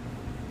Oh. it.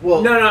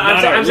 Well, No, Not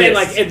I'm our saying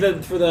list.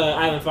 like for the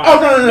Island Five.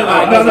 Oh no.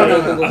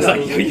 I was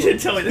like, yo, you didn't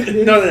tell me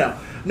that.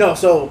 No.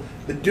 So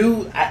the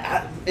dude,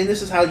 and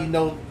this is how you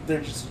know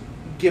they're just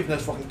giving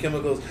us fucking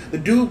chemicals. The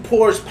dude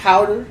pours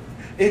powder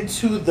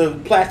into the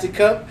plastic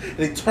cup, and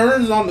he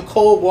turns on the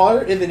cold water,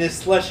 and then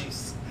it's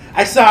slushies.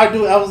 I saw her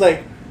do it. I was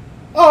like,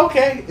 oh,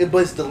 okay. But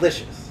it's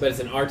delicious. But it's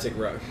an Arctic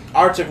Rush.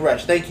 Arctic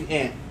Rush. Thank you,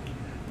 Ant.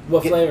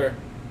 What flavor?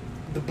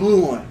 The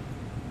blue one.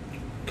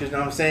 Because you know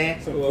what I'm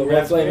saying? So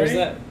What flavor is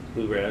that?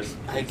 Blue ras.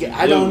 I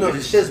don't know.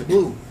 It's just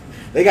blue.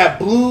 They got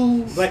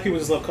blue. Black people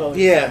just love colors.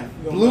 Yeah.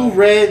 Blue,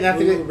 red, and I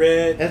think blue,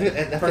 red,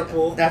 and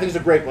purple. I think it's a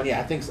grape one. Yeah,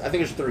 I think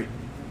it's 3.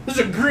 There's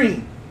a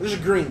green. There's a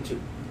green too.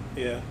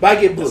 Yeah. But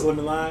I get That's blue.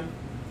 lemon lime.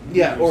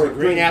 Yeah, or There's a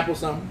green apple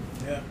something.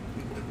 Yeah.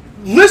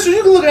 Listen,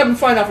 you can look it up and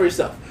find out for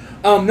yourself.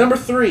 Number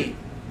 3,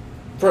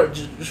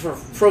 just for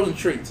frozen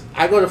treats.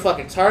 I go to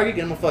fucking Target,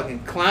 get them a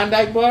fucking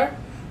Klondike bar,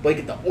 but I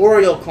get the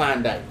Oreo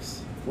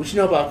Klondikes. What you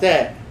know about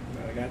that?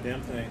 Not a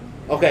goddamn thing.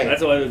 Okay.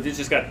 That's why it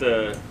just got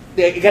the.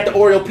 They got the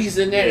Oreo piece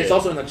in there. Yeah. It's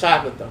also in the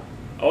chocolate though.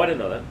 Oh, I didn't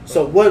know that.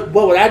 So what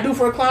would I do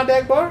for a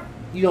Klondike bar?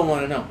 You don't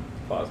want to know.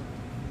 Pause.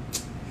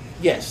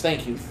 Yes,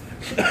 thank you.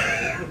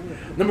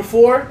 Number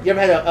 4, you ever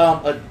had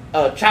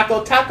a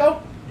Choco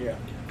Taco? Yeah.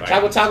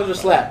 Choco Tacos are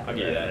slap. I'll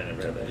give you that. I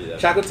never had that.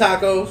 Choco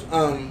Tacos.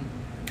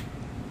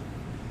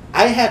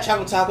 I didn't have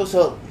Choco Tacos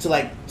till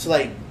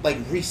like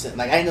recent.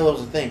 Like I didn't know it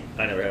was a thing.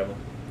 I never had one.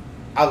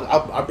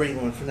 I'll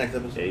bring one for next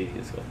episode. Hey,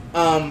 let's go.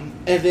 And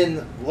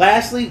then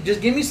lastly,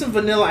 just give me some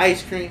vanilla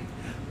ice cream.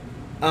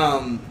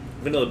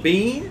 Vanilla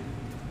bean?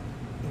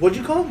 What'd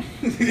you call me?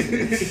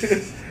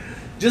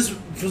 Just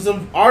for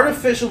some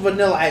artificial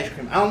vanilla ice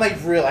cream. I don't like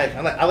real ice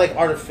cream. I like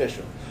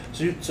artificial.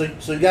 So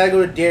you gotta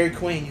go to Dairy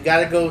Queen. You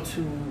gotta go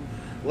to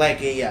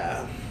like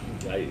a.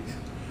 Yikes.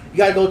 You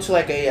gotta go to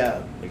like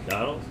a.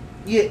 McDonald's?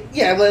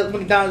 Yeah, like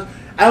McDonald's.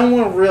 I don't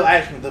want real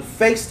ice cream. The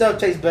fake stuff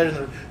tastes better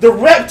than the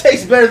rep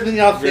tastes better than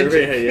the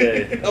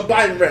authentic. Yeah. I'm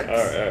buying reps.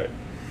 All right.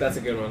 That's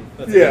a good one.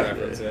 That's a Yeah.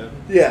 good reference, yeah.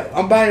 Yeah,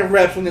 I'm buying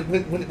reps when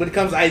it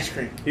comes to ice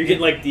cream. You're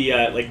getting like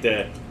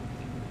the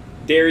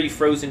dairy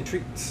frozen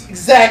treats.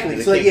 Exactly.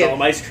 They So can't yeah, call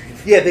them ice cream.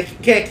 yeah, they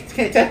can't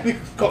technically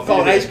call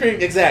it ice cream.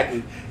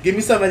 Exactly. Give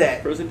me some of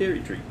that. Frozen dairy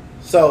treat.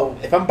 So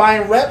if I'm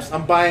buying reps,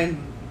 I'm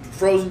buying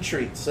frozen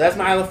treats. So that's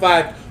my Island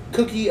 5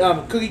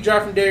 cookie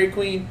jar from Dairy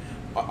Queen,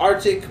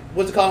 Arctic,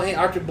 what's it called?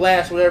 Arctic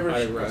Blast, whatever.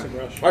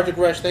 Arctic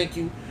Rush. Thank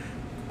you.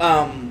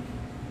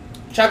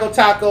 Choco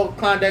Taco,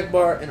 Klondike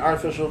bar, and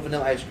artificial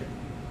vanilla ice cream.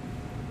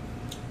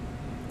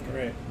 All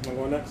right. Am I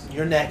going next?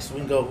 You're next. We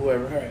can go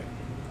whoever. All right.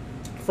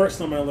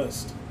 First on my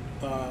list,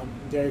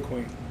 Dairy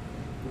Queen,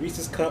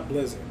 Reese's Cup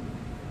Blizzard.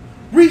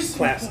 Reese's.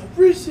 Classic.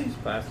 Reese's.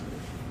 Classic.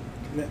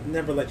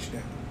 Never let you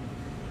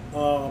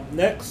down.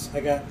 Next, I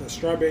got the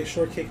strawberry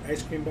shortcake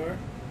ice cream bar.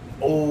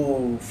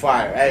 Oh,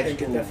 fire! I can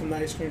get that from the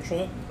ice cream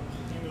truck.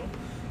 You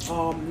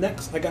know.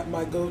 Next, I got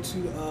my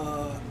go-to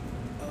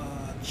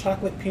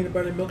chocolate peanut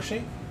butter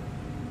milkshake.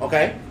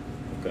 Okay.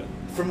 Okay.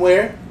 From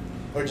where?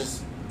 Or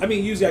just I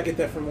mean, usually I get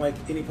that from like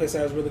any place that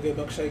has really good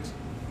milkshakes.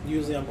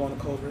 Usually I'm going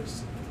to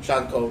Culver's.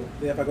 chocolate cover?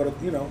 Yeah, if I go to,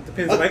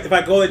 depends. If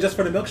I go there just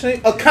for the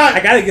milkshake, I I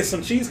gotta get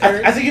some cheese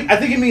curds. I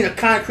think you mean a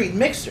concrete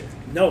mixer.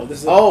 No,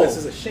 this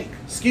is a shake.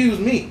 Excuse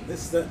me.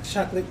 This is the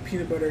chocolate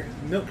peanut butter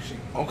milkshake.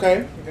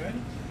 Okay. Okay.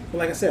 But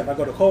like I said, if I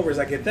go to Culver's,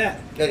 I get that.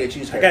 Gotta get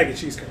cheese I curd. gotta get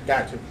cheese curds.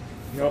 Got to.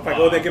 If I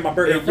go there and get my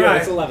burger and It's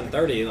fries,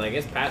 11:30. Like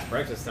it's past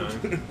breakfast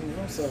time.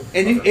 so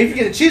And if you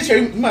get a cheese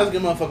curd, you might as well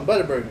get a motherfucking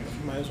butter burger.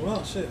 you might as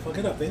well. Shit, fuck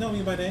it up. They know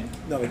me by name.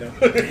 No, they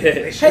don't.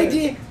 Hey,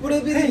 D, what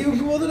have been you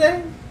cool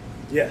today?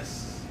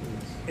 Yes.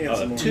 And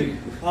some more. two. You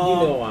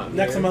know what I'm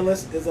Next here. on my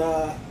list is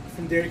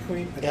from Dairy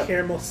Queen, a Yep.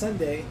 caramel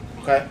sundae,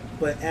 Okay.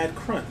 but add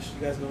crunch.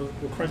 You guys know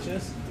what crunch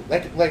is?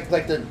 Like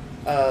the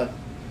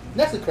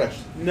Nestle Crush.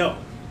 No,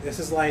 this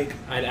is like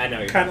I know.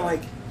 You're kind of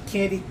like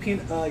candy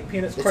peanuts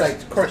It's crushed,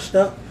 like- crushed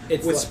up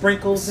It's with like-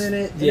 sprinkles in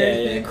it. And Yeah,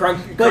 everything.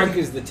 yeah. Crunk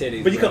is the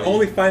titties. But you can bro.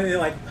 only find it in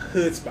like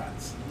hood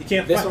spots. You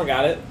can't. This find one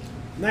got it.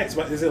 Nice,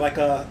 but is it like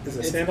is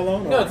it It's-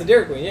 standalone? No, or? it's a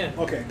Dairy Queen. Yeah.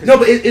 Okay. 'cause- No,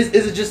 but is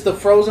it just the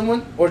frozen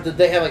one, or did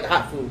they have like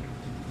hot food?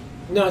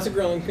 No, it's a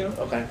grilling kill.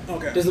 Okay.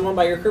 Okay. Does the one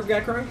by your crib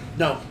got crunk?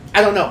 No,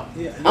 I don't know.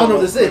 Yeah, I don't know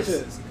what this crunch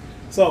is.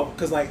 So,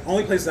 because like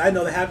only places I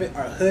know that have it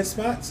are hood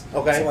spots.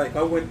 Okay. So like if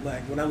I went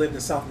like when I lived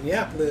in South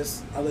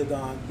Minneapolis, I lived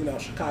on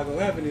Chicago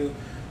Avenue.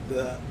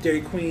 The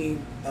Dairy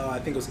Queen, I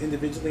think it was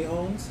individually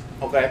owned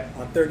Okay.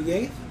 on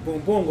 38th. Boom,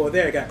 boom, go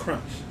there. I got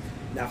crunch.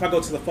 Now if I go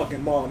to the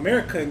fucking Mall of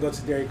America and go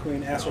to Dairy Queen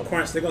and ask for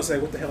crunch, they're gonna say,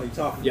 "What the hell are you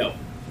talking Yo. about?"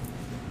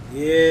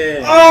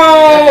 Yeah.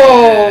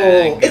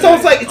 Oh, Yeah, it's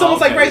almost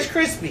like okay. Rice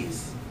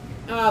Krispies.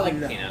 I like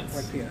No, peanuts.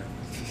 Like peanuts.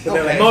 Okay.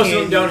 they're like Most of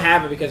them candy. don't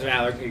have it because of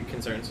allergy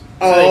concerns. So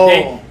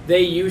Oh.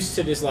 they used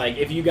to just like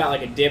if you got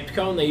like a dipped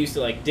cone, they used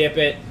to like dip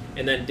it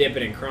and then dip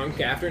it in crunk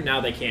after.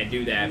 Now they can't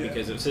do that Yeah.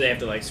 because so they have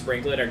to like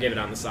sprinkle it or give it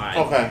on the side.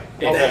 Okay.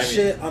 Yeah, Okay. That I mean-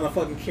 shit on a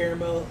fucking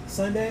caramel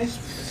sundae.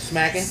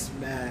 Smacking.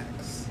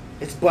 Smacks.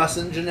 It's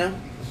bussin', Janelle.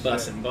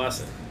 Bussin'.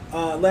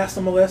 Last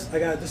on my list, I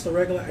got just a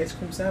regular ice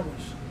cream sandwich.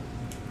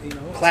 It's,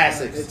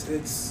 Classics.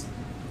 It's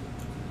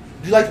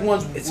Do you like the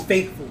ones? it's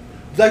faithful. Do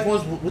you like the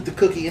ones with the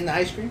cookie in the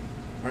ice cream?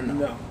 Or no?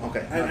 No.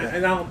 Okay.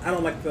 And I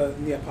don't like the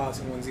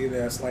Neapolitan ones either.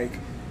 That's like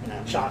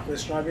chocolate,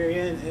 strawberry,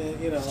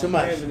 and you know. It's too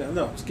much.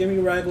 No, just give me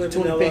regular Too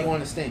vanilla. many people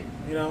want to stink.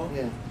 You know.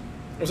 Yeah.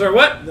 I'm sorry,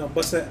 what? No,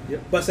 bust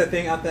that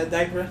thing out that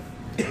diaper.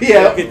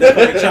 Yeah. Get that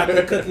fucking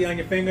chocolate cookie on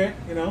your finger.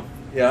 You know.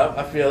 Yeah,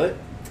 I feel it.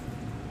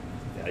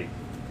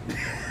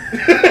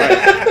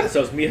 Alright,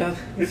 so it's me, huh?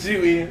 It's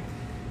you, Ian.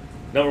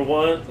 Number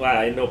one,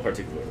 wow, in no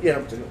particular order.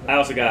 Yeah. I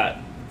also got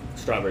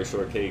strawberry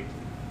shortcake.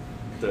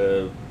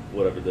 The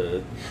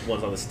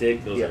ones on the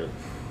stick. Those are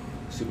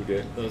super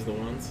good. Those the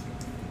ones.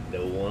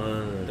 The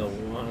ones. The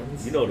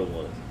ones. You know the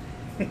ones.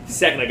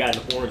 Second, I got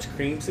an orange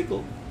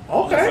creamsicle. I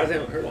Okay.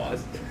 haven't heard of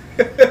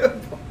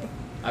this.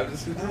 I'm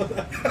just.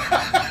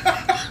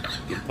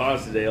 Get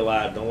paused today a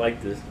lot. Don't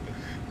like this.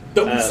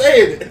 Don't be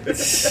saying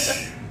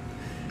it.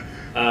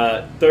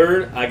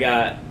 Third, I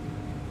got.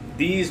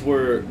 These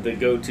were the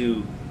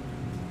go-to.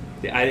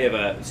 I have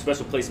a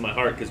special place in my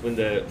heart because when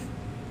the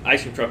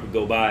ice cream truck would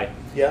go by,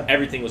 Yeah.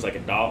 everything was like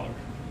 $1.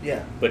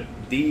 Yeah. But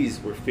these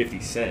were 50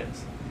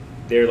 cents.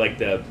 They're like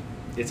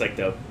it's like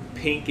the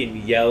pink and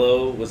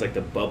yellow was like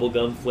the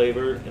bubblegum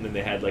flavor, and then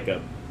they had like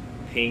a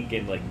pink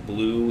and like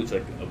blue, which is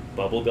like a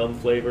bubblegum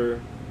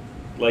flavor,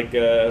 like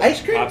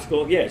ice cream?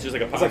 popsicle. Yeah, it's just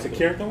like a popsicle. It's like the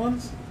character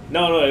ones.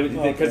 No,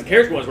 because the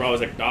character ones were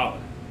always like $1.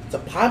 It's a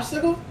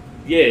popsicle.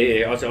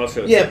 Yeah. I'll show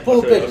it. Yeah, pull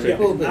a picture, I'll show you.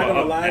 pull a Not picture.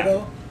 gonna lie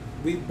though,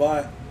 we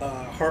bought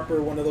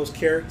Harper one of those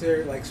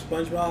character like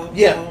SpongeBob.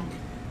 Yeah.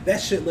 That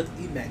shit looked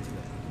immaculate.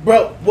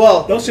 Bro,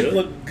 well, Those shit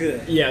look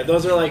good. Yeah,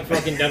 those are like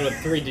fucking done with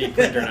 3D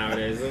printer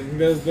nowadays.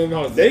 Those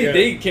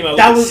They came out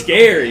That looking was-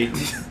 scary.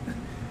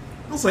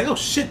 I was like, oh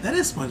shit, that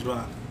is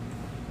SpongeBob.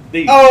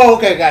 They, oh,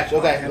 okay, gotcha.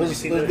 Okay, Have it you was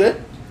seen good.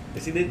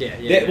 that? See, they,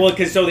 Yeah. well,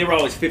 because so they were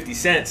always 50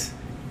 cents,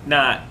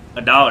 not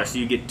 $1. So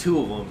you get two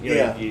of them. You know,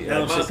 Yeah. You, That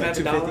was Mom, just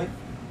can I like have $2.50?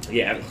 $1?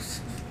 Yeah.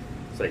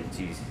 It's like,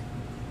 geez,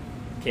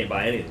 can't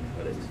buy anything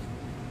nowadays.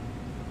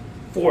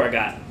 4, I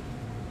got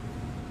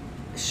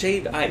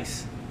shaved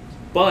ice,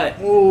 but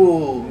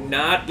Ooh.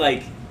 not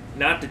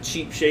the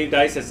cheap shaved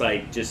ice that's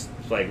like just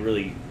like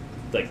really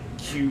like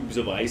cubes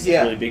of ice,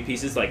 Yeah. really big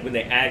pieces. Like when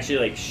they actually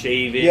like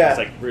shave it, Yeah. it's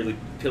like really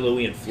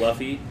pillowy and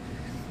fluffy.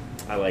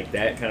 I like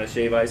that kind of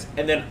shave ice.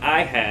 And then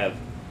I have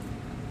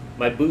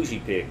my bougie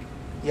pick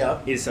Yeah.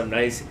 is some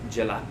nice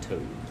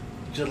gelato.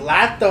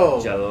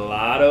 Gelato.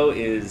 Gelato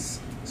is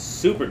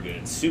super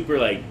good, super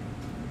like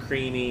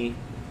creamy.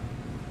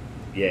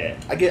 Yeah.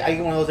 I get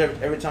one of those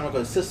every time I go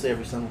to Sicily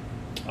every summer.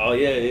 Oh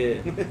yeah.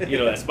 You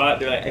know that spot?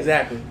 They're like,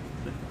 Exactly.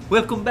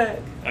 welcome back.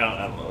 I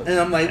don't know. And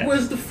I'm like,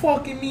 where's the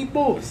fucking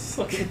meatballs?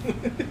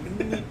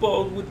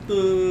 meatballs with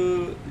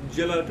the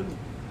gelato?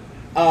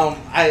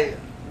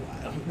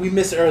 We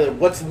missed it earlier.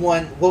 What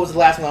was the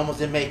last one I almost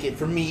didn't make it?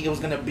 For me, it was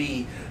gonna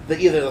be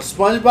either the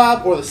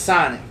SpongeBob or the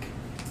Sonic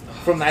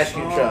from the ice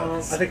cream truck.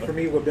 I think for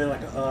me it would have been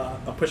like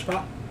a push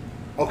pop.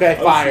 Okay,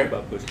 fire.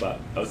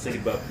 I was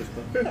thinking about push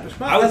pop. Push I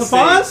pop. would That's a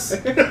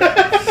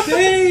pause?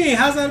 Dang,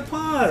 how's that a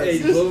pause?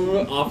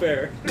 Hey, off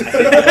air.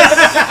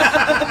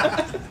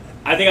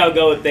 I think I would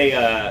go with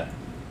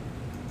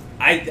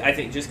I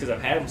think just because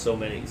I've had them so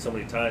many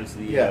times,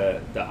 the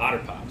Otter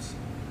Pops.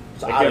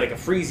 So Like, they're like a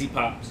Freezy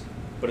Pops,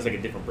 but it's like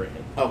a different brand.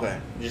 Okay.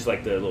 Just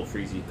like the little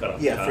Freezy cut off.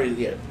 the Yeah, top. freeze.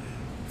 Yeah.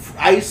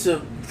 I used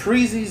to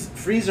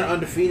freeze are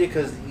undefeated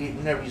because you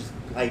never just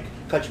like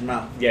cut your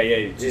mouth. Yeah.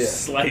 You just Yeah.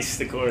 slice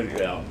the corners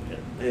out. Yeah.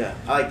 Yeah,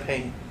 I like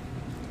pain.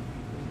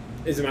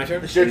 Is it my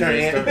turn? It's your turn,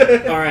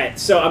 Ian. All right,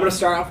 so I'm gonna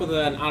start off with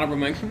an honorable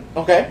mention.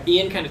 Okay.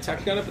 Ian kind of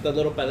touched on it, but the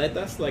little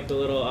paletas, like the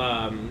little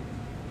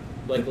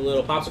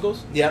popsicles.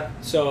 Yep.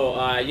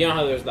 So you know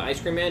how there's the ice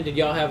cream man? Did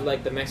y'all have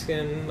like the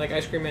Mexican like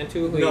ice cream man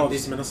too? No,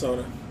 this is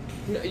Minnesota.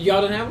 No,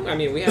 y'all didn't have them? I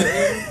mean, we had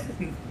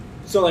them.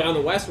 So like on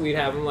the west, we'd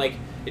have them like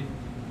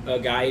a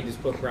guy he'd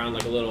just put around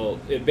like a little.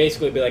 It'd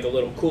basically be like a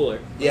little cooler.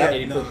 Yeah. And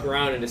he'd put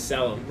around and just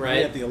sell them, I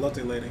right? had the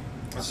elote lady.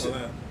 I saw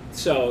that.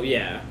 So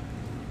yeah.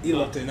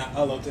 Elote, not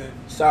elote.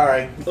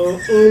 Sorry. So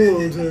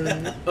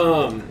the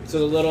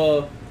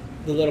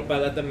little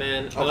paleta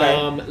man.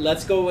 Okay.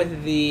 Let's go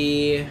with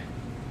the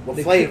What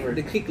flavor?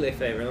 The Kikle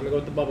flavor. Let me go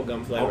with the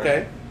bubblegum flavor.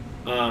 Okay.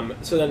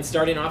 So then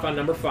starting off on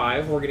number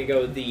 5, we're gonna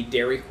go with the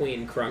Dairy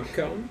Queen Crunk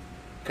Cone.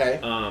 Okay.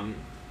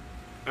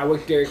 I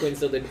wish Dairy Queen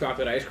still did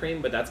chocolate ice cream,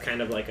 but that's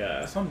kind of like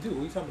a. Some do. What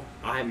are you talking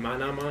about?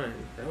 Not mine.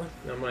 Really?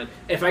 Not mine.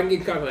 If I can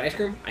get chocolate ice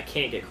cream, I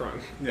can't get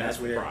crunk. Yeah, that's that's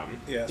weird. the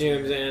problem. Yeah, that's you know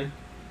what I'm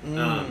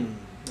saying?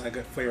 Like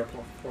a flavor.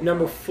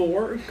 Number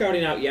 4,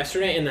 starting out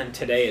yesterday and then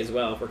today as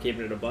well, if we're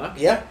keeping it a buck.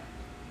 Yeah.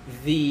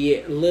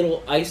 The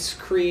little ice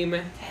cream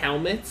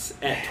helmets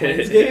at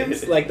Twins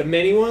games, like the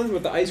mini ones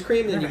with the ice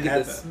cream, and then you Never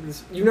get had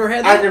this. You've never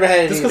had that? I've never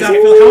had Just any. because I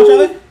feel how much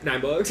are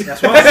they? $9.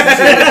 That's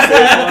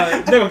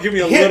why. They're gonna give me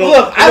a Here, little,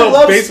 look, I little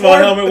love baseball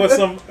sport. helmet with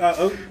some.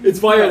 It's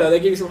fire though. They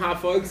give you some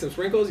hot fugs, some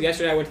sprinkles.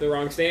 Yesterday I went to the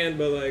wrong stand,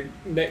 but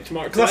like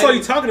tomorrow. Because I saw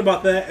you talking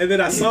about that, and then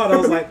I saw it. I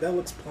was like, that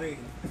looks plain.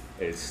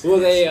 Well,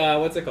 they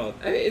what's it called?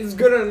 I mean, it's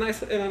good in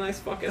a nice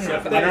fucking.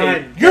 Yeah,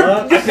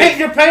 thing.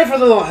 You're paying for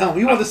the little helmet.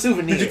 You want the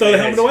souvenir. Did you throw the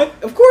helmet away?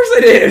 Of course I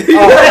did.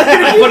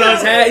 I put on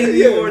his hat.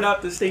 He wore it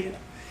out the station.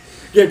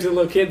 Give it to the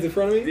little kids in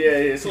front of me. Yeah,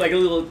 it's like a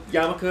little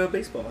yarmulke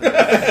baseball.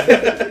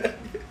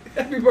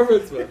 Happy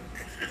birthday.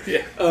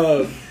 Yeah.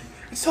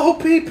 It's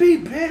OPP,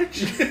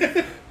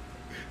 bitch.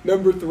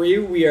 Number 3,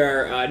 we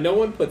are. No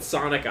one put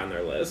Sonic on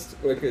their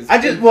list because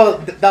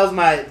that was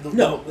my.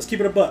 No, let's keep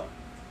it a buck.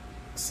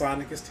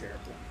 Sonic is terrible.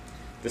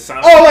 The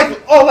Sonic.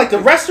 Like the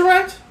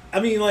restaurant. I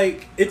mean,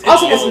 like it's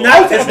Also,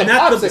 not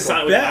the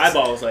Sonic with best.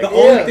 eyeballs. Like, The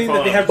only thing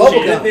that they have Bubble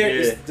really gum. good there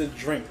Yeah. is the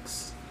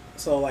drinks.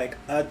 So like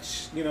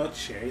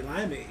cherry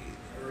limeade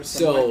or something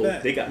So like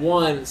that. they got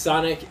one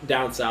Sonic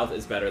down south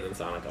is better than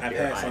Sonic up I've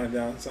here. had Sonic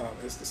down south.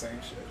 It's the same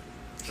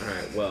shit. All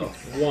right, well,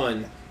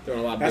 one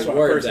throwing a lot of That's big what I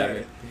words first at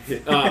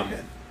had me.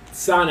 it.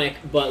 Sonic,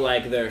 but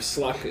like they're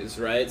sluckers,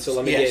 right? So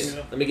let me Yes.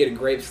 get a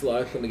grape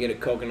sluck, let me get a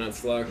coconut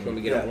sluck, let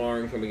me get Yeah. an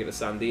orange, let me get a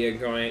sandia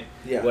joint,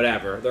 Yeah.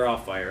 whatever. They're all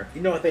fire.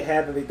 You know what they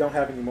had that they don't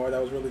have anymore? That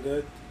was really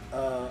good.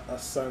 A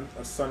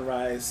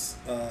sunrise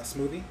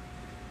smoothie,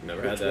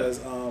 Never had which that. was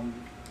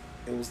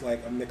it was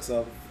like a mix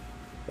of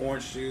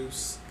orange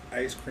juice,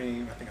 ice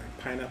cream, I think like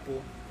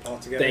pineapple all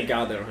together. Thank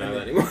God they don't have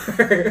that And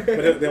But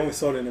anymore. they only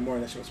sold it in the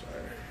morning. That shit was fire.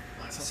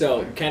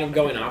 So, kind of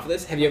going off of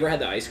this, have you ever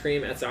had the ice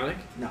cream at Sonic?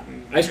 No,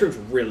 Ice cream's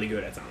really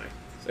good at Sonic.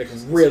 It's like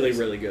really,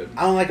 really good.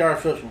 I don't like the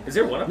artificial one. Is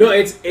there one? Up No, there?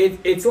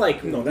 it's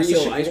like No, that's the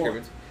real shit ice you cream.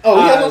 want. Oh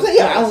yeah, I was like,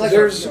 I don't like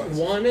There's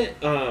artificial.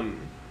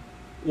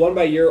 one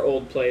by your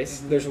old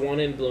place. There's one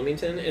in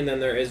Bloomington, and then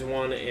there is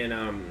one in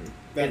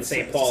That's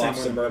St. the Paul same off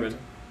one in Suburban. Bloomington.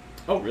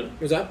 Oh, really?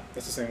 Was that?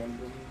 That's the same one.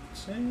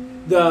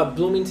 The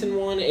Bloomington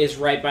one is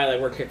right by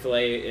like where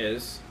Chick-fil-A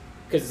is,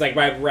 because it's like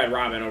by Red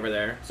Robin over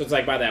there. So it's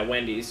like by that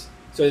Wendy's.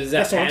 So is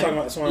that That's what I'm 10? talking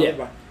about. That's what I Yeah. live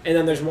by. And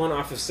then there's one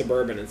off of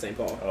Suburban in St.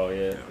 Paul. Oh,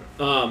 yeah.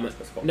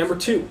 That's false. Number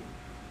 2.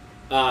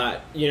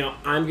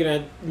 I'm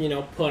gonna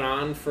put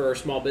on for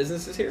small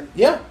businesses here.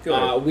 Yeah, Go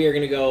ahead. We are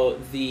gonna go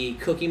the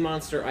Cookie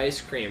Monster ice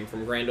cream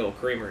from Grand Ole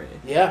Creamery.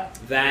 yeah.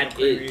 That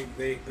Creamery,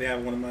 is, they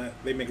have one of my.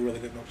 They make really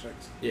good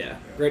milkshakes. yeah.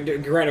 Grand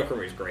Ole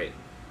Creamery is great.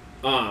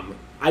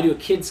 I do a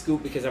kid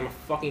scoop because I'm a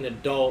fucking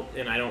adult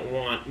and I don't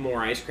want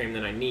more ice cream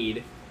than I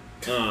need.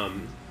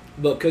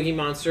 But Cookie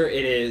Monster,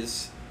 it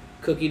is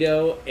cookie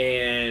dough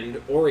and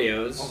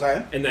Oreos.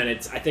 Okay. And then I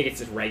think it's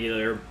just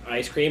regular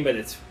ice cream, but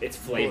it's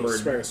flavored. Well,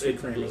 it's regular sweet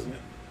it's cream, blue. isn't it?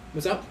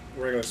 What's up?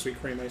 Regular sweet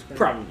cream ice cream.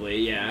 Probably,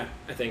 yeah.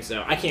 I think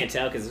so. I can't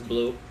tell because it's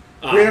blue.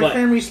 Grand But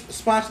Creamery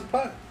sponsored the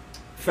pod.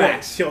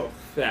 facts. Yo,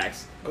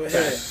 Facts. go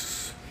ahead.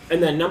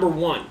 And then number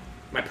 1,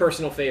 my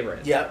personal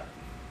favorite. Yep.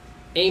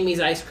 Amy's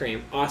Ice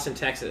Cream, Austin,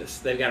 Texas.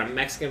 They've got a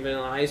Mexican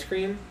vanilla ice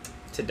cream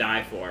to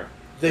die for.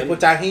 They put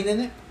tahini in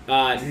it.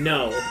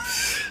 No.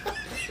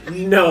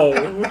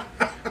 No.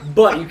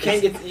 But you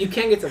can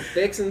get some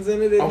fixins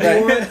in it if Okay.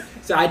 you want.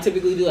 So I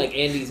typically do like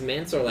Andy's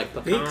mints or like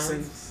pecans.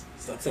 Fixins.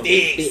 Some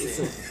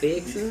Fixins.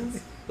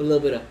 fixins. A little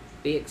bit of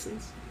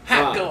fixins.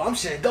 Hot gold. I'm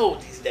saying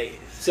gold these days.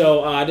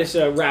 So just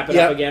to wrap it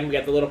Yep. up again, we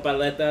got the little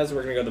paletas.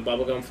 We're gonna go the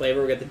bubblegum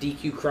flavor. We got the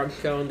DQ crunch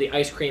cone, the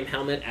ice cream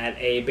helmet at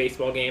a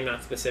baseball game,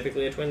 not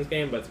specifically a Twins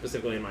game, but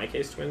specifically in my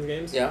case, Twins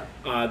games. Yeah.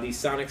 The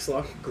Sonic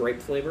Sluck grape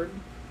flavored,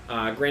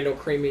 Grand Ole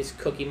Creamery's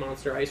Cookie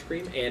Monster ice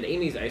cream, and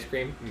Amy's ice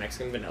cream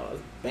Mexican vanilla.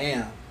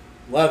 Bam.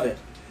 Love it.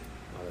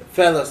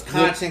 Fellas,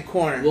 content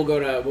corner. We'll go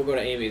to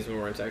Amy's when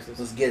we're in Texas.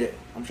 Let's get it.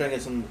 I'm trying to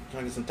get some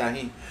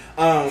tahini.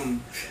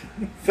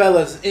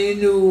 Fellas, any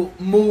new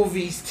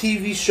movies,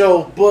 TV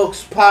show,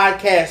 books,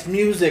 podcasts,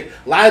 music?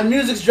 A lot of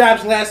music's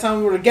dropped last time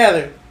we were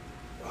together.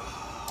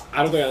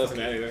 I don't think I listened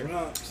to anything.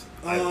 Props.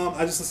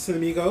 I just listened to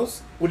the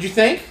Migos. What'd you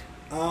think?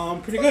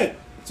 Pretty good.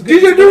 It's a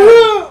DJ good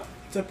Durrell!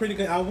 It's a pretty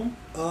good album.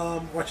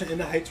 Watching In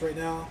the Heights right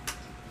now.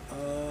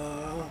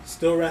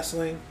 Still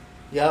wrestling.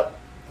 Yep.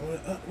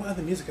 What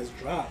other music has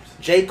dropped?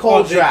 J.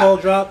 Cole J. dropped. Cole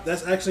dropped.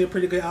 That's actually a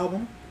pretty good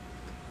album.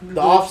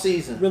 The off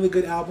season. Really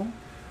good album.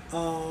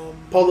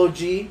 Polo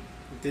G.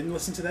 Didn't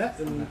listen to that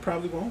and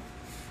probably won't.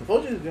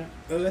 Polo G was good.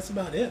 That's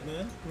about it,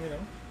 man. You know.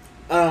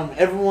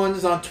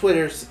 Everyone's on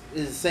Twitter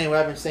is saying what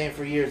I've been saying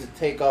for years. That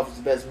Takeoff is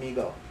the best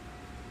Migo.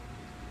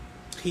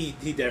 He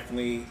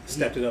definitely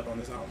stepped it up on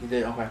this You album.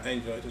 did okay. I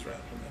enjoyed his rap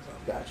on this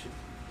album. Got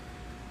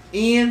you.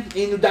 Ian,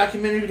 any new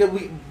documentary that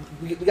we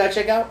gotta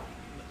check out?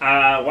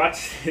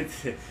 Watch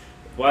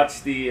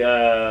the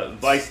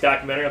Vice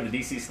documentary on the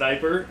DC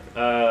sniper,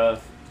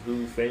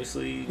 who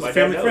famously Was a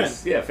family friend.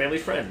 Yeah, family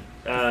friend.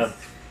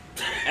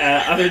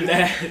 Other than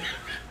that,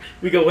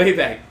 we go way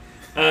back.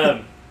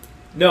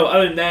 No,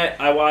 other than that,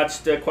 I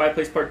watched Quiet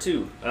Place Part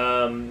 2.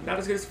 Not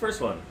as good as the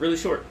first one. Really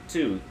short,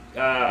 too.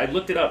 I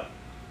looked it up.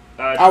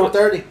 Hour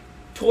 30.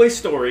 Toy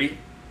Story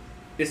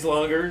is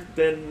longer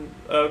than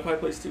Quiet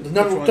Place 2. The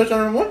number one?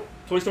 touchdown number 1?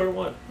 Toy Story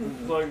 1.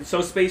 Longer.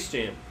 So Space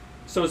Jam.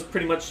 So it's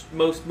pretty much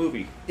most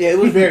movie. Yeah, it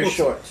was very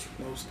short.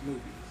 Most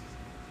movies.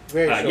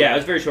 Very short. Yeah, it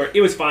was very short.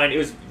 It was fine. It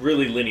was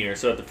really linear.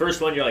 So at the first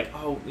one, you're like,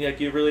 oh, like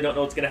you really don't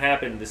know what's going to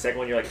happen. The second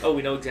one, you're like, oh,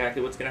 we know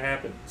exactly what's going to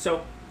happen.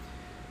 So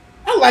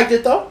I liked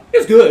it though. it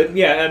was good.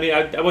 Yeah, I mean,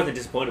 I wasn't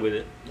disappointed with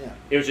it. Yeah.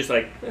 It was just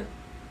like,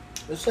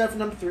 Let's set for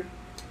number 3.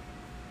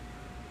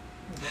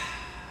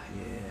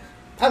 yeah.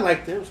 I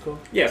liked it. It was cool.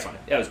 Yeah, it's fine.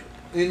 Yeah, it was good.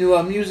 Any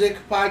new music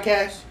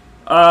podcast?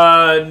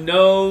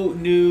 No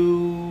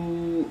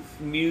new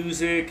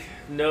music,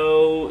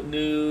 no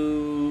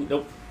new.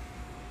 Nope.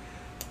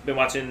 Been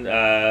watching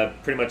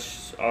pretty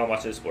much all I'm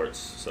watching is sports.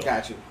 So.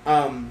 Got you.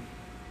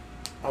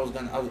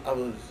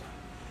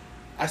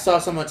 I saw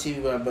some on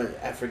TV, but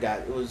I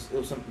forgot. It was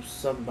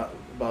something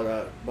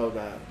about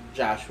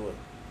Joshua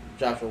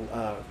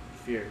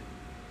Fury.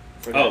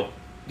 Forgot. Oh,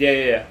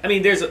 yeah. I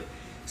mean,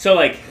 so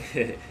like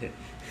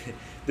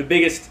the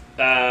biggest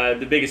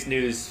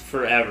news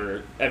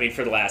forever. I mean,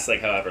 for the last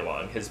like however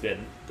long has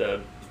been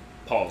the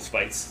Paul's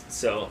fights.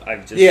 So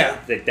I've just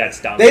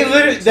that's down. They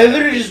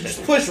literally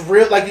just push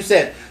real, like you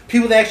said,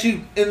 people that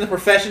actually in the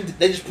profession.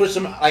 They just push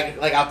them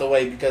like out the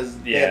way because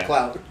they have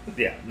clout.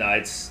 Yeah, no,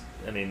 I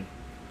mean,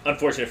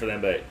 unfortunate for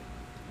them, but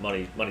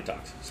money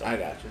talks. So. I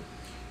got you.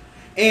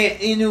 And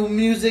any new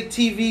music,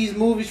 TVs,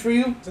 movies for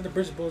you? Is that the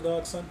British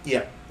Bulldog son?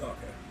 Yeah. Oh,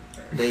 okay.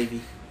 Right.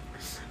 Baby.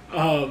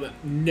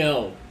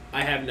 No,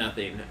 I have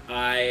nothing.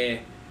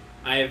 I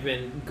have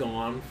been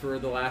gone for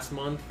the last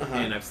month,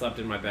 and I've slept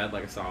in my bed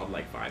like a solid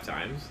 5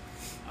 times.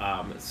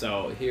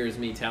 So here's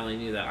me telling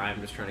you that I'm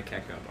just trying to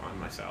catch up on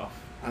myself.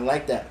 I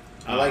like that.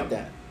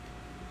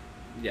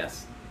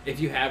 Yes. If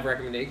you have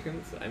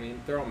recommendations, I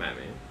mean, throw them at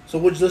me. So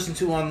what'd you listen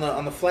to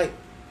on the flight?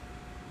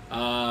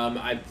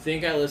 I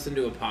think I listened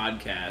to a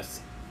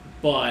podcast,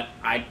 but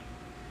I'm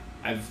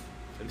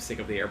sick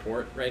of the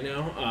airport right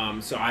now.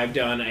 So I've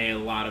done a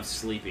lot of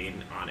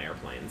sleeping on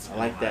airplanes. I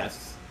like that.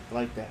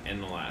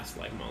 In the last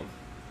month.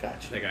 Gotcha. I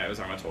think I was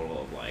on a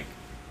total of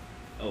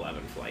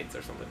 11 flights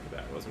or something like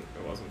that. It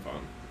wasn't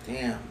fun.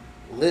 Damn.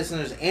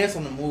 Listeners, Ant's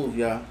on the move,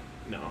 y'all.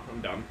 No, I'm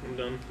done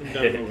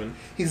moving.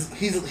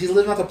 He's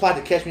living out the plot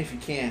to Catch Me If You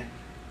Can.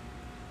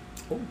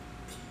 Ooh.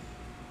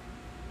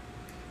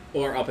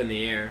 Or Up in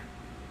the Air.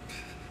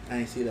 I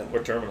didn't see that one.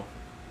 Or Terminal.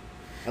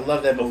 I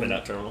love that movie. Hopefully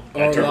not Terminal.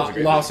 Or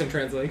Lost in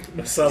Translation.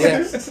 Yes.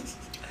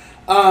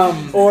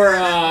 Or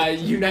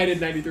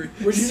United 93.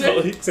 What'd you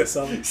say? He said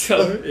something.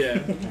 So, yeah.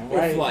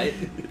 Right. Or Flight.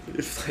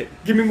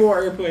 Give me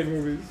more airplane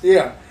movies.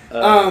 Yeah.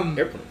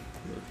 Airplane.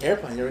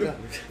 Airplane, there we go.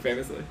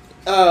 Famously.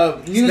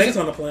 Snakes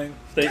on the plane.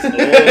 Snakes. Oh,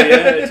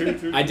 yeah,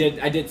 true. I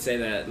did say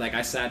that.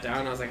 I sat down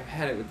and I was like, I've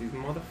had it with these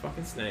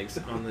motherfucking snakes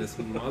on this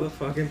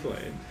motherfucking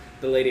plane.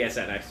 The lady I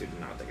sat next to did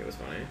not think it was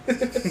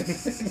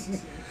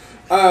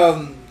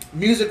funny.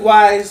 Music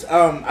wise,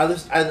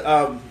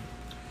 I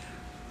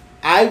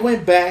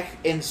went back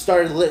and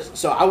started listening.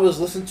 So I was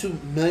listening to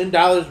 $1 Million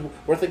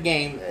Worth of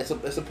Game. It's a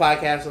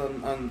podcast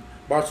on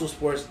Barstool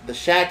Sports. The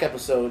Shaq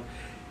episode.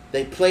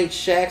 They played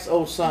Shaq's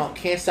old song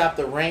 "Can't Stop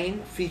the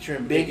Rain"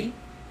 featuring Biggie.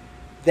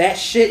 That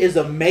shit is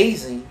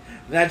amazing.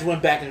 Then I just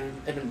went back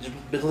and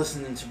been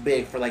listening to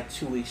Big for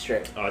 2 weeks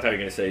straight. Oh, I thought you were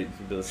gonna say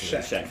you've been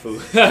listening to Shaq Fu.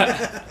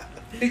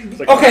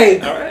 Okay.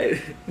 All right.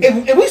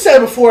 And we said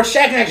it before,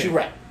 Shaq can actually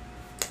rap.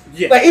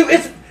 Yeah.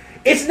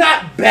 It's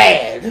not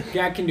bad.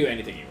 Shaq can do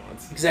anything he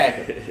wants.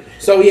 Exactly.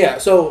 So yeah.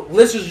 So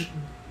listeners,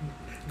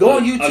 go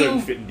on YouTube. Other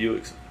than fitting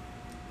Buicks.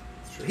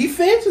 He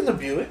fits in the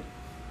Buick.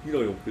 You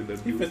know he don't fit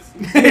that He Buick.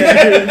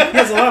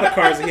 has a lot of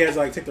cars that he has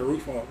to take the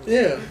roof off.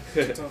 Yeah.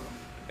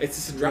 It's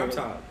just a drop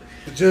top.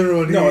 The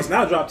general. No, it's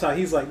not a drop top.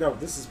 He's like, no,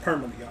 this is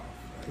permanently off.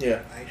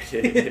 Yeah. I'm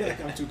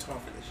too tall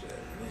for this shit.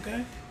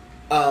 Okay.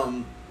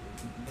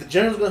 The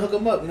general's gonna hook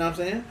him up. You know what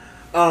I'm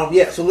saying?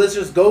 Yeah. So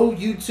listeners, go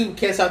YouTube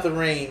 "Can't Stop the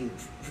Rain"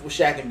 with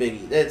Shaq and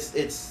Biggie.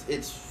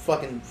 It's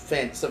fucking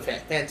it's a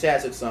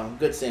fantastic song.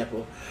 Good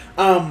sample.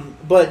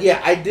 But yeah,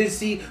 I did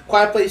see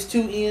Quiet Place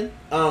 2, Ian.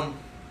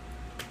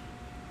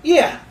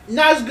 Yeah,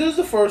 not as good as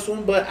the first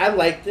one, but I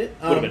liked it.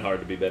 Would have been hard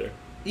to be better.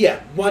 Yeah,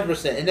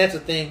 100%. And that's the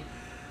thing.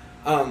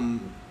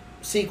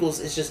 Sequels,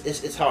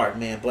 it's hard,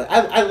 man. But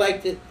I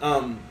liked it.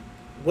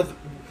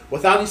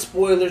 Without any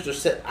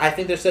spoilers, I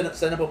think they're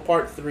setting up a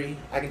part 3.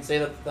 I can say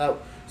that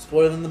without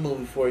spoiling the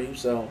movie for you.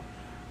 So,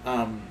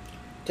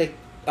 take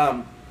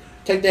that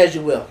as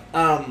you will.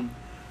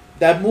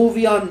 That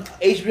movie on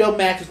HBO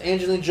Max with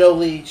Angelina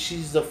Jolie.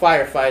 She's a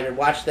firefighter.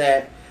 Watch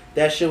that.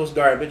 That shit was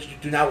garbage.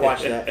 Do not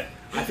watch that.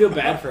 I feel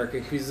bad for her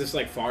because she's just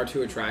far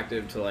too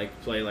attractive to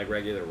play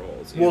regular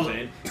roles. You know what I'm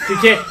saying?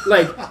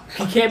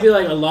 She can't be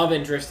a love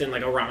interest in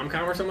a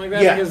rom-com or something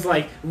like that because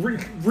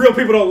real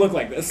people don't look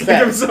like this.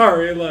 I'm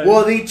sorry.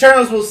 Well, the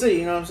Eternals will see.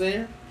 You know what I'm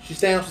saying?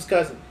 She's Thanos'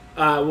 cousin.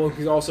 Well,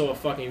 he's also a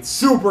fucking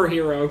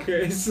superhero.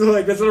 Okay,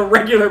 so that's not a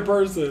regular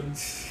person.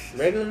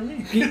 Regular to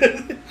me.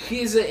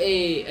 He is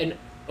a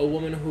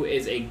woman who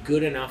is a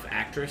good enough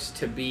actress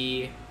to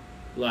be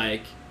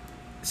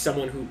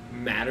someone who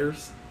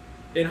matters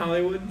in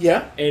Hollywood.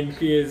 Yeah. And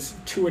he is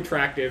too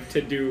attractive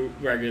to do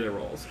regular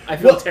roles. I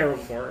feel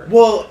terrible for her.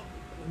 Well,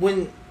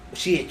 when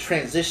she had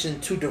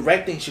transitioned to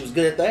directing, she was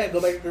good at that. Go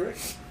back to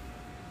directing.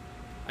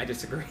 I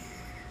disagree.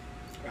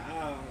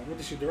 Wow. What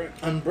did she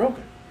direct?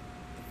 Unbroken.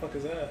 The fuck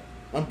is that?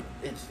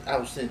 I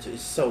was saying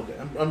it's so good.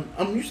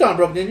 You saw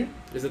Unbroken, didn't you?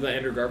 Is it the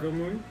Andrew Garfield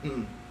movie?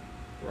 Mm.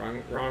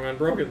 Wrong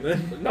Unbroken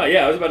then. No,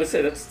 yeah, I was about to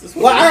say that's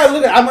what. Well, I gotta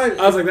look at.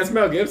 I was like, that's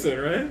Mel Gibson,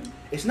 right?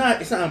 It's not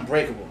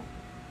Unbreakable.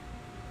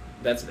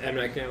 That's M.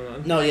 Night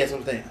Shyamalan. No, yes,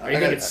 I'm saying. Are you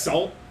good at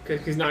Salt?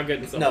 Because he's not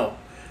good at Salt.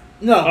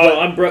 No. Oh,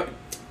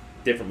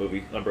 different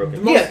movie,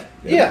 Unbroken.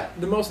 Yeah.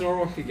 The most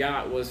normal he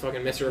got was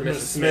fucking Mr. or Mrs.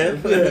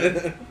 Smith.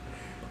 Smith.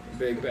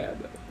 Big bad.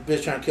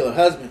 Bitch trying to kill her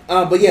husband.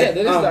 But yeah, That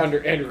is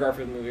the Andrew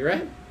Garfield movie,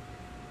 right?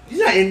 he's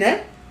not in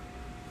that.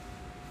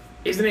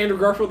 Isn't Andrew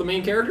Garfield the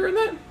main character in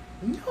that?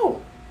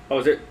 No. Oh,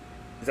 is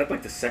that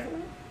like the second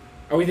one?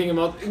 Are we thinking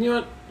about? You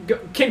know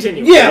what?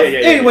 Continue. Yeah. Yeah.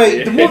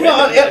 Anyway, the movie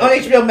on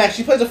HBO Max.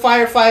 She plays a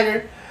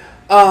firefighter.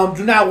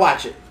 Do not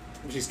watch it.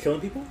 She's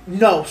killing people?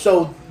 No.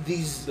 So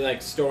these.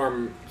 Like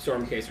storm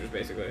casers,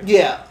 basically.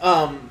 Yeah.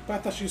 But I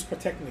thought she was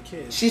protecting the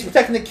kids. She's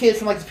protecting the kids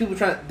from like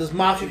those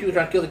mafia people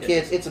trying to kill the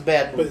kids. It's a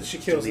bad movie. But she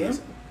kills them?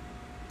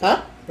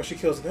 Huh? But she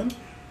kills them?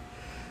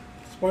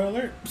 Spoiler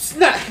alert. It's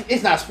not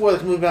a spoiler.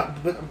 The movie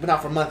been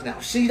out for a month now.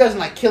 She doesn't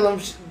like kill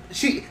them.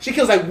 She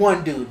kills like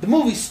one dude. The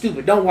movie's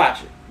stupid. Don't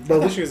watch it. I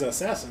But thought she was an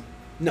assassin.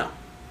 no,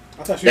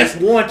 I thought she that's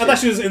was. Wanted. I thought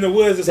she was in the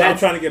woods and That's-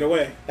 trying to get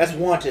away. That's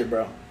Wanted,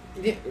 bro.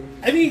 Yeah,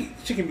 I mean,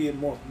 she can be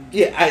more.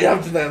 Yeah,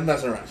 I'm just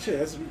messing around. Shit,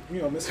 that's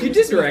Mr. You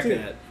did direct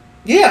that.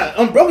 Yeah,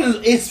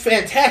 Unbroken is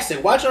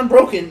fantastic. Watch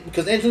Unbroken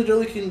because Angelina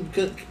Jolie She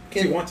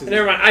can. wants to.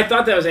 Never mind. I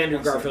thought that was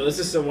Andrew Garfield. This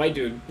is a white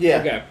dude. Yeah.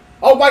 Okay.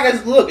 Oh, white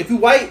guys, look. If you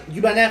white,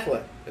 you Ben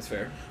Affleck. That's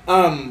fair.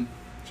 Shout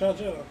out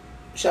J-Lo.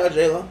 Shout out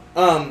J-Lo.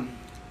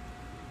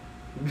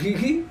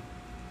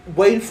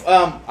 Waiting.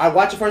 I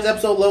watched the first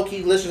episode. Low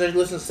key, listeners, as you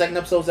listen to the second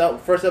episode's out.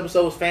 First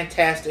episode was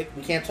fantastic.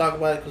 We can't talk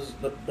about it because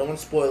don't want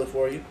to spoil it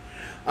for you.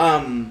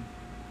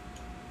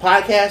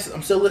 Podcast.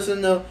 I'm still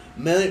listening to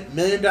 $1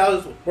 million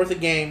worth of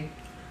game.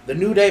 The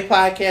New Day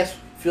podcast.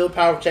 Feel the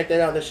Power. Check that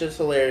out. That shit's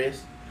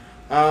hilarious.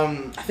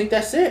 I think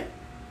that's it.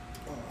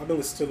 I've been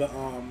listening to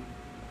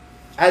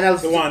I had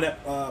not the listened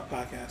One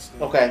podcast.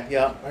 Okay,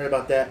 yeah, I heard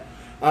about that.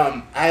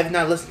 I have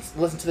not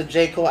listened to the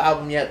J. Cole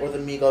album yet or the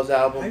Migos I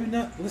album. have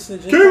not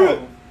listened to J.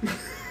 Cole.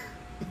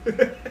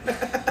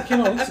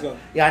 Came out weeks ago.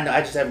 Yeah, I know.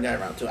 I just haven't got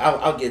around to it.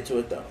 I'll get to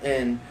it though.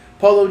 And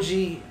Polo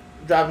G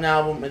dropped an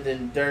album, and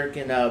then Dirk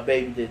and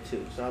Baby did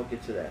too. So I'll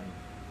get to that.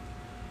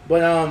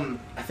 But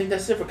I think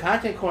that's it for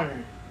Content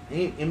Corner.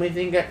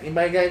 Anybody got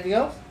anything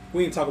else?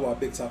 We didn't talk about a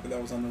big topic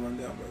that was on the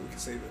rundown, but we can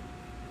save it.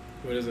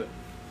 What is it?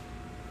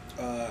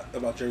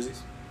 About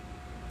jerseys.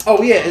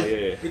 Oh yeah,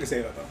 Yeah. We can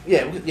save that though.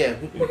 yeah.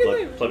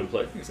 Plug and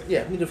play. We can save Yeah,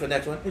 it. we can do it for the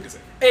next one. We can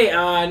save it.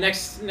 Hey,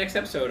 next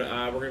episode,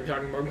 we're gonna be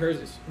talking about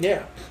jerseys.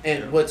 Yeah,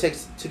 and Yeah. what it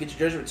takes to get your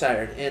jersey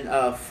retired, and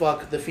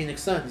fuck the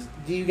Phoenix Suns.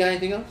 Do you got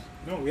anything else?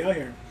 No, we out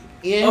here.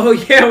 Ian? Oh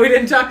yeah, we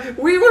didn't talk.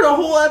 We went a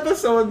whole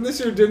episode and this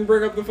year didn't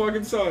bring up the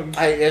fucking Suns.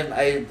 I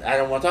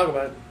don't want to talk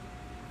about it.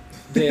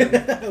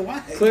 Damn. Why?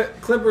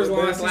 Clippers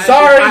lost last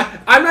Sorry.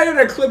 year. I'm not even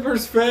a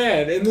Clippers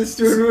fan, and this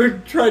dude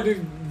would try to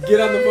get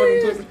on the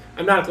fucking Clippers.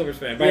 I'm not a Clippers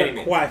fan by You're any a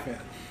means. Kawhi fan.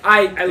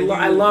 I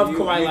love you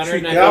Kawhi Leonard,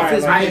 treat and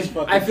Kawhi like I he's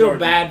fucking I feel Jordan.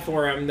 bad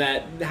for him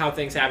that how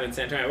things happen in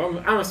San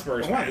Antonio. I'm a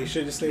Spurs Why? You fan.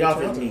 should just stay Y'all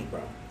with feel Toronto.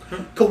 me,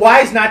 bro.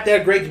 Kawhi's not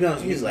that great to be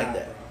honest with you He's like not,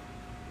 that. bro.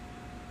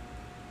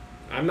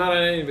 I'm not on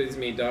anybody's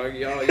meat, dog.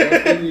 Y'all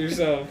figure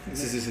yourself.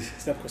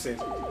 Steph Corsese.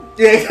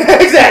 Yeah,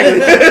 exactly.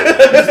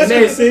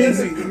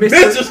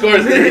 Mr.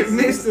 Scorsese.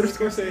 Mr.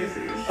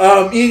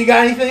 Scorsese. Ian, you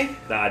got anything?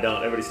 Nah, I don't.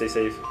 Everybody stay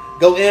safe.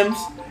 Go M's.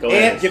 Go And-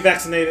 ahead. Get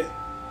vaccinated.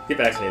 Get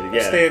vaccinated.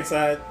 Yeah. Stay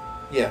inside.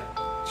 Yeah.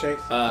 Chase.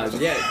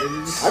 Yeah.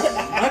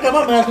 I got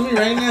my mask with me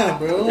right now,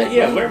 bro.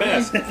 Yeah, wear a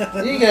mask. You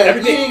ain't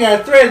got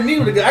to threaten me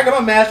with a good. I got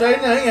my mask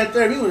right now. You ain't got to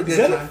threaten me with a Is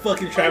good that a time.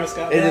 fucking Travis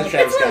Scott? It is mask?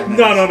 Travis Scott. mask.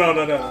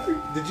 No.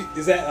 Did you?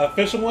 Is that an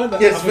official one?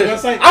 Yes, Off the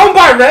website? I don't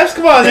buy refs.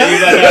 Come on now.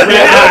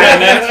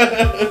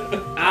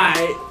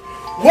 I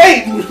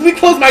Wait, let me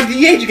close my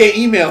DHGATE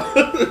email.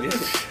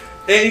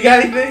 Hey, you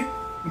got anything?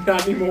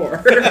 not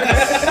anymore.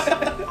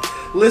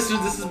 Listeners,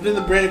 this has been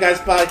the Brandon Guys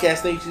Podcast.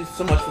 Thank you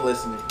so much for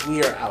listening.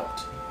 We are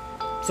out.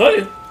 So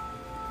you.